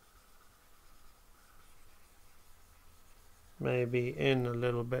 Maybe in a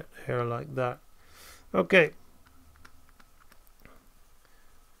little bit here like that. Okay.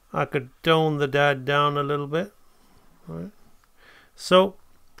 I could tone the dad down a little bit. Right. So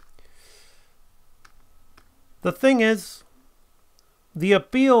the thing is, the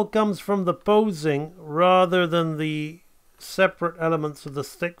appeal comes from the posing rather than the separate elements of the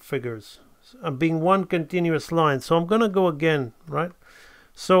stick figures being one continuous line. So I'm going to go again, right?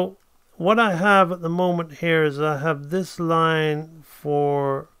 So what I have at the moment here is I have this line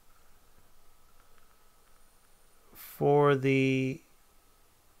for the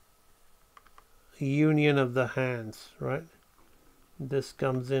union of the hands, right? This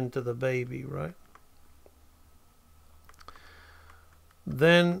comes into the baby, right?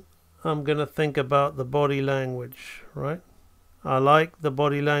 Then I'm going to think about the body language, right? I like the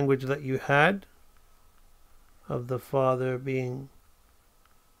body language that you had of the father being,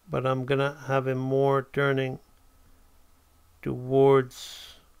 but I'm going to have him more turning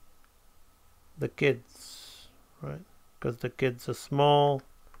towards the kids, right? Because the kids are small,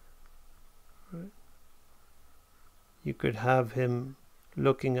 right? You could have him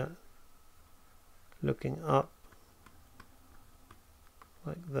looking up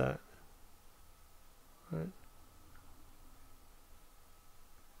like that, right?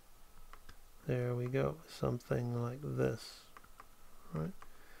 There we go, something like this, right?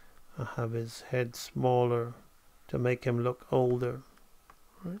 I have his head smaller to make him look older,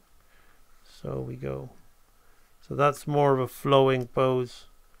 right? So we go. So that's more of a flowing pose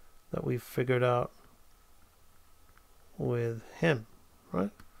that we've figured out with him,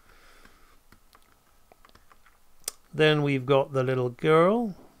 right? Then we've got the little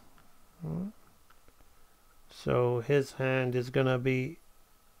girl. So his hand is going to be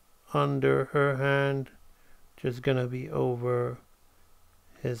under her hand, just going to be over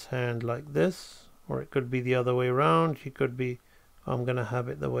his hand like this, or it could be the other way around. She could be, I'm going to have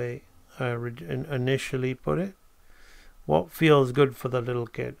it the way I initially put it. What feels good for the little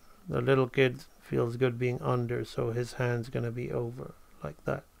kid? The little kid feels good being under, so his hand's going to be over like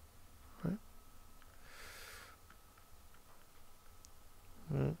that, right?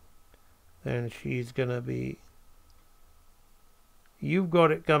 Then she's going to be, you've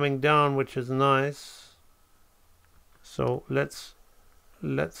got it coming down, which is nice. So let's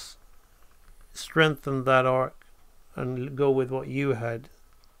strengthen that arc and go with what you had.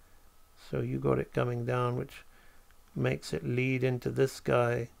 So you got it coming down, which makes it lead into this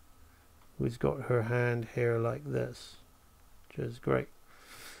guy who's got her hand here like this, which is great.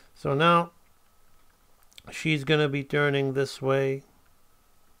 So now she's going to be turning this way,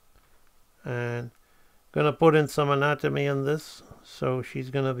 and going to put in some anatomy in this. So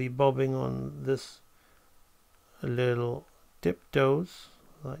she's going to be bobbing on this little tiptoes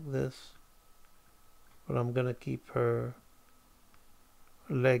like this, but I'm going to keep her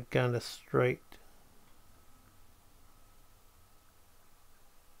leg kind of straight.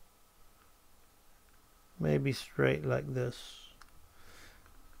 Maybe straight like this.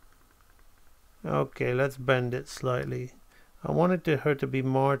 Okay, let's bend it slightly. I wanted her to be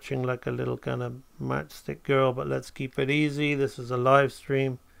marching like a little kind of matchstick girl, but let's keep it easy. This is a live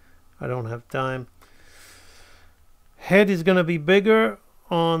stream. I don't have time. Head is going to be bigger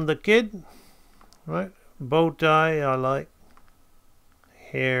on the kid, right? Bow tie, I like.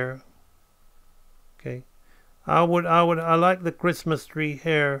 Hair. Okay. I like the Christmas tree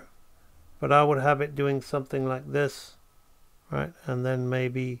hair, but I would have it doing something like this, right? And then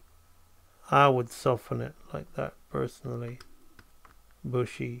maybe I would soften it like that personally.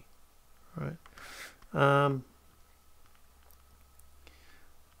 Bushy, right?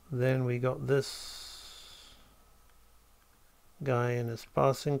 Then we got this guy in his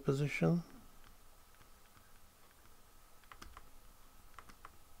passing position.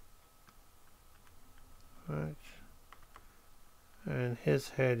 Right. And his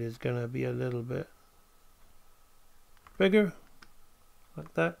head is going to be a little bit bigger,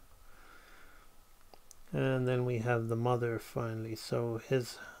 like that. And then we have the mother finally. So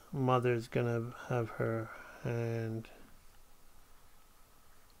his mother's going to have her hand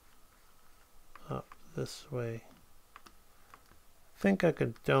up this way. I think I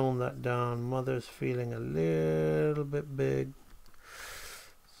could tone that down. Mother's feeling a little bit big.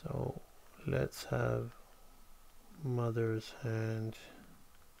 So let's have mother's hand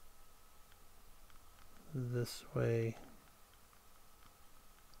this way.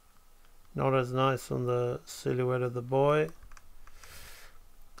 Not as nice on the silhouette of the boy,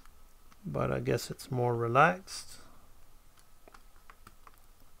 but I guess it's more relaxed.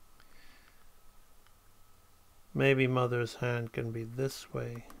 Maybe mother's hand can be this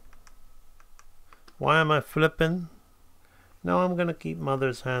way. Why am I flipping? No, I'm gonna keep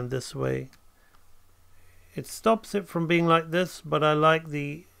mother's hand this way. It stops it from being like this, but I like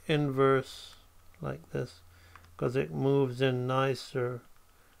the inverse like this because it moves in nicer.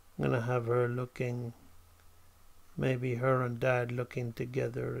 I'm gonna have her looking, maybe her and dad looking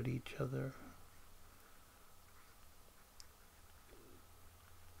together at each other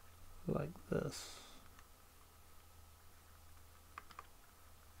like this.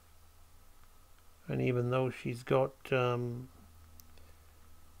 And even though she's got a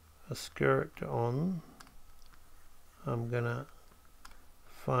skirt on, I'm gonna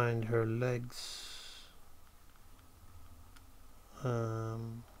find her legs.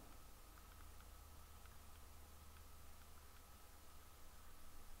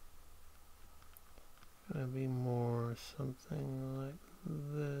 Gonna be more something like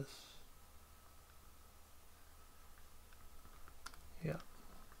this. Yeah.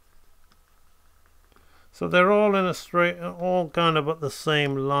 So they're all in a straight, all kind of at the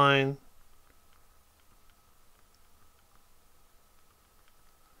same line.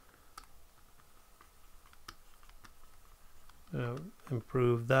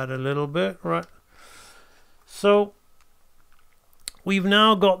 Improve that a little bit, right? So we've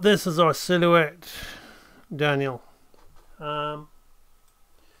now got this as our silhouette, Daniel,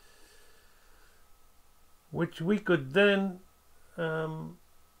 which we could then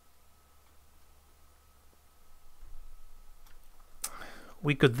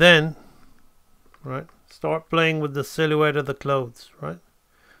right, start playing with the silhouette of the clothes, right?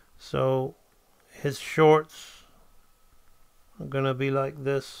 So his shorts are gonna be like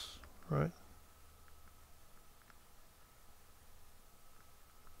this, right?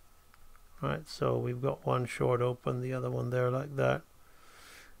 Right, so we've got one short open, the other one there like that,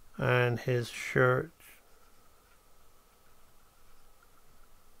 and his shirt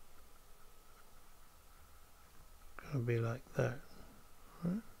gonna be like that,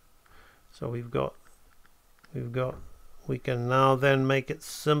 right? So we can now then make it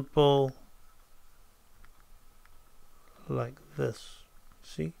simple like this.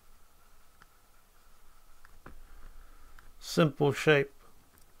 See? Simple shape,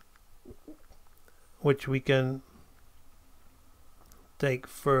 which we can take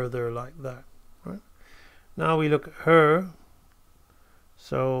further like that, right? Now we look at her.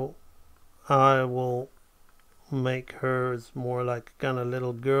 So I will make hers more like kind of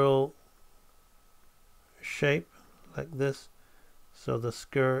little girl shape like this. So the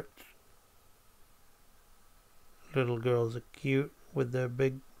skirt, little girls are cute with their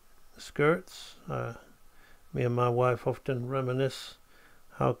big skirts. Me and my wife often reminisce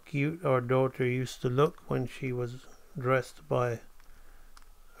how cute our daughter used to look when she was dressed by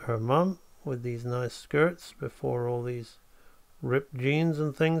her mum with these nice skirts before all these ripped jeans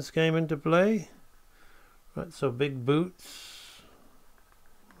and things came into play. Right, so big boots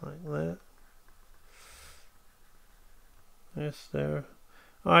like that. Yes, there.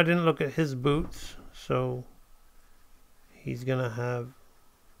 Oh, I didn't look at his boots, so he's gonna have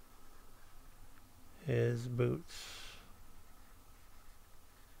his boots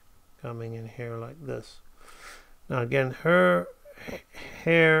coming in here like this. Now again, her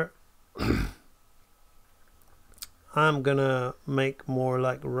hair I'm gonna make more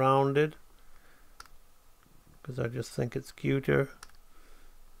like rounded because I just think it's cuter,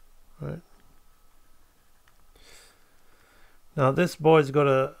 right? Now this boy's got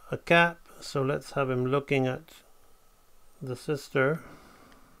a cap, so let's have him looking at the sister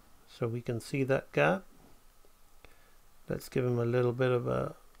so we can see that cap. Let's give him a little bit of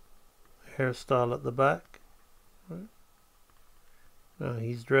a hairstyle at the back, right? Now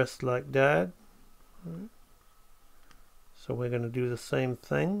he's dressed like dad, right? So we're going to do the same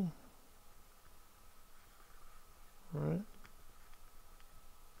thing, right?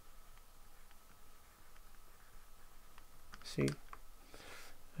 See,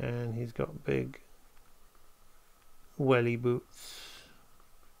 and he's got big welly boots,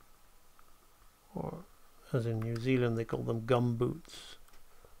 or as in New Zealand they call them gum boots.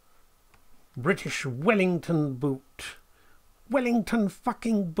 British Wellington boot. Wellington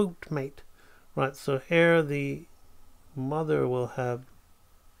fucking boot, mate. Right, so here the mother will have,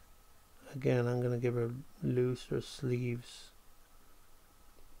 again, I'm going to give her looser sleeves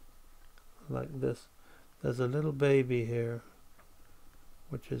like this. There's a little baby here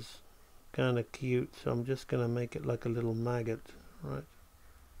which is kind of cute, so I'm just going to make it like a little maggot, right?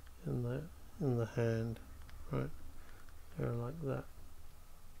 in the hand, right there, like that.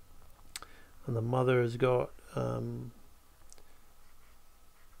 And the mother has got a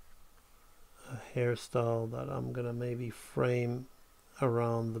hairstyle that I'm gonna maybe frame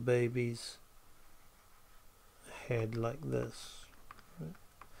around the baby's head like this, right?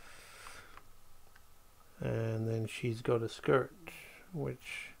 And then she's got a skirt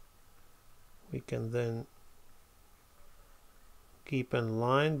which we can then keep in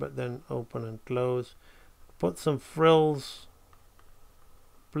line but then open and close, put some frills,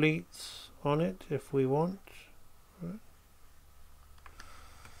 pleats on it if we want, right?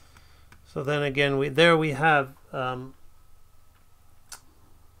 So then again we have kind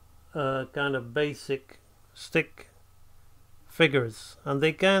of basic stick figures, and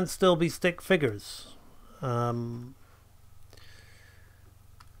they can still be stick figures.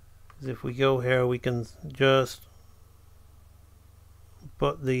 If we go here, we can just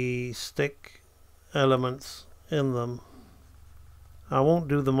put the stick elements in them. I won't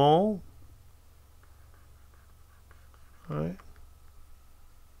do them all. Alright.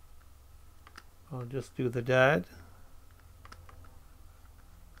 I'll just do the dad.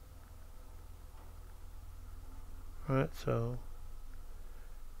 Alright, so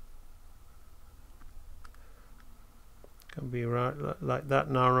can be right like that.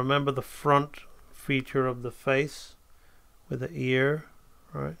 Now remember the front feature of the face with the ear,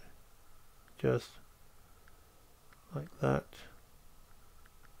 right? Just like that.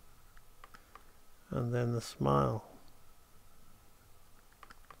 And then the smile.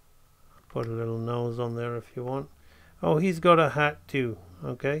 Put a little nose on there if you want. Oh, he's got a hat too,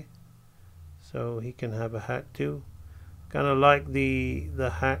 okay? So he can have a hat too. Kind of like the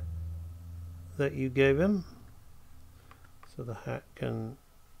hat that you gave him. So the hat can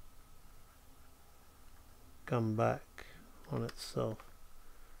come back on itself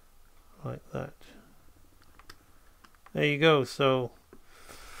like that. There you go. So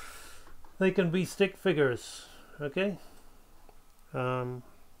they can be stick figures, okay? So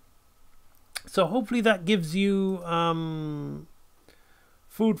hopefully that gives you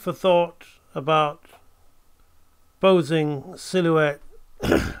food for thought about posing, silhouette,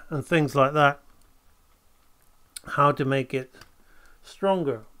 and things like that. How to make it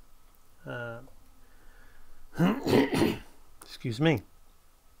stronger. Excuse me.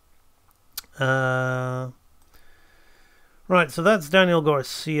 Right, so that's Daniel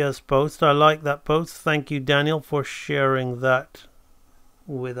Garcia's post. I like that post. Thank you, Daniel, for sharing that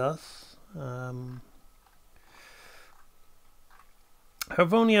with us.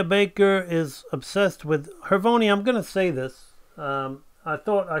 Hervonia Baker is obsessed with... Hervonia, I'm going to say this. I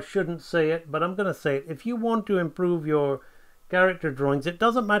thought I shouldn't say it, but I'm going to say it. If you want to improve your character drawings, it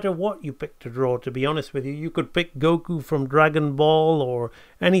doesn't matter what you pick to draw, to be honest with you. You could pick Goku from Dragon Ball or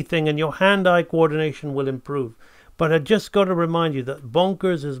anything, and your hand-eye coordination will improve. But I just got to remind you that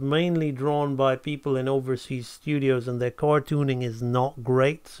Bonkers is mainly drawn by people in overseas studios, and their cartooning is not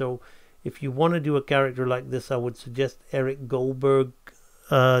great. So if you want to do a character like this, I would suggest Eric Goldberg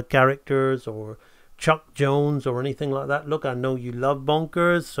characters or Chuck Jones or anything like that. Look, I know you love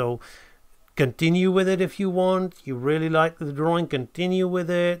Bonkers, so continue with it if you want. You really like the drawing, continue with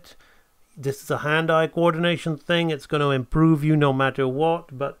it. This is a hand-eye coordination thing. It's going to improve you no matter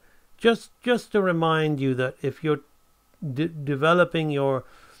what. But just to remind you that if you're developing your...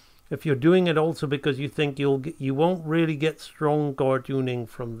 If you're doing it also because you think you won't really get strong cartooning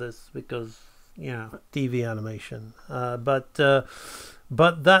from this because, yeah, TV animation.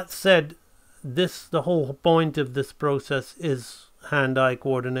 But that said, the whole point of this process is hand-eye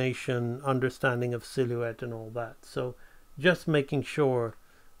coordination, understanding of silhouette and all that. So just making sure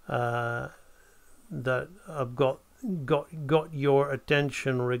that I've got your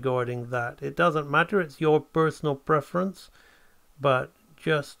attention regarding that. It doesn't matter, it's your personal preference, but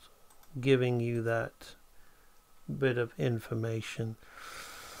just giving you that bit of information.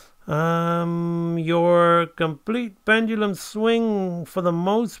 Your complete pendulum swing for the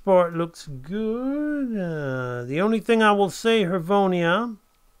most part looks good. The only thing I will say, Hervonia,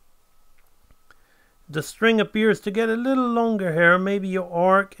 the string appears to get a little longer here. Maybe your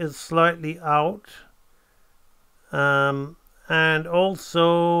arc is slightly out. And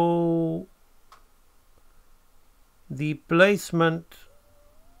also the placement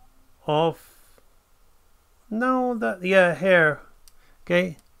of hair,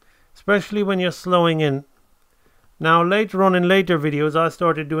 okay, especially when you're slowing in. Now later on in later videos I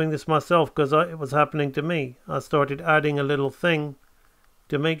started doing this myself because it was happening to me. I started adding a little thing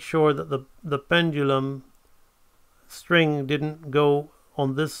to make sure that the pendulum string didn't go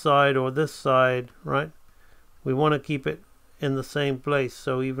on this side or this side, right? We want to keep it in the same place.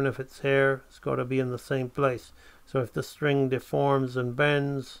 So even if it's here, it's got to be in the same place. So if the string deforms and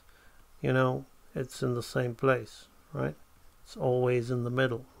bends, you know, it's in the same place, right? It's always in the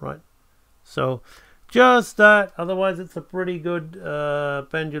middle, right? So just that. Otherwise, it's a pretty good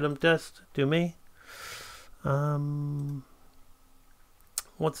pendulum test to me.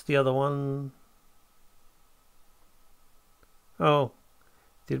 What's the other one? Oh,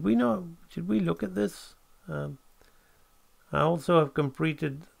 did we look at this? I also have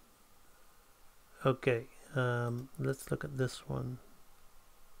completed. Okay, let's look at this one.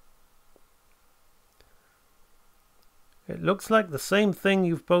 It looks like the same thing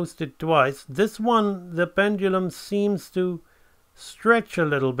you've posted twice. This one, the pendulum seems to stretch a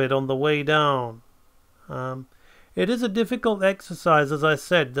little bit on the way down. It is a difficult exercise, as I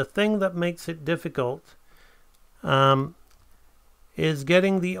said. The thing that makes it difficult is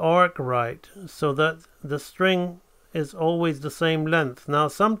getting the arc right so that the string is always the same length. Now,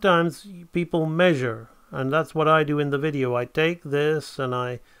 sometimes people measure, and that's what I do in the video. I take this and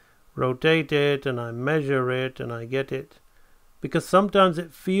I rotate it and I measure it and I get it, because sometimes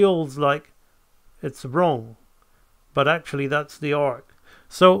it feels like it's wrong, but actually that's the arc.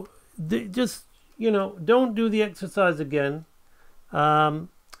 So just, you know, don't do the exercise again.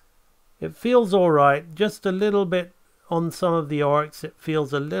 It feels all right, just a little bit on some of the arcs it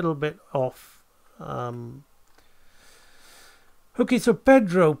feels a little bit off. Okay, so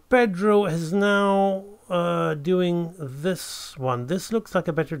Pedro is now doing this one. This looks like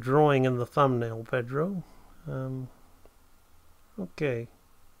a better drawing in the thumbnail, Pedro. Okay.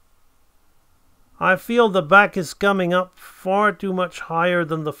 I feel the back is coming up far too much higher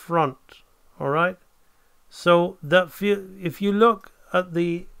than the front. Alright? So that if you look at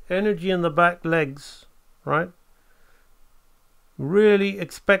the energy in the back legs, right? Really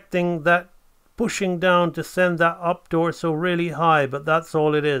expecting that pushing down to send that up torso really high, but that's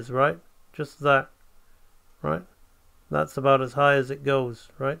all it is, right? Just that, right? That's about as high as it goes,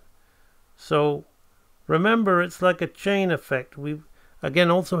 right? So remember, it's like a chain effect.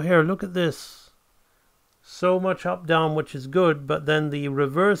 Again, also here, look at this. So much up down, which is good, but then the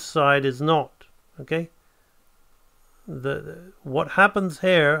reverse side is not, okay? What happens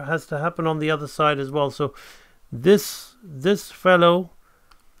here has to happen on the other side as well. So this fellow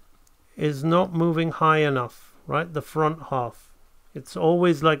is not moving high enough, right? The front half. It's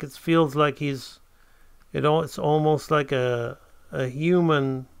always like, it feels like it's almost like a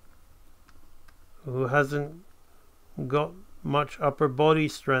human who hasn't got much upper body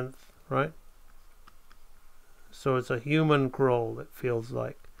strength, right? So it's a human crawl, it feels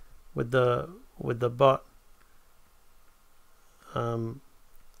like, with the butt.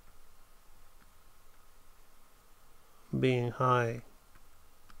 Being high.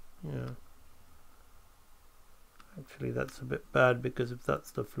 Yeah. Actually, that's a bit bad, because if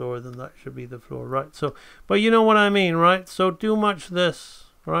that's the floor, then that should be the floor, right? So, but you know what I mean, right? So too much this,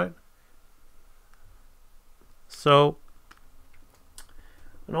 right? So,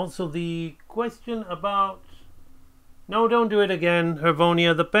 and also the question about, no, don't do it again,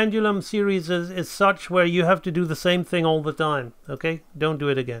 Hervonia. The pendulum series is such where you have to do the same thing all the time, okay? Don't do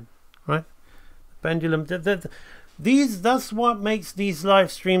it again, right? Pendulum, that's what makes these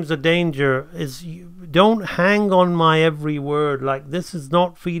live streams a danger, is you don't hang on my every word. Like, this is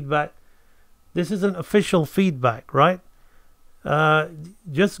not feedback. This isn't official feedback, right?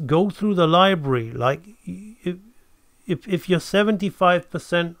 Just go through the library. Like, if you're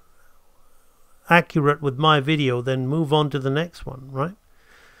 75% accurate with my video, then move on to the next one, right?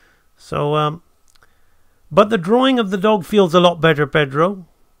 So, but the drawing of the dog feels a lot better, Pedro.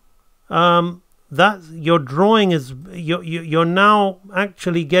 That your drawing is, you're now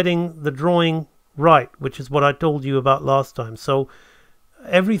actually getting the drawing right, which is what I told you about last time. So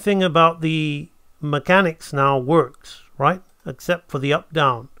everything about the mechanics now works, right? Except for the up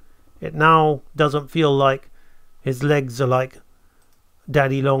down. It now doesn't feel like his legs are like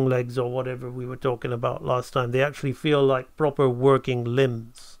daddy long legs or whatever we were talking about last time. They actually feel like proper working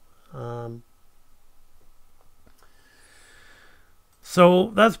limbs.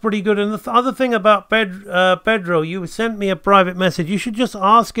 So that's pretty good. And the other thing about Pedro, you sent me a private message. You should just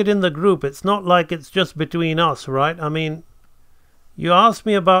ask it in the group. It's not like it's just between us, right? I mean, you asked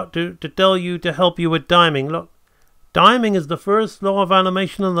me about to tell you to help you with timing. Look, timing is the first law of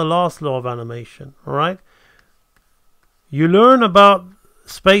animation and the last law of animation, all right? You learn about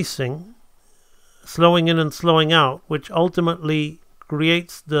spacing, slowing in and slowing out, which ultimately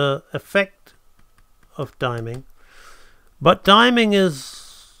creates the effect of timing. But timing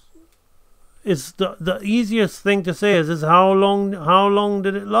is is the easiest thing to say is how long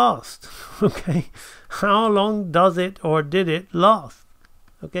did it last? Okay, how long does it or did it last?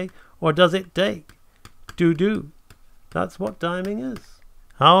 Okay, or does it take to do? That's what timing is.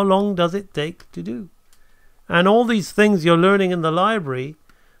 How long does it take to do? And all these things you're learning in the library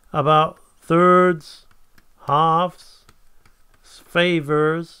about thirds, halves,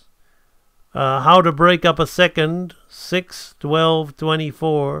 favors, how to break up a second, 6, 12,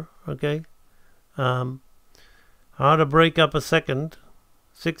 24, okay? How to break up a second,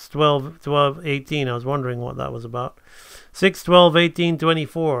 6, 12, 12, 18. I was wondering what that was about. 6, 12, 18,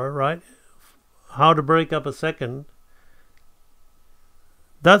 24, right? How to break up a second.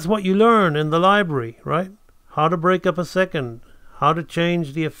 That's what you learn in the library, right? How to break up a second. How to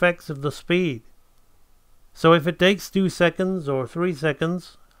change the effects of the speed. So if it takes 2 seconds or 3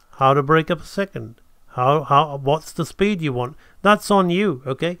 seconds, how to break up a second. What's the speed you want? That's on you,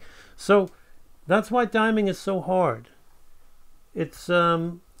 okay? So that's why timing is so hard. It's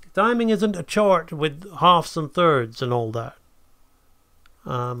timing isn't a chart with halves and thirds and all that.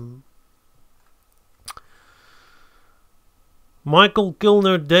 Michael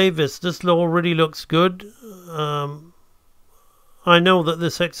Kilner Davis, this already looks good. I know that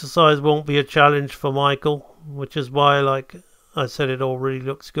this exercise won't be a challenge for Michael, which is why, like I said, it already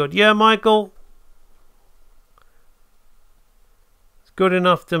looks good. Yeah, Michael, it's good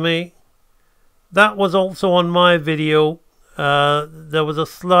enough to me. That was also on my video. There was a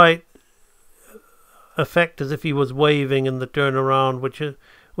slight effect as if he was waving in the turnaround,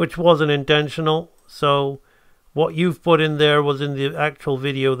 which wasn't intentional. So what you've put in there was in the actual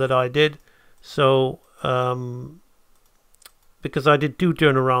video that I did. So because I did 2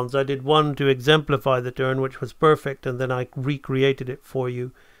 turnarounds. I did one to exemplify the turn, which was perfect, and then I recreated it for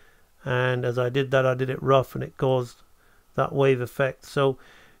you. And as I did that, I did it rough, and it caused that wave effect. So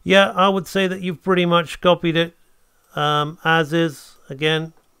yeah, I would say that you've pretty much copied it as is.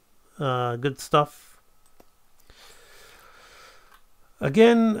 Again, good stuff.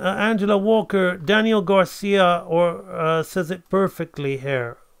 Again, Angela Walker, Daniel Garcia says it perfectly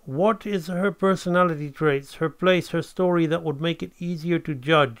here. What is her personality traits, her place, her story that would make it easier to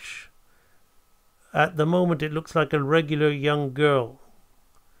judge? At the moment, it looks like a regular young girl.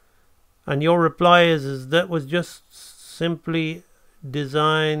 And your reply is that was just simply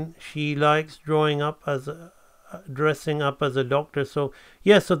design. She likes dressing up as a doctor. So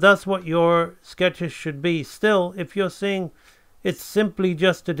yeah, so that's what your sketches should be. Still, if you're saying it's simply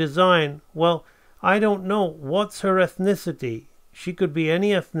just a design, well, I don't know. What's her ethnicity? She could be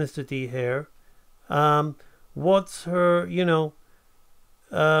any ethnicity here. What's her,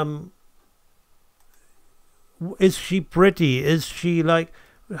 is she pretty? Is she like,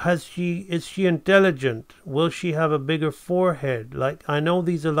 is she intelligent? Will she have a bigger forehead? Like, I know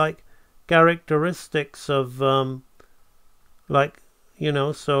these are like characteristics of, so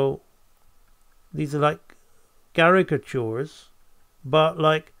these are like caricatures, but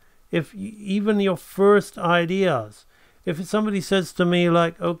like, if even your first ideas, if somebody says to me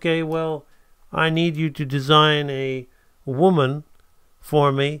like, okay, well, I need you to design a woman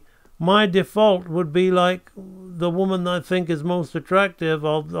for me, my default would be like the woman I think is most attractive.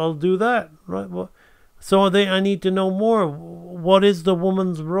 I'll do that, right? So I need to know more. What is the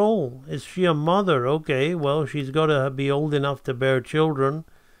woman's role? Is she a mother? Okay, well, she's got to be old enough to bear children.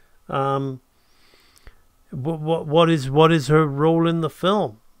 What is her role in the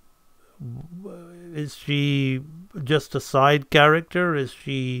film? Is she just a side character? Is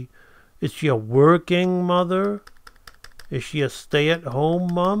she a working mother? Is she a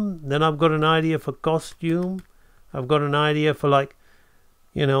stay-at-home mom? Then I've got an idea for costume. I've got an idea for, like,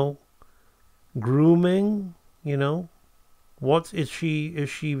 grooming. Is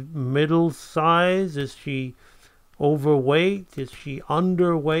she middle size? Is she overweight? Is she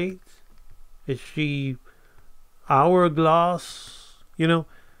underweight? Is she hourglass?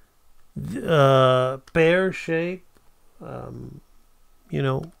 Pear shape.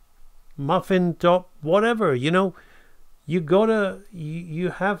 Muffin top. Whatever. You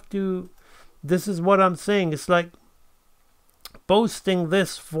have to, this is what I'm saying. It's like posting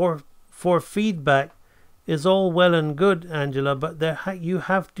this for feedback is all well and good, Angela, but you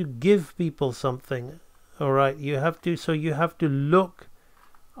have to give people something. All right, you have to look,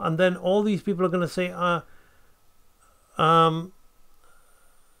 and then all these people are going to say,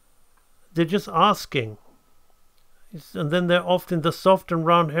 they're just asking. And then they're often, the soft and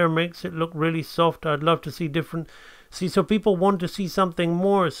round hair makes it look really soft. I'd love to see different. So people want to see something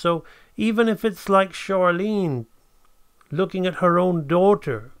more. So even if it's like Charlene looking at her own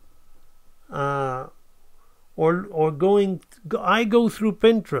daughter, or I go through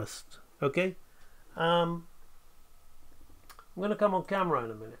Pinterest Okay, I'm gonna come on camera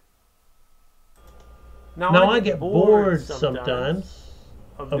in a minute. Now I get bored sometimes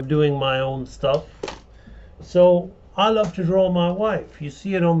of doing my own stuff, so I love to draw my wife. You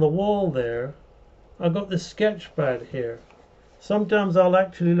see it on the wall there. I got this sketch pad here. Sometimes I'll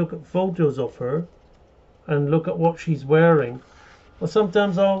actually look at photos of her and look at what she's wearing. Or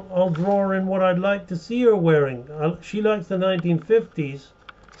sometimes I'll draw in what I'd like to see her wearing. She likes the 1950s,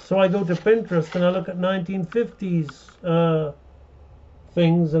 so I go to Pinterest and I look at 1950s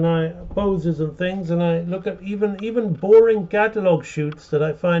things and poses and things, and I look at even boring catalog shoots that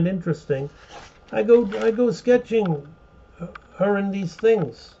I find interesting. I go sketching her in these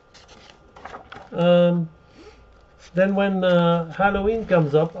things. Then when Halloween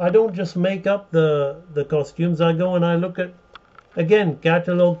comes up, I don't just make up the costumes. I go and I look at, again,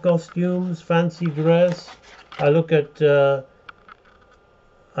 catalog costumes, fancy dress. I look at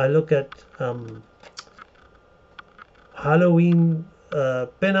Halloween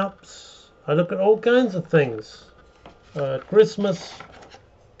pin-ups. I look at all kinds of things. Christmas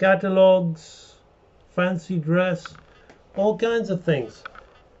catalogs, fancy dress, all kinds of things.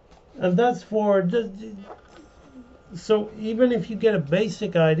 And that's for, so even if you get a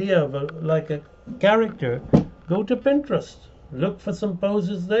basic idea of a character, go to Pinterest, look for some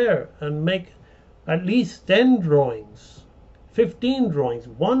poses there, and make at least 10 drawings, 15 drawings.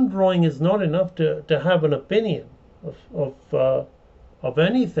 One drawing is not enough to have an opinion of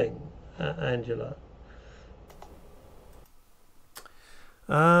anything, Angela.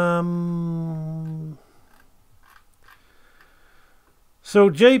 So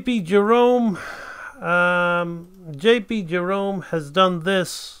JP Jerome has done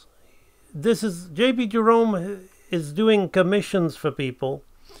this. This is JP Jerome is doing commissions for people.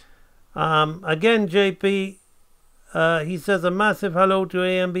 Again, JP, he says a massive hello to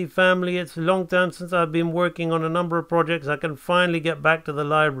AMB family. It's a long time since I've been working on a number of projects. I can finally get back to the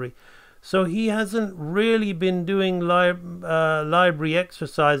library. So he hasn't really been doing library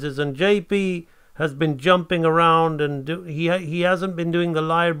exercises, and JP has been jumping around, and he hasn't been doing the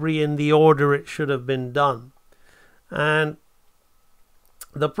library in the order it should have been done. And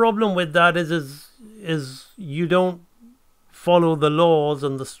the problem with that is you don't follow the laws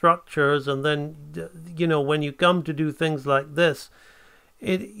and the structures, and then when you come to do things like this,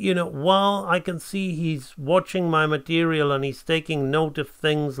 while I can see he's watching my material and he's taking note of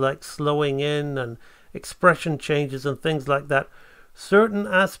things like slowing in and expression changes and things like that, certain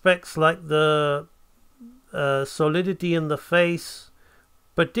aspects like the solidity in the face,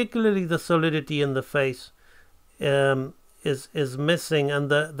 particularly the solidity in the face, is missing, and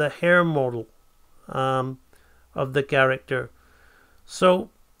the hair model of the character.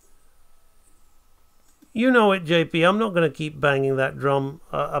 So you know it, JP. I'm not going to keep banging that drum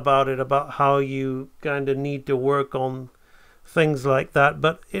about how you kind of need to work on things like that.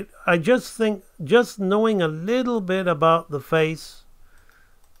 But I just think just knowing a little bit about the face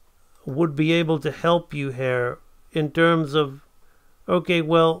would be able to help you here in terms of, okay,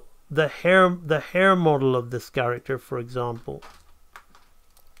 well, the hair model of this character, for example.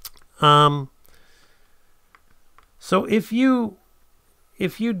 So if you'd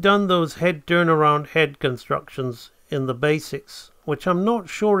done those head turnaround head constructions in the basics, which I'm not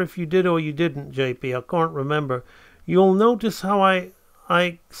sure if you did or you didn't, JP, I can't remember, you'll notice how I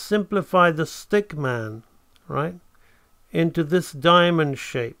simplified the stick man, right, into this diamond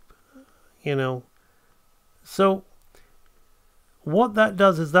shape, So what that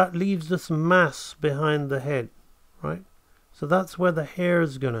does is that leaves this mass behind the head, right? So that's where the hair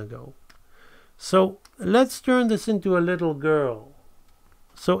is going to go. So let's turn this into a little girl.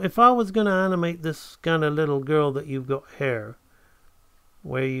 So if I was going to animate this kind of little girl that you've got hair,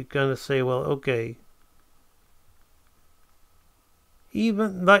 where you kind of say, well, okay,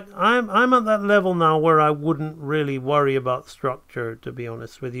 even like I'm at that level now where I wouldn't really worry about structure, to be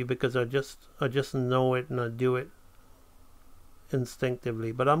honest with you, because I just know it and I do it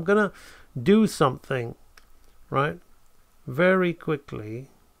instinctively. But I'm gonna do something, right, very quickly,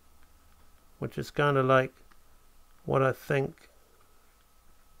 which is kind of like what I think.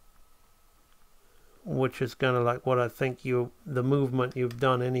 Which is kind of like what I think the movement you've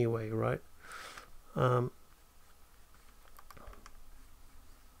done anyway, right?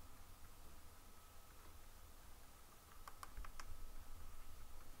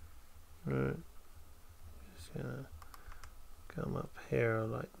 Right. Just gonna come up here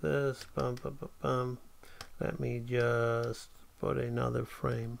like this. Bum, bum, bum, bum. Let me just put another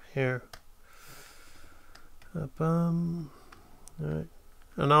frame here. Bum. All right.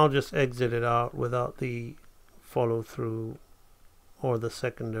 And I'll just exit it out without the follow through or the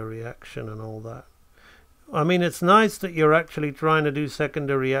secondary action and all that. I mean, it's nice that you're actually trying to do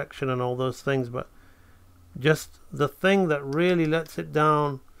secondary action and all those things, but just the thing that really lets it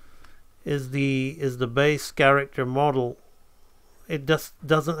down is the base character model. It just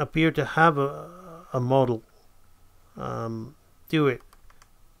doesn't appear to have a model to it.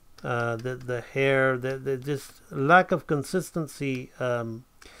 The hair, the just lack of consistency in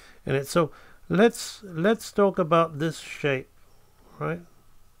it. So let's talk about this shape, right?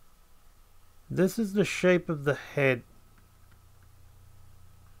 This is the shape of the head,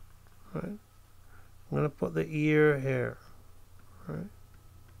 right? I'm going to put the ear here, right?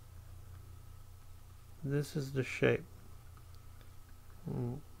 This is the shape.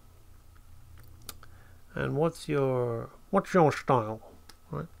 And what's your style,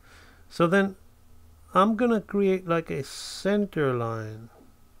 right? So then I'm going to create like a center line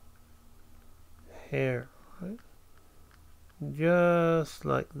here, right? Just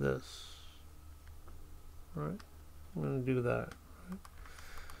like this. Right, I'm going to do that. Right.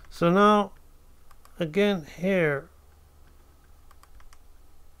 So now, again, here,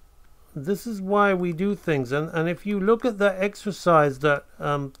 this is why we do things. And if you look at that exercise that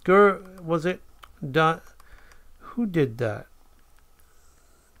who did that?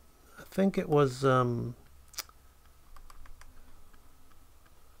 I think it was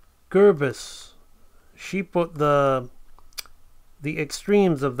Gerbis. She put the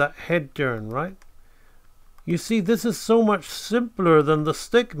extremes of that head turn, right? You see, this is so much simpler than the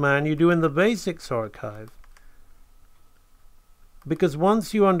stick man you do in the basics archive. Because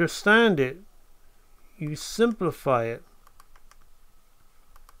once you understand it, you simplify it.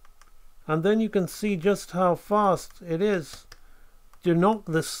 And then you can see just how fast it is to knock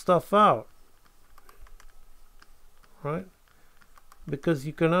this stuff out. Right? Because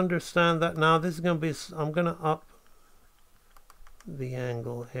you can understand that now. This is going to be, I'm going to up the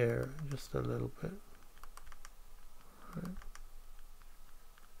angle here just a little bit. Right.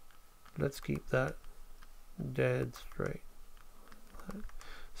 Let's keep that dead straight. Right.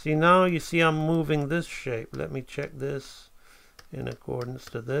 See, now you see I'm moving this shape. Let me check this in accordance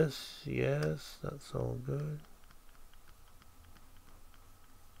to this. Yes, that's all good.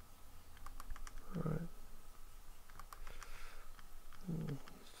 All right.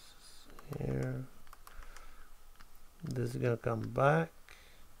 Here. This is going to come back.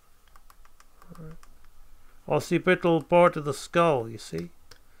 All right. Occipital part of the skull, you see?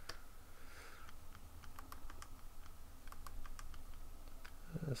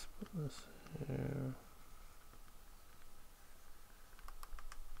 Let's put this here.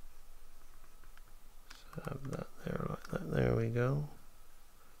 Let's have that there like that. There we go.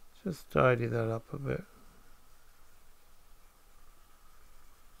 Just tidy that up a bit.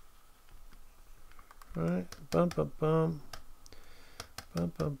 Right, bum bum bum.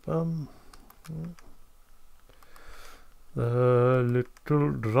 Bum bum bum. The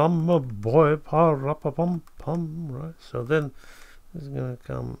little drummer boy, pa-ra-pa-pum-pum, right? So then it's going to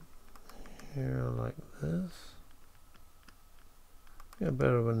come here like this. Get a bit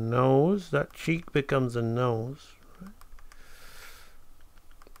of a nose. That cheek becomes a nose, right?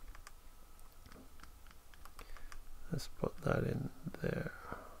 Let's put that in there.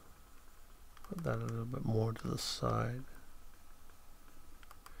 Put that a little bit more to the side.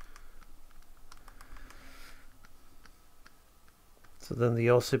 So then the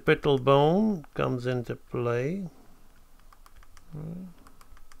occipital bone comes into play. Right.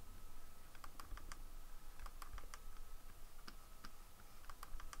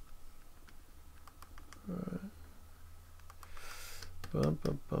 Right. Bum,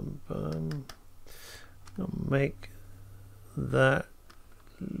 bum, bum, bum. I'll make that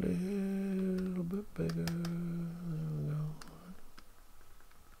a little bit bigger. There we go.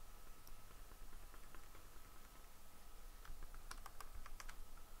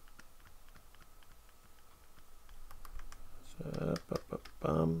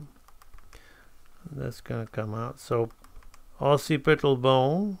 And that's going to come out. So occipital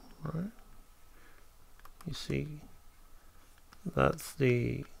bone, right? You see, that's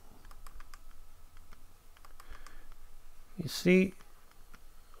the, you see,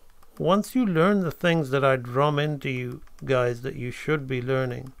 once you learn the things that I drum into you guys that you should be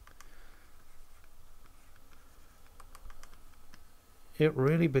learning, it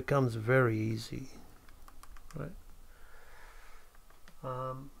really becomes very easy, right?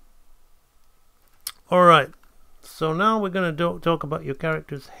 All right, so now we're going to talk about your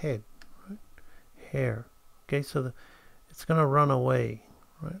character's head, right? Hair. Okay, so it's going to run away,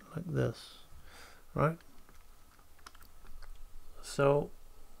 right, like this, right? So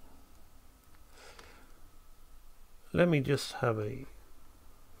let me just have a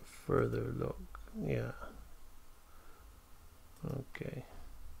further look. Yeah. Okay.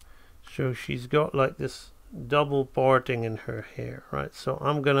 So she's got like this double parting in her hair, right? So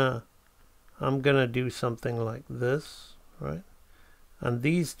I'm gonna do something like this, right? And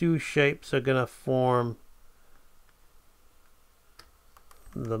these two shapes are gonna form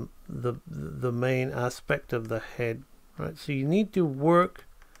the main aspect of the head, right? So you need to work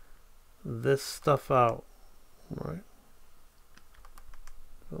this stuff out, right?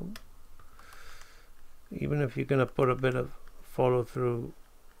 So even if you're gonna put a bit of follow through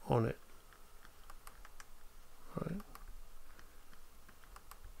on it, right?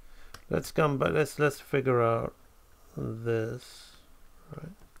 Let's come back. Let's figure out this,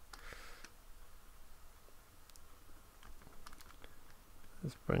 right?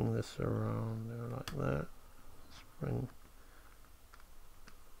 Let's bring this around there like that. Let's bring.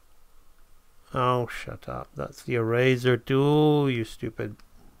 Oh, shut up! That's the eraser tool, you stupid.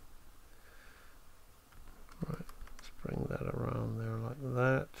 Right. Let's bring that around there like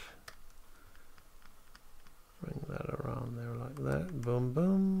that. Bring that around there like that. Boom,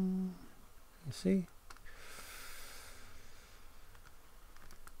 boom. You see?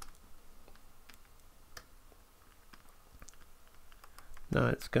 Now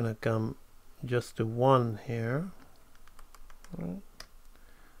it's going to come just to one here. Right.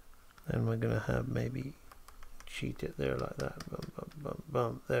 Then we're going to have maybe cheat it there like that. Bum, bum, bum,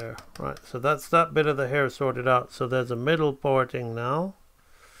 bum. There. Right. So that's that bit of the hair sorted out. So there's a middle parting now.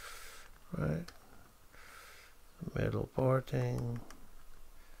 Right. Middle parting.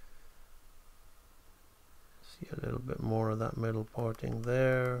 See a little bit more of that middle parting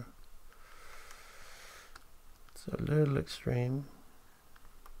there. It's a little extreme.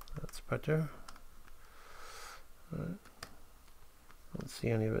 That's better. Right. Don't see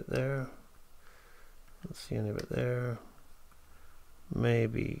any of it there. Don't see any of it there.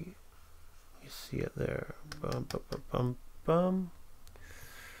 Maybe you see it there. Bum, bum, bum, bum, bum.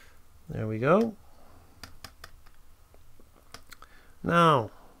 There we go. Now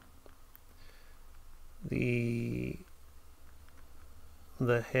the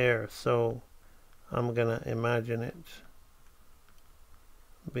hair. So I'm gonna imagine it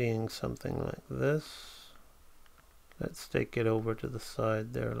being something like this. Let's take it over to the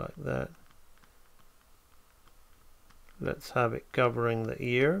side there like that. Let's have it covering the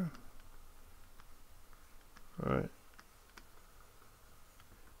ear. Right.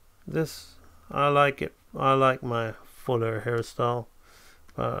 This, I like it. I like my fuller hairstyle,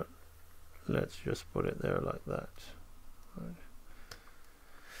 but let's just put it there like that. Right.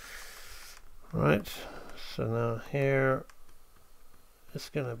 Right. So now here it's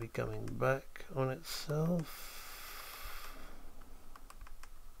going to be coming back on itself.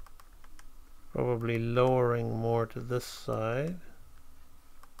 Probably lowering more to this side.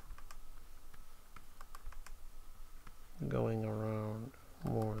 Going around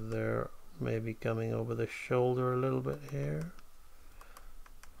more there. Maybe coming over the shoulder a little bit here.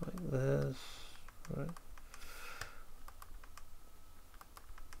 Like this. Right.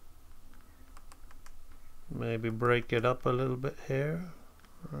 Maybe break it up a little bit here.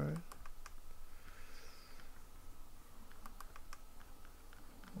 Right.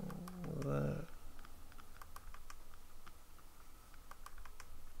 That.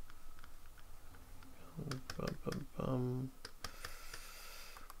 Bum, bum, bum.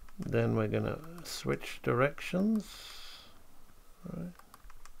 Then we're gonna switch directions. Right.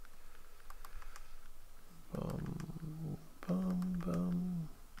 Bum, bum, bum.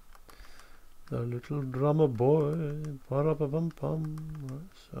 The little drummer boy. Ba-da-ba-bum-bum.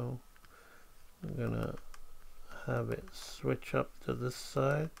 Right, so I'm gonna have it switch up to this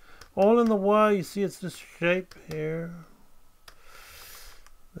side. All in the while, you see it's this shape here.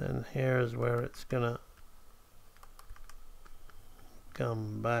 Then here's where it's gonna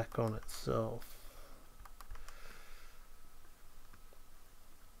come back on itself.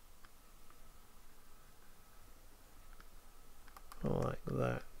 Like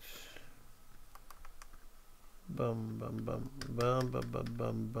that. Bum, bum, bum, bum, bum, bum,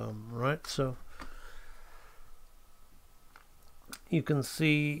 bum, bum. Right, so you can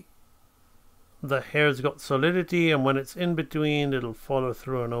see the hair's got solidity, and when it's in between, it'll follow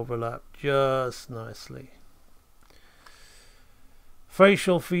through and overlap just nicely.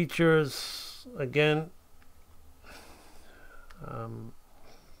 Facial features, again,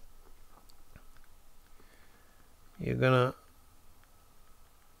 you're gonna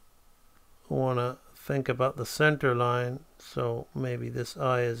wanna think about the center line. So maybe this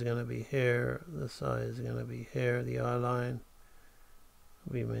eye is gonna be here, this eye is gonna be here, the eye line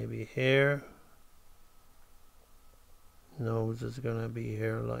will be maybe here. Nose is going to be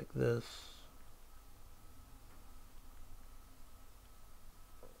here like this.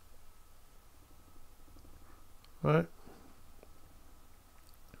 Right?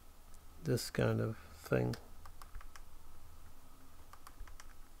 This kind of thing.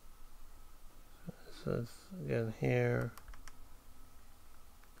 So it's again here.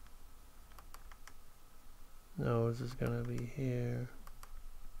 Nose is going to be here.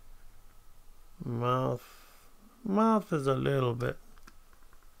 Mouth. Mouth is a little bit.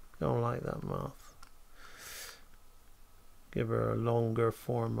 Don't like that mouth. Give her a longer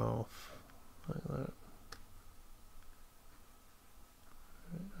foremouth. Like that.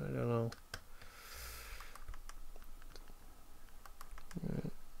 I don't know.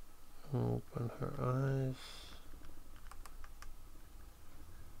 Right. Open her eyes.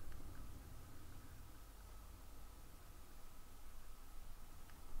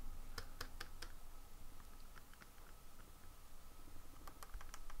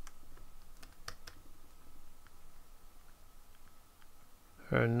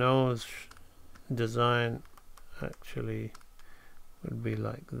 Her nose design actually would be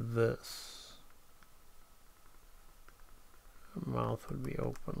like this. Her mouth would be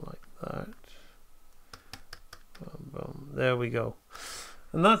open like that. Boom, boom. There we go.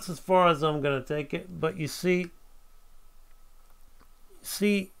 And that's as far as I'm going to take it. But you see,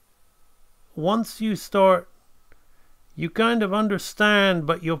 once you start, you kind of understand,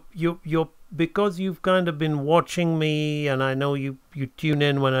 but you're because you've kind of been watching me, and I know you tune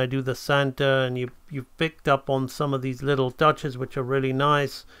in when I do the Santa, and you've picked up on some of these little touches which are really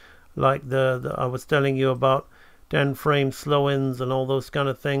nice, like the I was telling you about 10 frame slow-ins and all those kind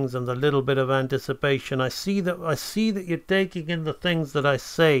of things, and the little bit of anticipation. I see that you're taking in the things that I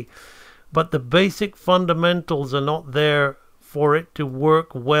say, but the basic fundamentals are not there for it to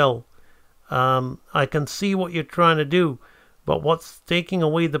work well. I can see what you're trying to do, but what's taking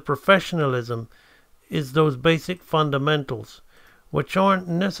away the professionalism is those basic fundamentals, which aren't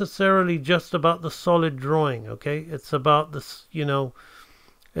necessarily just about the solid drawing, okay? It's about this, you know,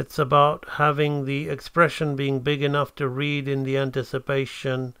 it's about having the expression being big enough to read in the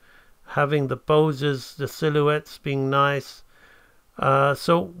anticipation, having the poses, the silhouettes being nice.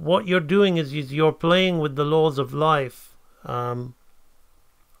 So what you're doing is you're playing with the laws of life,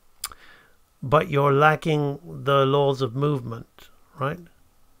 but you're lacking the laws of movement, right?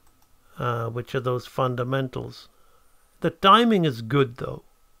 Which are those fundamentals. The timing is good though,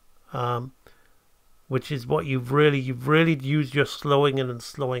 which is what you've really used your slowing in and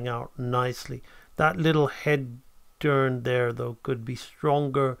slowing out nicely. That little head turn there though could be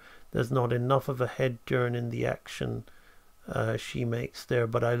stronger. There's not enough of a head turn in the action she makes there,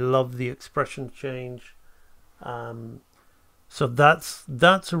 but I love the expression change. So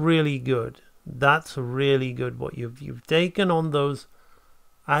that's really good. That's really good what you've taken on those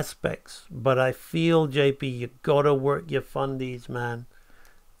aspects. But I feel, JP, you gotta work your fundies, man.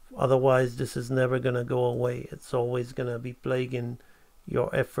 Otherwise this is never gonna go away. It's always gonna be plaguing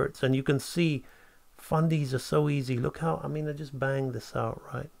your efforts. And you can see fundies are so easy. Look how, I mean, I just banged this out,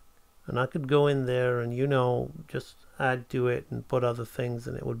 right? And I could go in there and, you know, just add to it and put other things,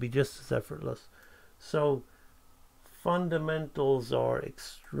 and it would be just as effortless. So fundamentals are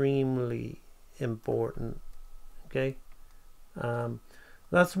extremely important, okay?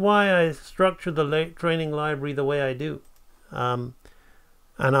 That's why I structure the training library the way I do. And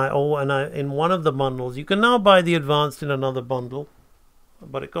I in one of the bundles, you can now buy the advanced in another bundle,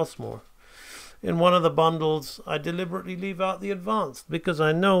 but it costs more. In one of the bundles, I deliberately leave out the advanced because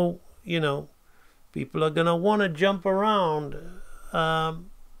I know, you know, people are gonna want to jump around,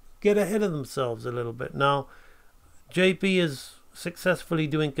 get ahead of themselves a little bit. Now, JP is successfully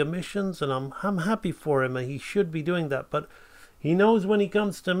doing commissions, and I'm happy for him, and he should be doing that. But he knows when he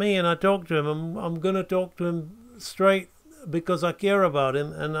comes to me and I talk to him, I'm gonna talk to him straight because I care about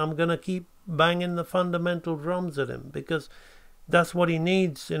him, and I'm gonna keep banging the fundamental drums at him because that's what he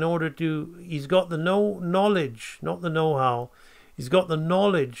needs in order to. He's got the knowledge, not the know-how. He's got the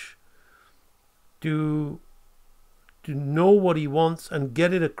knowledge to know what he wants and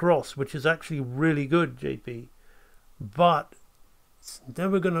get it across, which is actually really good, JP. But it's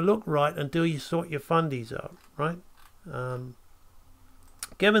never going to look right until you sort your fundies out, right?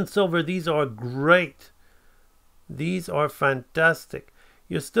 Kevin Silver, these are great. These are fantastic.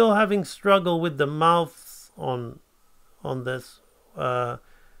 You're still having struggle with the mouths on this, but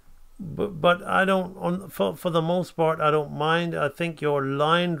I don't. For the most part, I don't mind. I think your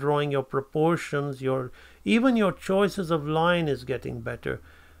line drawing, your proportions, even your choices of line is getting better.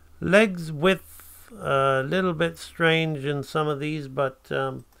 Legs width. A little bit strange in some of these, but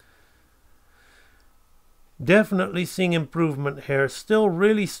Definitely seeing improvement here. Still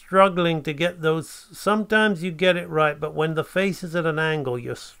really struggling to get those. Sometimes you get it right, but when the face is at an angle,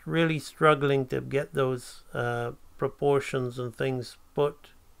 you're really struggling to get those proportions and things put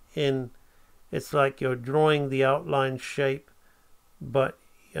in. It's like you're drawing the outline shape,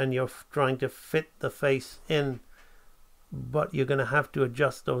 and you're trying to fit the face in, but you're going to have to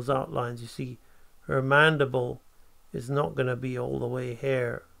adjust those outlines. You see, her mandible is not going to be all the way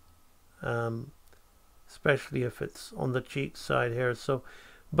here. Especially if it's on the cheek side here. So,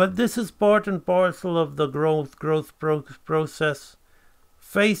 but this is part and parcel of the growth process.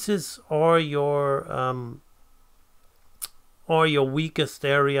 Faces are your weakest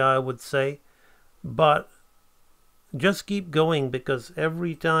area, I would say, but just keep going, because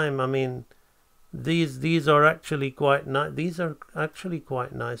every time, I mean, these are actually quite nice. These are actually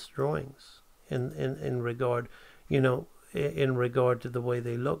quite nice drawings in regard, you know, in regard to the way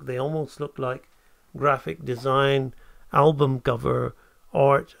they look. They almost look like graphic design, album cover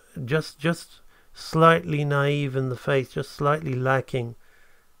art, just slightly naive in the face, just slightly lacking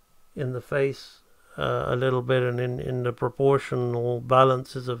in the face a little bit, and in the proportional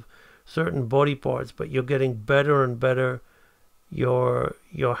balances of certain body parts. But you're getting better and better. Your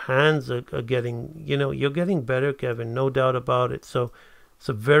hands are getting, you know, you're getting better, Kevin, no doubt about it. So it's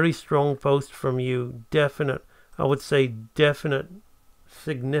a very strong post from you. Definite, I would say definite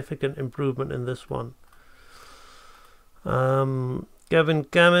significant improvement in this one. Kevin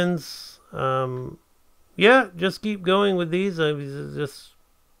Cummins, yeah, just keep going with these. Just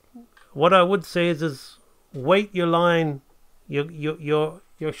what I would say is weight your line. You're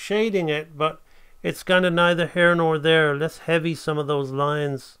shading it, but it's kind of neither here nor there. Let's heavy some of those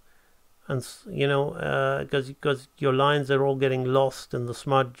lines, and you know, because your lines are all getting lost in the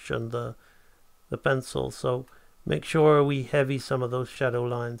smudge and the pencil. So make sure we heavy some of those shadow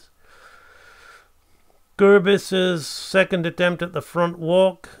lines. Gerbis's second attempt at the front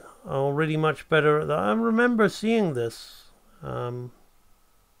walk, already much better. I remember seeing this. I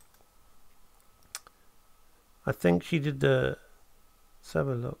think she did the... Let's have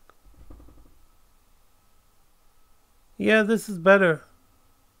a look. Yeah, this is better.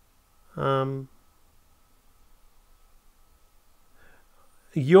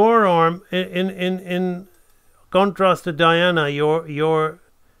 Your arm, in contrast to Diana,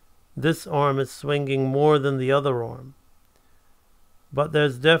 this arm is swinging more than the other arm, but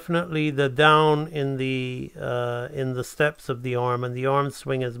there's definitely the down in the steps of the arm, and the arm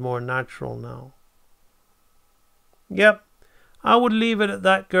swing is more natural now. Yep, I would leave it at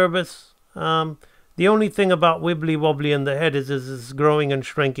that, Gerbis. The only thing about wibbly wobbly in the head is it's growing and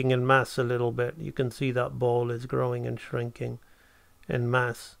shrinking in mass a little bit. You can see that ball is growing and shrinking in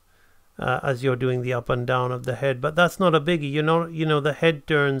mass. As you're doing the up and down of the head, but that's not a biggie. You know, the head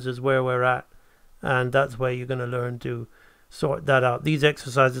turns is where we're at, and that's where you're going to learn to sort that out. These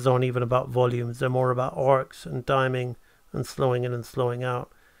exercises aren't even about volumes; they're more about arcs and timing and slowing in and slowing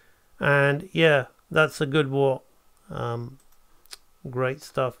out. And yeah, that's a good walk. Great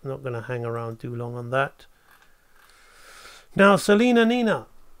stuff. Not going to hang around too long on that. Now, Selena Nina.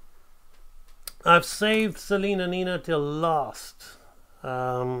 I've saved Selena Nina till last.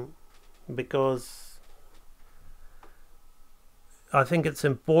 Because I think it's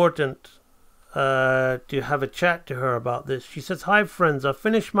important to have a chat to her about this. She says, "Hi friends, I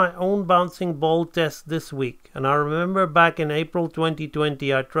finished my own bouncing ball test this week, and I remember back in April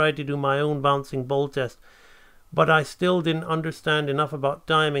 2020 I tried to do my own bouncing ball test, but I still didn't understand enough about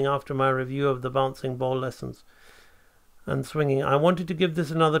timing after my review of the bouncing ball lessons and swinging. I wanted to give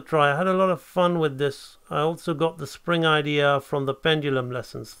this another try. I had a lot of fun with this. I also got the spring idea from the pendulum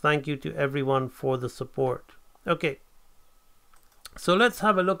lessons. Thank you to everyone for the support." Okay, so let's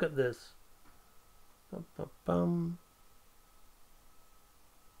have a look at this.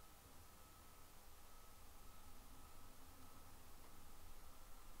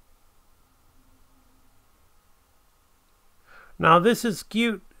 Now this is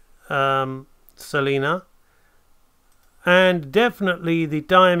cute, Selena. And definitely the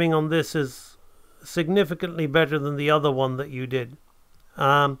timing on this is significantly better than the other one that you did.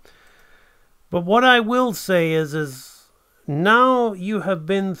 But what I will say is now you have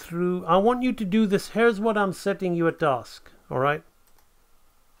been through... I want you to do this. Here's what I'm setting you a task. All right?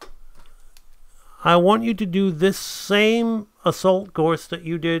 I want you to do this same assault course that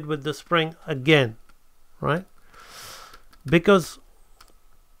you did with the spring again. Right? Because...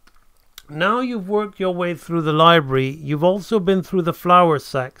 now you've worked your way through the library. You've also been through the flower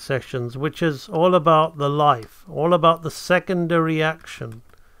sack sessions, which is all about the life, all about the secondary action,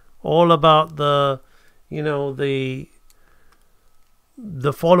 all about the, you know, the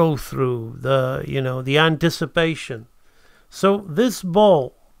the follow through, the the anticipation. So this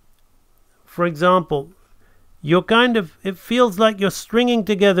ball, for example, you're it feels like you're stringing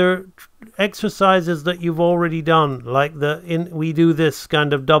together exercises that you've already done, like we do this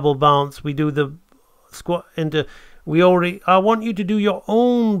kind of double bounce, we do the squat into, I want you to do your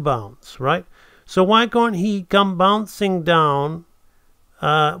own bounce, right? So why can't he come bouncing down?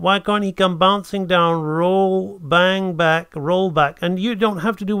 Why can't he come bouncing down, roll, bang back, roll back? And you don't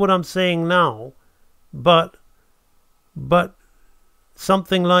have to do what I'm saying now, but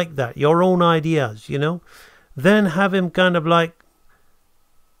something like that, your own ideas, Then have him kind of like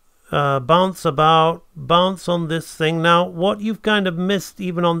bounce about, bounce on this thing. Now, what you've kind of missed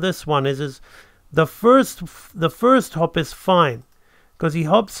even on this one is the first hop is fine because he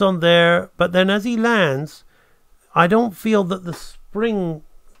hops on there, but then as he lands, I don't feel that the spring,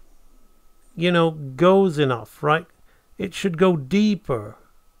 goes enough, right? It should go deeper,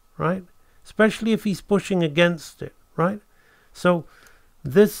 right? Especially if he's pushing against it, right? So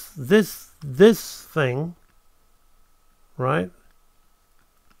this thing, right?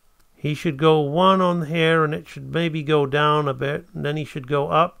 He should go one on here, and it should maybe go down a bit, and then he should go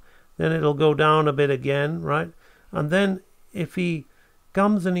up, then it'll go down a bit again, right? And then if he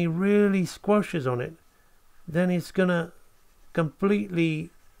comes and he really squashes on it, then it's gonna completely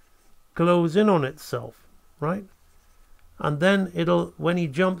close in on itself, right? And then when he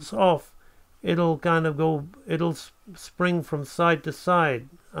jumps off, it'll kind of go, it'll spring from side to side,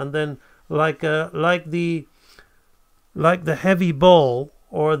 and then like the heavy ball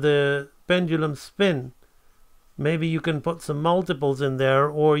or the pendulum spin, maybe you can put some multiples in there,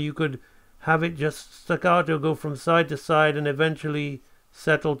 or you could have it just staccato, go from side to side, and eventually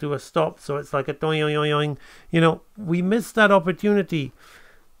settle to a stop. So it's like a toing. We missed that opportunity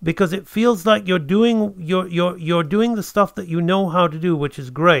because it feels like you're doing the stuff that you know how to do, which is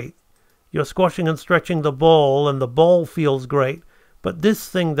great. You're squashing and stretching the ball, and the ball feels great, but this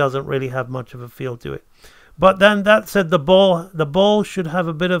thing doesn't really have much of a feel to it. But then that said, the ball should have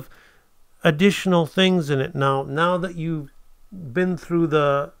a bit of additional things in it now. Now that you've been through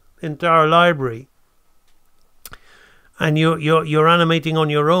the entire library and you're animating on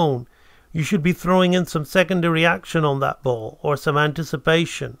your own, you should be throwing in some secondary action on that ball or some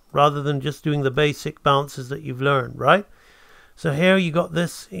anticipation rather than just doing the basic bounces that you've learned, right? So here you got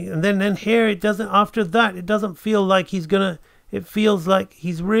this, and then here it doesn't, after that, it doesn't feel like he's gonna, it feels like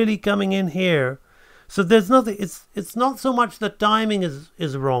he's really coming in here. So there's nothing, it's not so much the timing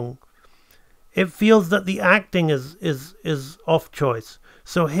is wrong. It feels that the acting is off choice.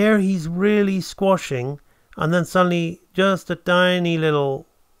 So here he's really squashing, and then suddenly just a tiny little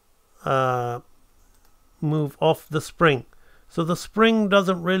move off the spring. So the spring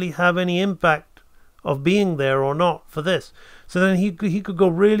doesn't really have any impact of being there or not for this. So then he could go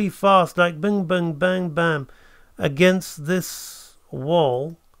really fast, like bing, bang, bang, bam, against this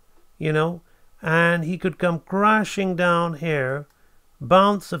wall, and he could come crashing down here,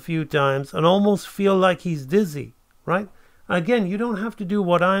 bounce a few times, and almost feel like he's dizzy, right? Again, you don't have to do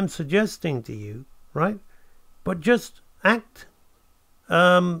what I'm suggesting to you, right? But just act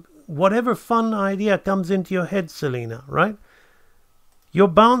whatever fun idea comes into your head, Selena, right? Your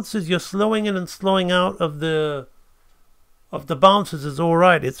bounces, you're slowing in and slowing out of the bounces is all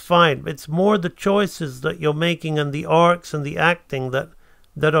right. It's fine. It's more the choices that you're making and the arcs and the acting that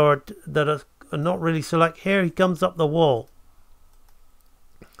are not really. So like here, he comes up the wall,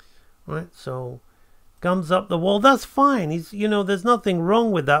 right? So comes up the wall. That's fine. He's there's nothing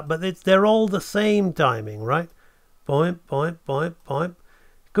wrong with that. But they're all the same timing, right? Point, point, point, point.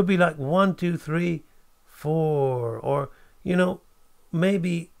 It could be like 1, 2, 3, 4, or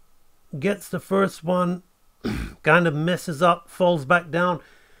maybe gets the first one, kind of messes up, falls back down.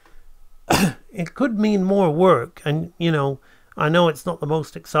 It could mean more work, and I know it's not the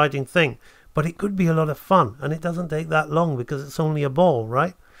most exciting thing, but it could be a lot of fun, and it doesn't take that long because it's only a ball,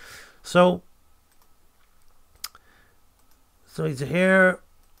 right? So he's here,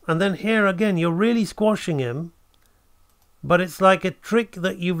 and then here again, you're really squashing him, but it's like a trick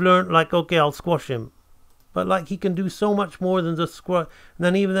that you've learned, like, okay, I'll squash him. But like he can do so much more than just squash. And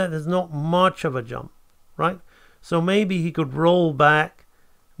then even that, there's not much of a jump, right? So maybe he could roll back,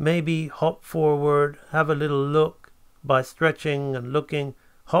 maybe hop forward, have a little look by stretching and looking,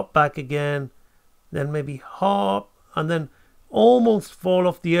 hop back again, then maybe hop, and then almost fall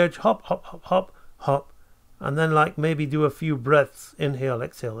off the edge, hop, hop, hop, hop, hop, and then like maybe do a few breaths, inhale,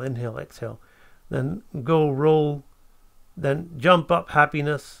 exhale, then go roll, then jump up,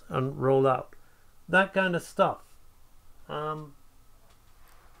 happiness, and roll out. That kind of stuff.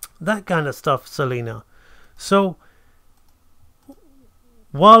 Selena. So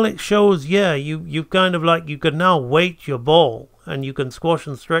while it shows, yeah, you kind of like, you can now weight your ball and you can squash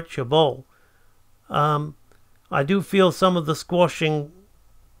and stretch your ball. I do feel some of the squashing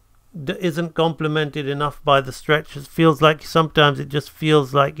isn't complemented enough by the stretch. It feels like sometimes it just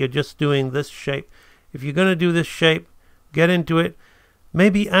feels like you're just doing this shape. If you're going to do this shape, get into it.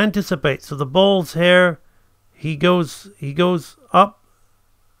 Maybe anticipate. So the ball's here, he goes up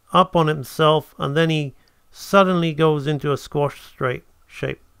on himself, and then he suddenly goes into a squash straight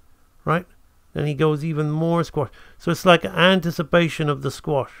shape, right? Then he goes even more squash. So it's like an anticipation of the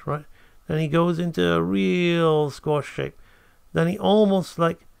squash, right? Then he goes into a real squash shape. Then he almost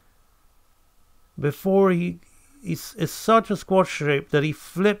like, before it's such a squash shape that he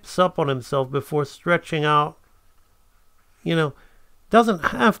flips up on himself before stretching out. You know, doesn't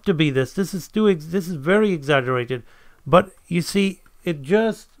have to be this. This is very exaggerated, but you see, it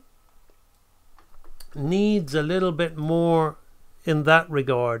just needs a little bit more in that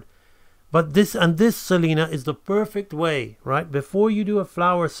regard. But this, Selena, is the perfect way, right? Before you do a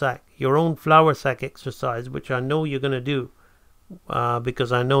flour sack, your own flour sack exercise, which I know you're going to do,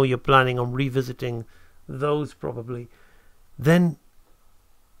 because I know you're planning on revisiting those probably, then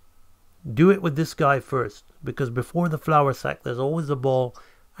do it with this guy first. Because before the flour sack, there's always a ball,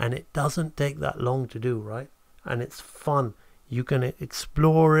 and it doesn't take that long to do, right? And it's fun. You can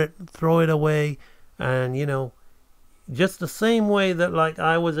explore it, throw it away, and, you know, just the same way that, like,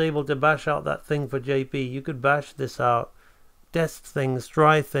 I was able to bash out that thing for JP, you could bash this out, test things,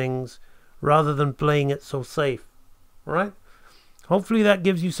 try things, rather than playing it so safe, right? Hopefully that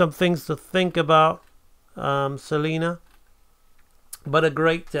gives you some things to think about, Selena. But a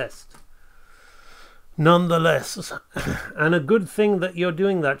great test nonetheless. And a good thing that you're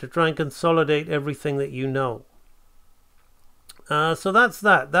doing that, to try and consolidate everything that you know. So that's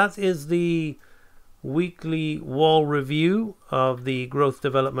that. That is the weekly wall review of the growth,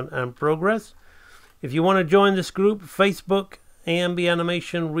 development, and progress. If you want to join this group, Facebook, AMB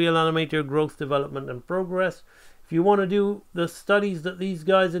Animation, Real Animator, Growth, Development, and Progress. If you want to do the studies that these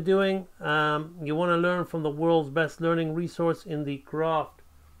guys are doing, you want to learn from the world's best learning resource in the craft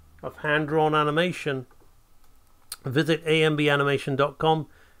of hand-drawn animation, visit ambanimation.com,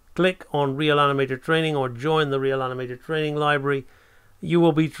 click on Real Animator Training, or join the Real Animator Training Library. You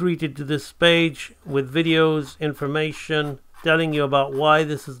will be treated to this page with videos, information, telling you about why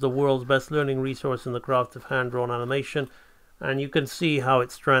this is the world's best learning resource in the craft of hand-drawn animation. And you can see how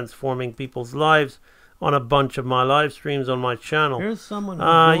it's transforming people's lives on a bunch of my live streams on my channel. Here's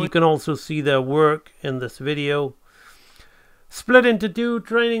someone you can also see their work in this video. Split into two,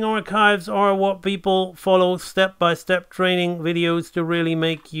 training archives are what people follow, step-by-step training videos to really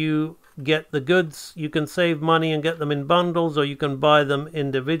make you get the goods. You can save money and get them in bundles, or you can buy them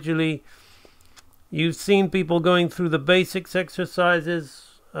individually. You've seen people going through the basics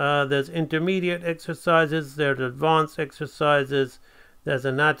exercises. There's intermediate exercises, there's advanced exercises, there's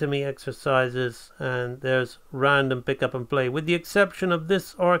anatomy exercises, and there's random pick up and play. With the exception of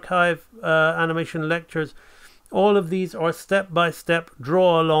this archive, animation lectures, all of these are step-by-step,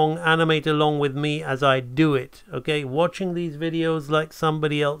 draw along, animate along with me as I do it. Okay, watching these videos like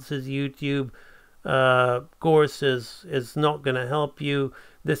somebody else's YouTube courses is not going to help you.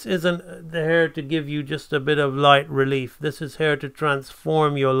 This isn't there to give you just a bit of light relief. This is here to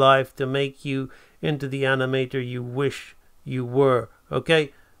transform your life, to make you into the animator you wish you were.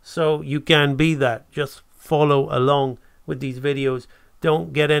 Okay, so you can be that. Just follow along with these videos.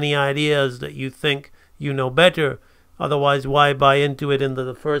 Don't get any ideas that you think you know better. Otherwise, why buy into it in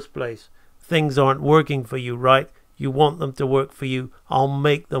the first place? Things aren't working for you, right? You want them to work for you. I'll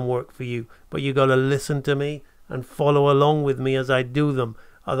make them work for you. But you got to listen to me and follow along with me as I do them.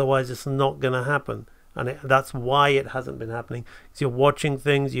 Otherwise, it's not going to happen. And that's why it hasn't been happening. Because you're watching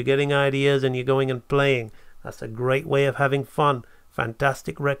things, you're getting ideas, and you're going and playing. That's a great way of having fun.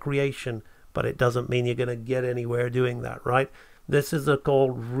 Fantastic recreation. But it doesn't mean you're going to get anywhere doing that, right? This is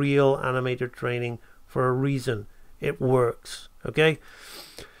called real animator training for a reason. It works. Okay?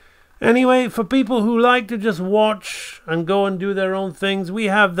 Anyway, for people who like to just watch and go and do their own things, we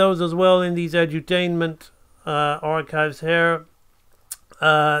have those as well in these edutainment archives here.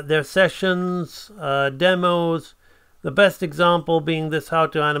 Their sessions, demos, the best example being this How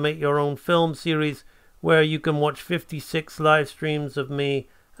to Animate Your Own Film series, where you can watch 56 live streams of me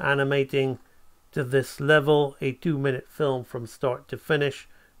animating to this level, a 2-minute film from start to finish,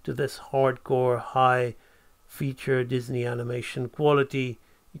 to this hardcore high feature Disney animation quality.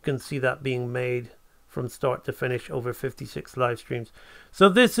 You can see that being made from start to finish over 56 live streams. So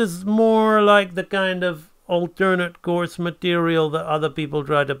this is more like the kind of alternate course material that other people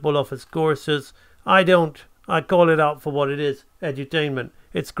try to pull off as courses. I don't I call it out for what it is, edutainment.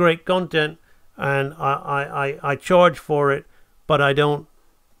 It's great content, and I charge for it, but I don't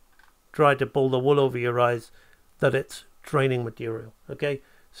try to pull the wool over your eyes that it's training material. Okay,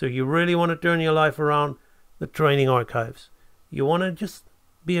 so you really want to turn your life around, the training archives. You want to just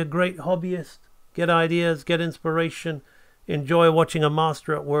be a great hobbyist, get ideas, get inspiration, enjoy watching a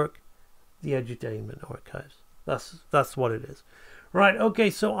master at work, the edutainment archives. That's what it is. Right, okay,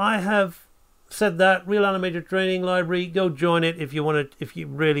 so I have said that. Real Animator Training Library, go join it if you want to, if you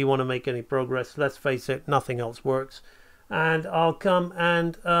really want to make any progress. Let's face it, nothing else works. And I'll come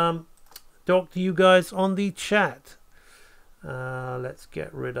and talk to you guys on the chat. Let's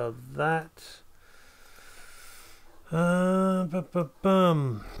get rid of that.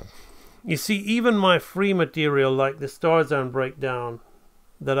 You see, even my free material like the Starzan breakdown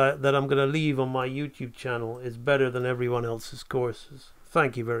that I'm going to leave on my YouTube channel is better than everyone else's courses.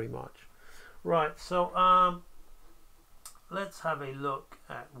 Thank you very much. Right, so let's have a look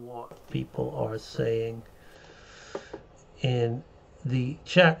at what people are saying in the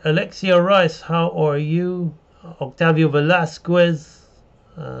chat. Alexia Rice, how are you? Octavio Velasquez.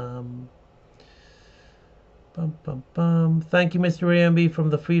 Thank you, Mr. AMB, from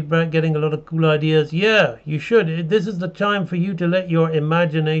the feedback. Getting a lot of cool ideas. Yeah, you should. This is the time for you to let your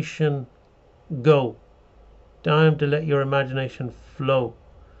imagination go. Time to let your imagination flow.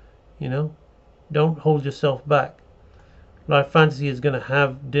 You know? Don't hold yourself back. Life Fantasy is going to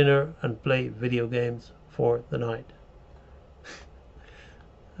have dinner and play video games for the night.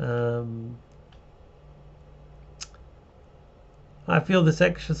 I feel this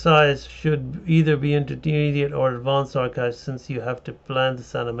exercise should either be intermediate or advanced archives, since you have to plan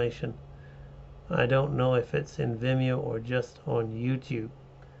this animation. I don't know if it's in Vimeo or just on YouTube.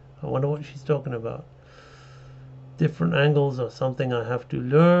 I wonder what she's talking about. Different angles are something I have to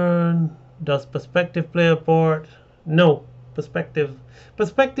learn. Does perspective play a part? No. Perspective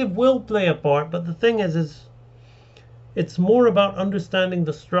will play a part, but the thing is it's more about understanding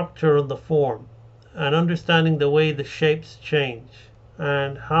the structure of the form and understanding the way the shapes change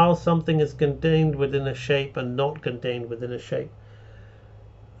and how something is contained within a shape and not contained within a shape.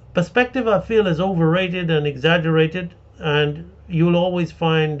 Perspective, I feel, is overrated and exaggerated, and you'll always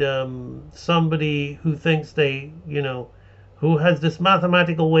find somebody who thinks they, you know, who has this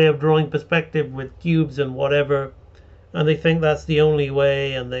mathematical way of drawing perspective with cubes and whatever, and they think that's the only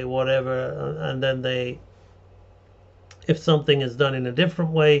way, and they whatever, and then they, if something is done in a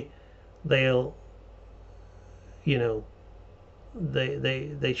different way, they'll, you know,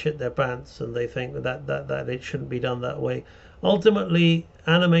 they shit their pants and they think that it shouldn't be done that way. Ultimately,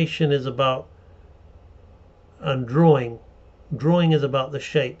 animation is about, and drawing is about the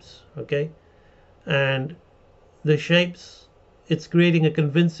shapes, okay? And the shapes, it's creating a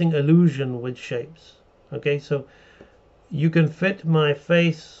convincing illusion with shapes, okay? So you can fit my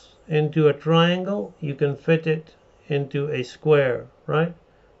face into a triangle, you can fit it into a square, right?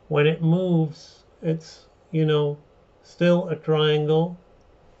 When it moves, it's, you know, still a triangle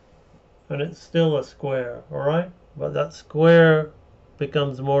and it's still a square, all right? But that square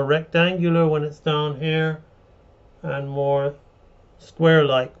becomes more rectangular when it's down here and more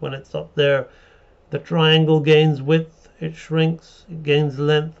square-like when it's up there. The triangle gains width, it shrinks, it gains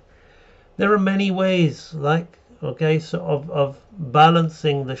length. There are many ways, like, okay, so of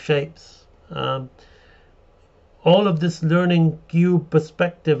balancing the shapes. All of this learning cube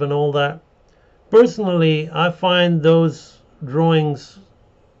perspective and all that, personally, I find those drawings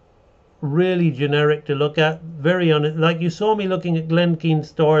really generic to look at. Very like you saw me looking at Glenn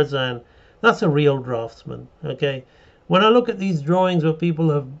Keane's Tarzan. That's a real draftsman, okay? When I look at these drawings where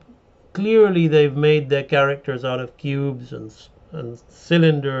people have clearly they've made their characters out of cubes and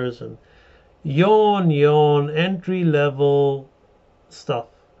cylinders and yawn entry level stuff,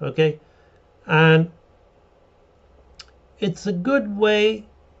 okay? And it's a good way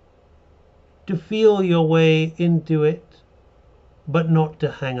to feel your way into it, but not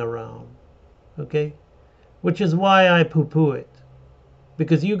to hang around, okay? Which is why I poo-poo it,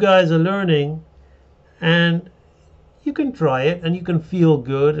 because you guys are learning and you can try it and you can feel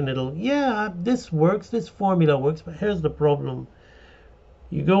good and it'll, yeah, this works, this formula works. But here's the problem.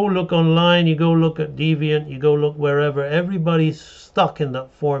 You go look online, you go look at Deviant, you go look wherever, everybody's stuck in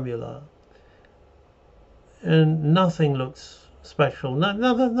that formula and nothing looks special.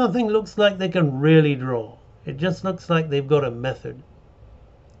 Nothing looks like they can really draw. It just looks like they've got a method.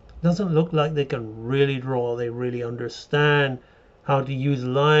 Doesn't look like they can really draw. They really understand how to use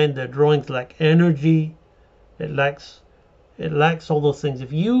line. Their drawings lack energy. It lacks all those things.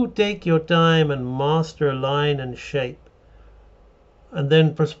 If you take your time and master line and shape, and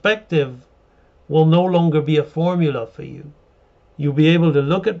then perspective will no longer be a formula for you. You'll be able to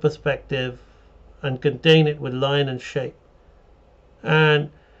look at perspective and contain it with line and shape. And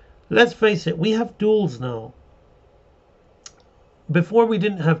let's face it, we have tools now. Before we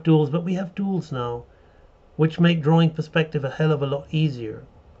didn't have tools, but we have tools now which make drawing perspective a hell of a lot easier.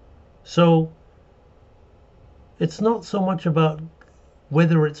 So it's not so much about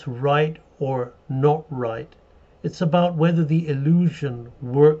whether it's right or not right. It's about whether the illusion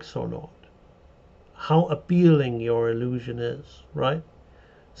works or not. How appealing your illusion is, right?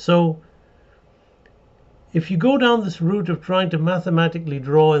 So if you go down this route of trying to mathematically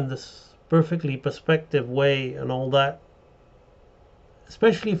draw in this perfectly perspective way and all that,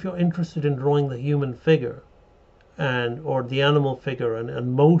 especially if you're interested in drawing the human figure or the animal figure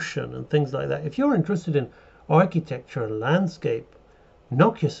and motion and things like that, if you're interested in architecture and landscape,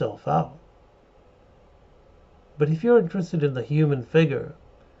 knock yourself out. But if you're interested in the human figure,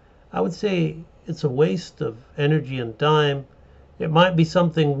 I would say it's a waste of energy and time. It might be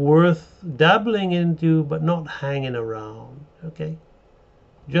something worth dabbling into, but not hanging around, okay?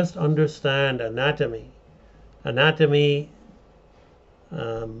 Just understand anatomy. And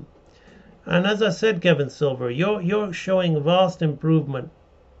as I said, Kevin Silver, you're showing vast improvement.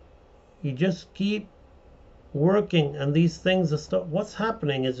 You just keep working, and these things are what's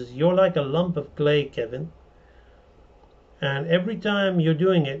happening is you're like a lump of clay, Kevin. And every time you're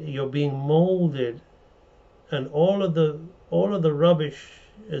doing it, you're being molded, and all of the rubbish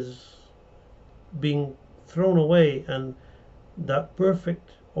is being thrown away, and that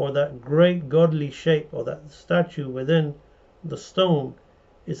perfect or that great godly shape or that statue within the stone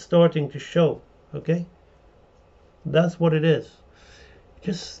is starting to show. Okay, that's what it is.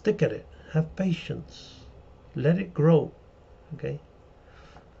 Just stick at it, have patience, let it grow. Okay.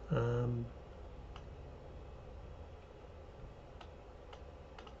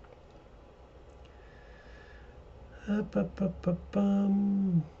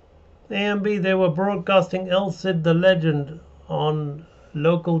 AMB, they were broadcasting El Cid the Legend on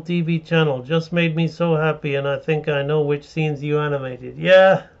local TV channel. Just made me so happy, and I think I know which scenes you animated.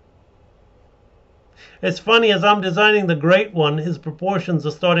 Yeah. It's funny, as I'm designing the great one, his proportions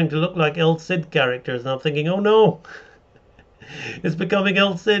are starting to look like El Cid characters, and I'm thinking, oh no, it's becoming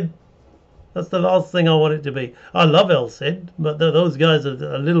El Cid. That's the last thing I want it to be. I love El Cid, but those guys are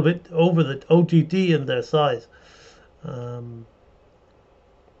a little bit over the OTT in their size.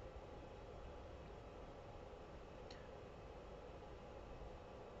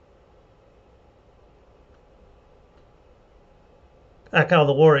 Akao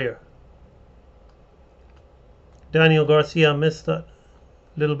the Warrior. Daniel Garcia missed that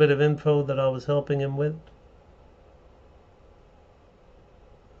little bit of info that I was helping him with.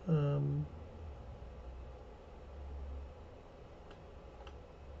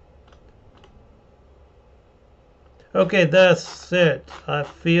 Okay, that's it. I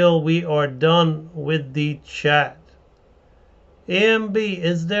feel we are done with the chat. AMB,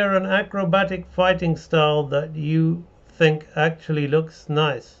 is there an acrobatic fighting style that you think actually looks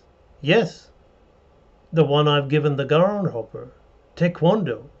nice? Yes. The one I've given the groundhopper.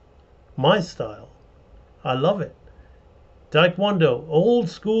 Taekwondo. My style. I love it. Taekwondo. Old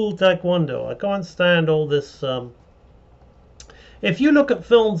school Taekwondo. I can't stand all this. If you look at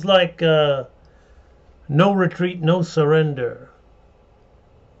films like No Retreat, No Surrender,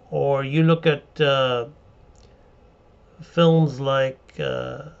 or you look at films like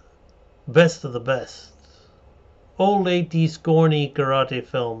Best of the Best, old 80s corny karate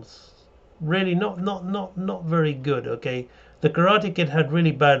films, really not very good. Okay, the Karate Kid had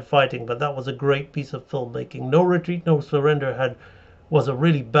really bad fighting, but that was a great piece of filmmaking. No Retreat, No Surrender was a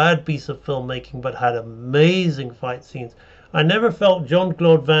really bad piece of filmmaking, but had amazing fight scenes. I never felt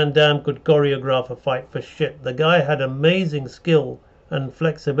Jean-Claude Van Damme could choreograph a fight for shit. The guy had amazing skill and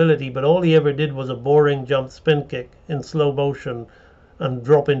flexibility, but all he ever did was a boring jump spin kick in slow motion and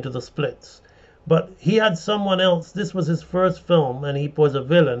drop into the splits. But he had someone else. This was his first film, and he was a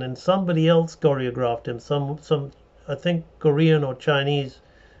villain, and somebody else choreographed him. Some I think Korean or Chinese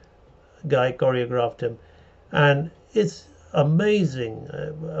guy choreographed him, and it's amazing,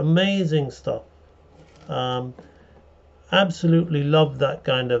 amazing stuff. Absolutely love that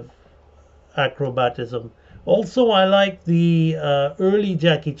kind of acrobatism. Also, I like the early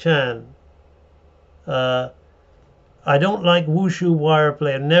Jackie Chan. I don't like wushu wire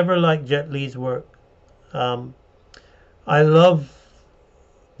play. I never liked Jet Li's work. I love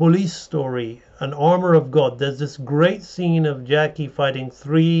Police Story and Armor of God. There's this great scene of Jackie fighting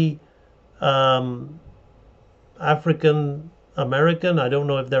three African American. I don't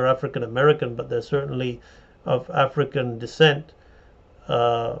know if they're African American, but they're certainly of African descent.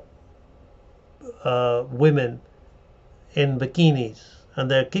 women in bikinis, and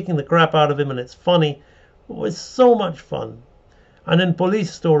they're kicking the crap out of him, and it's funny. It was so much fun. And in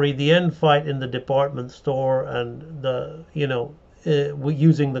Police Story, the end fight in the department store and the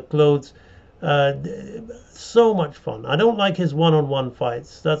using the clothes, uh, so much fun. I don't like his one-on-one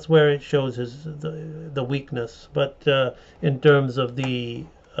fights. That's where it shows the weakness. But in terms of the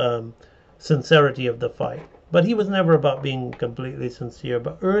sincerity of the fight, but he was never about being completely sincere.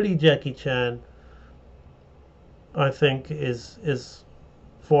 But early Jackie Chan, I think, is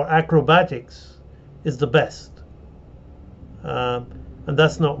for acrobatics is the best, and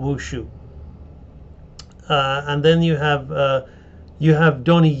that's not wushu. And then you have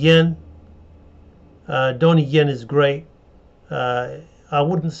Donnie Yen. Donnie Yen is great. I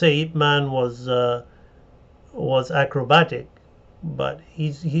wouldn't say Ip Man was acrobatic, but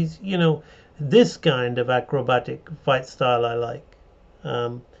he's this kind of acrobatic fight style I like.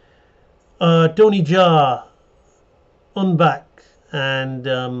 Um, Tony Jaa, Unback, and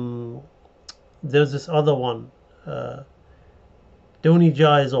there's this other one. Tony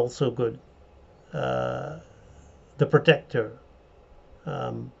Jaa is also good. The Protector,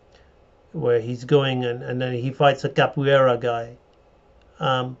 where he's going and then he fights a capoeira guy.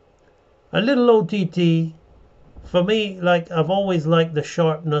 A little OTT. For me, like I've always liked the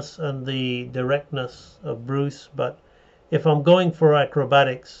sharpness and the directness of Bruce, but if I'm going for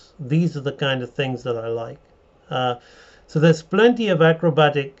acrobatics, these are the kind of things that I like. So there's plenty of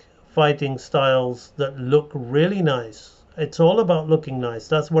acrobatic fighting styles that look really nice. It's all about looking nice.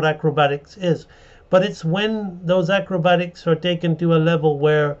 That's what acrobatics is. But it's when those acrobatics are taken to a level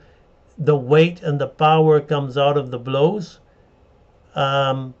where the weight and the power comes out of the blows.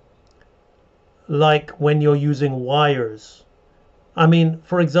 Like when you're using wires. I mean,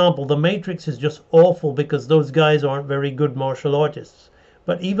 for example, The Matrix is just awful because those guys aren't very good martial artists.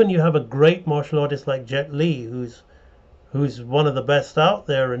 But even you have a great martial artist like Jet Li, who's one of the best out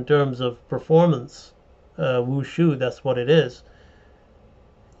there in terms of performance. Wushu, that's what it is.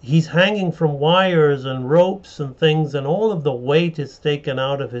 He's hanging from wires and ropes and things, and all of the weight is taken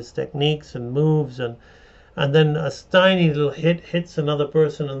out of his techniques and moves, and then a tiny little hit hits another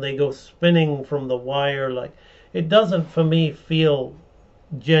person and they go spinning from the wire. Like, it doesn't for me feel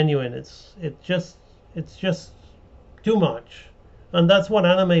genuine. It's just too much, and that's what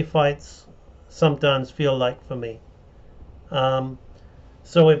anime fights sometimes feel like for me.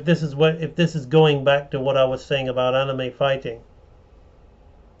 So if this is going back to what I was saying about anime fighting,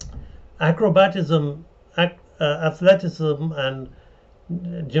 acrobatism, athleticism, and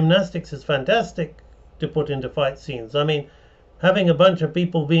gymnastics is fantastic to put into fight scenes. I mean, having a bunch of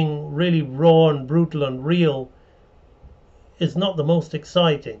people being really raw and brutal and real is not the most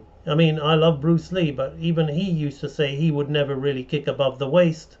exciting. I mean, I love Bruce Lee, but even he used to say he would never really kick above the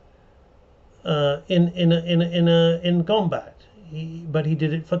waist in combat. But he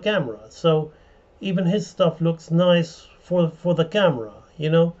did it for camera. So even his stuff looks nice for the camera, you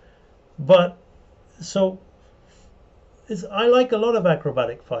know. But so I like a lot of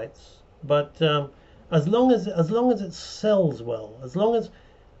acrobatic fights, but as long as it sells well, as long as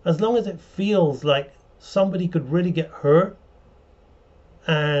it feels like somebody could really get hurt,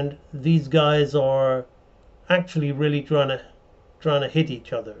 and these guys are actually really trying to hit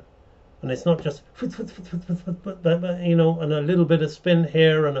each other, and it's not just and a little bit of spin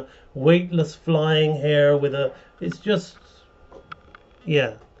here and a weightless flying here it's just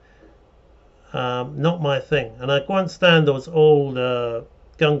not my thing. And I can't stand those old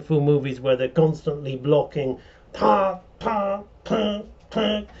kung fu movies where they're constantly blocking,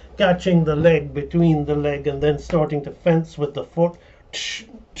 catching the leg between the leg and then starting to fence with the foot.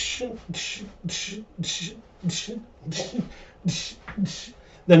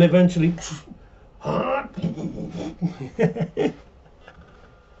 Then eventually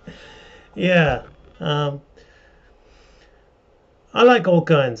yeah. I like all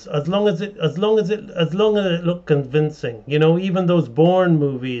kinds, as long as it looked convincing. You know, even those Bourne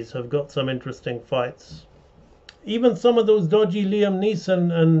movies have got some interesting fights. Even some of those dodgy Liam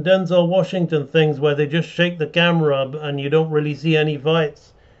Neeson and Denzel Washington things where they just shake the camera and you don't really see any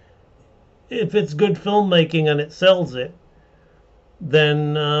fights. If it's good filmmaking and it sells it,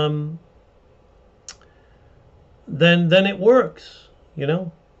 then it works. You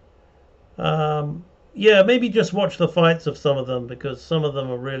know. Yeah, maybe just watch the fights of some of them because some of them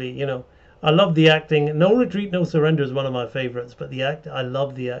are really, I love the acting. No Retreat, No Surrender is one of my favorites, but I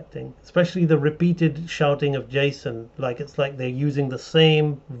love the acting, especially the repeated shouting of Jason. Like it's like they're using the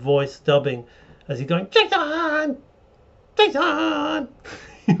same voice dubbing as he's going, Jason, Jason,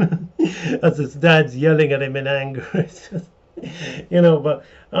 as his dad's yelling at him in anger. But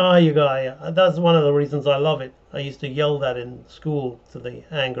you guys, that's one of the reasons I love it. I used to yell that in school to the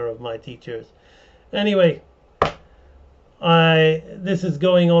anger of my teachers. Anyway, this is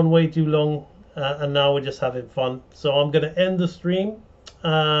going on way too long, and now we're just having fun. So I'm going to end the stream.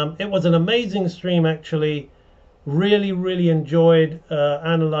 It was an amazing stream, actually. Really, really enjoyed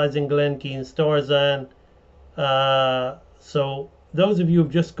analyzing Glen Keane's Tarzan. So those of you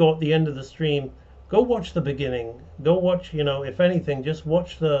who've just got the end of the stream, go watch the beginning. Go watch, if anything, just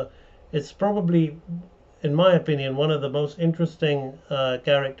watch it's probably, in my opinion, one of the most interesting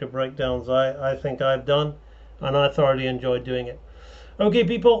character breakdowns I think I've done, and I thoroughly enjoyed doing it. Okay,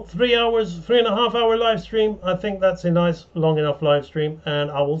 people, 3.5 hour live stream. I think that's a nice, long enough live stream,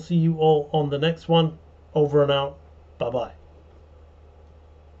 and I will see you all on the next one. Over and out. Bye-bye.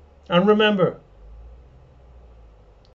 And remember,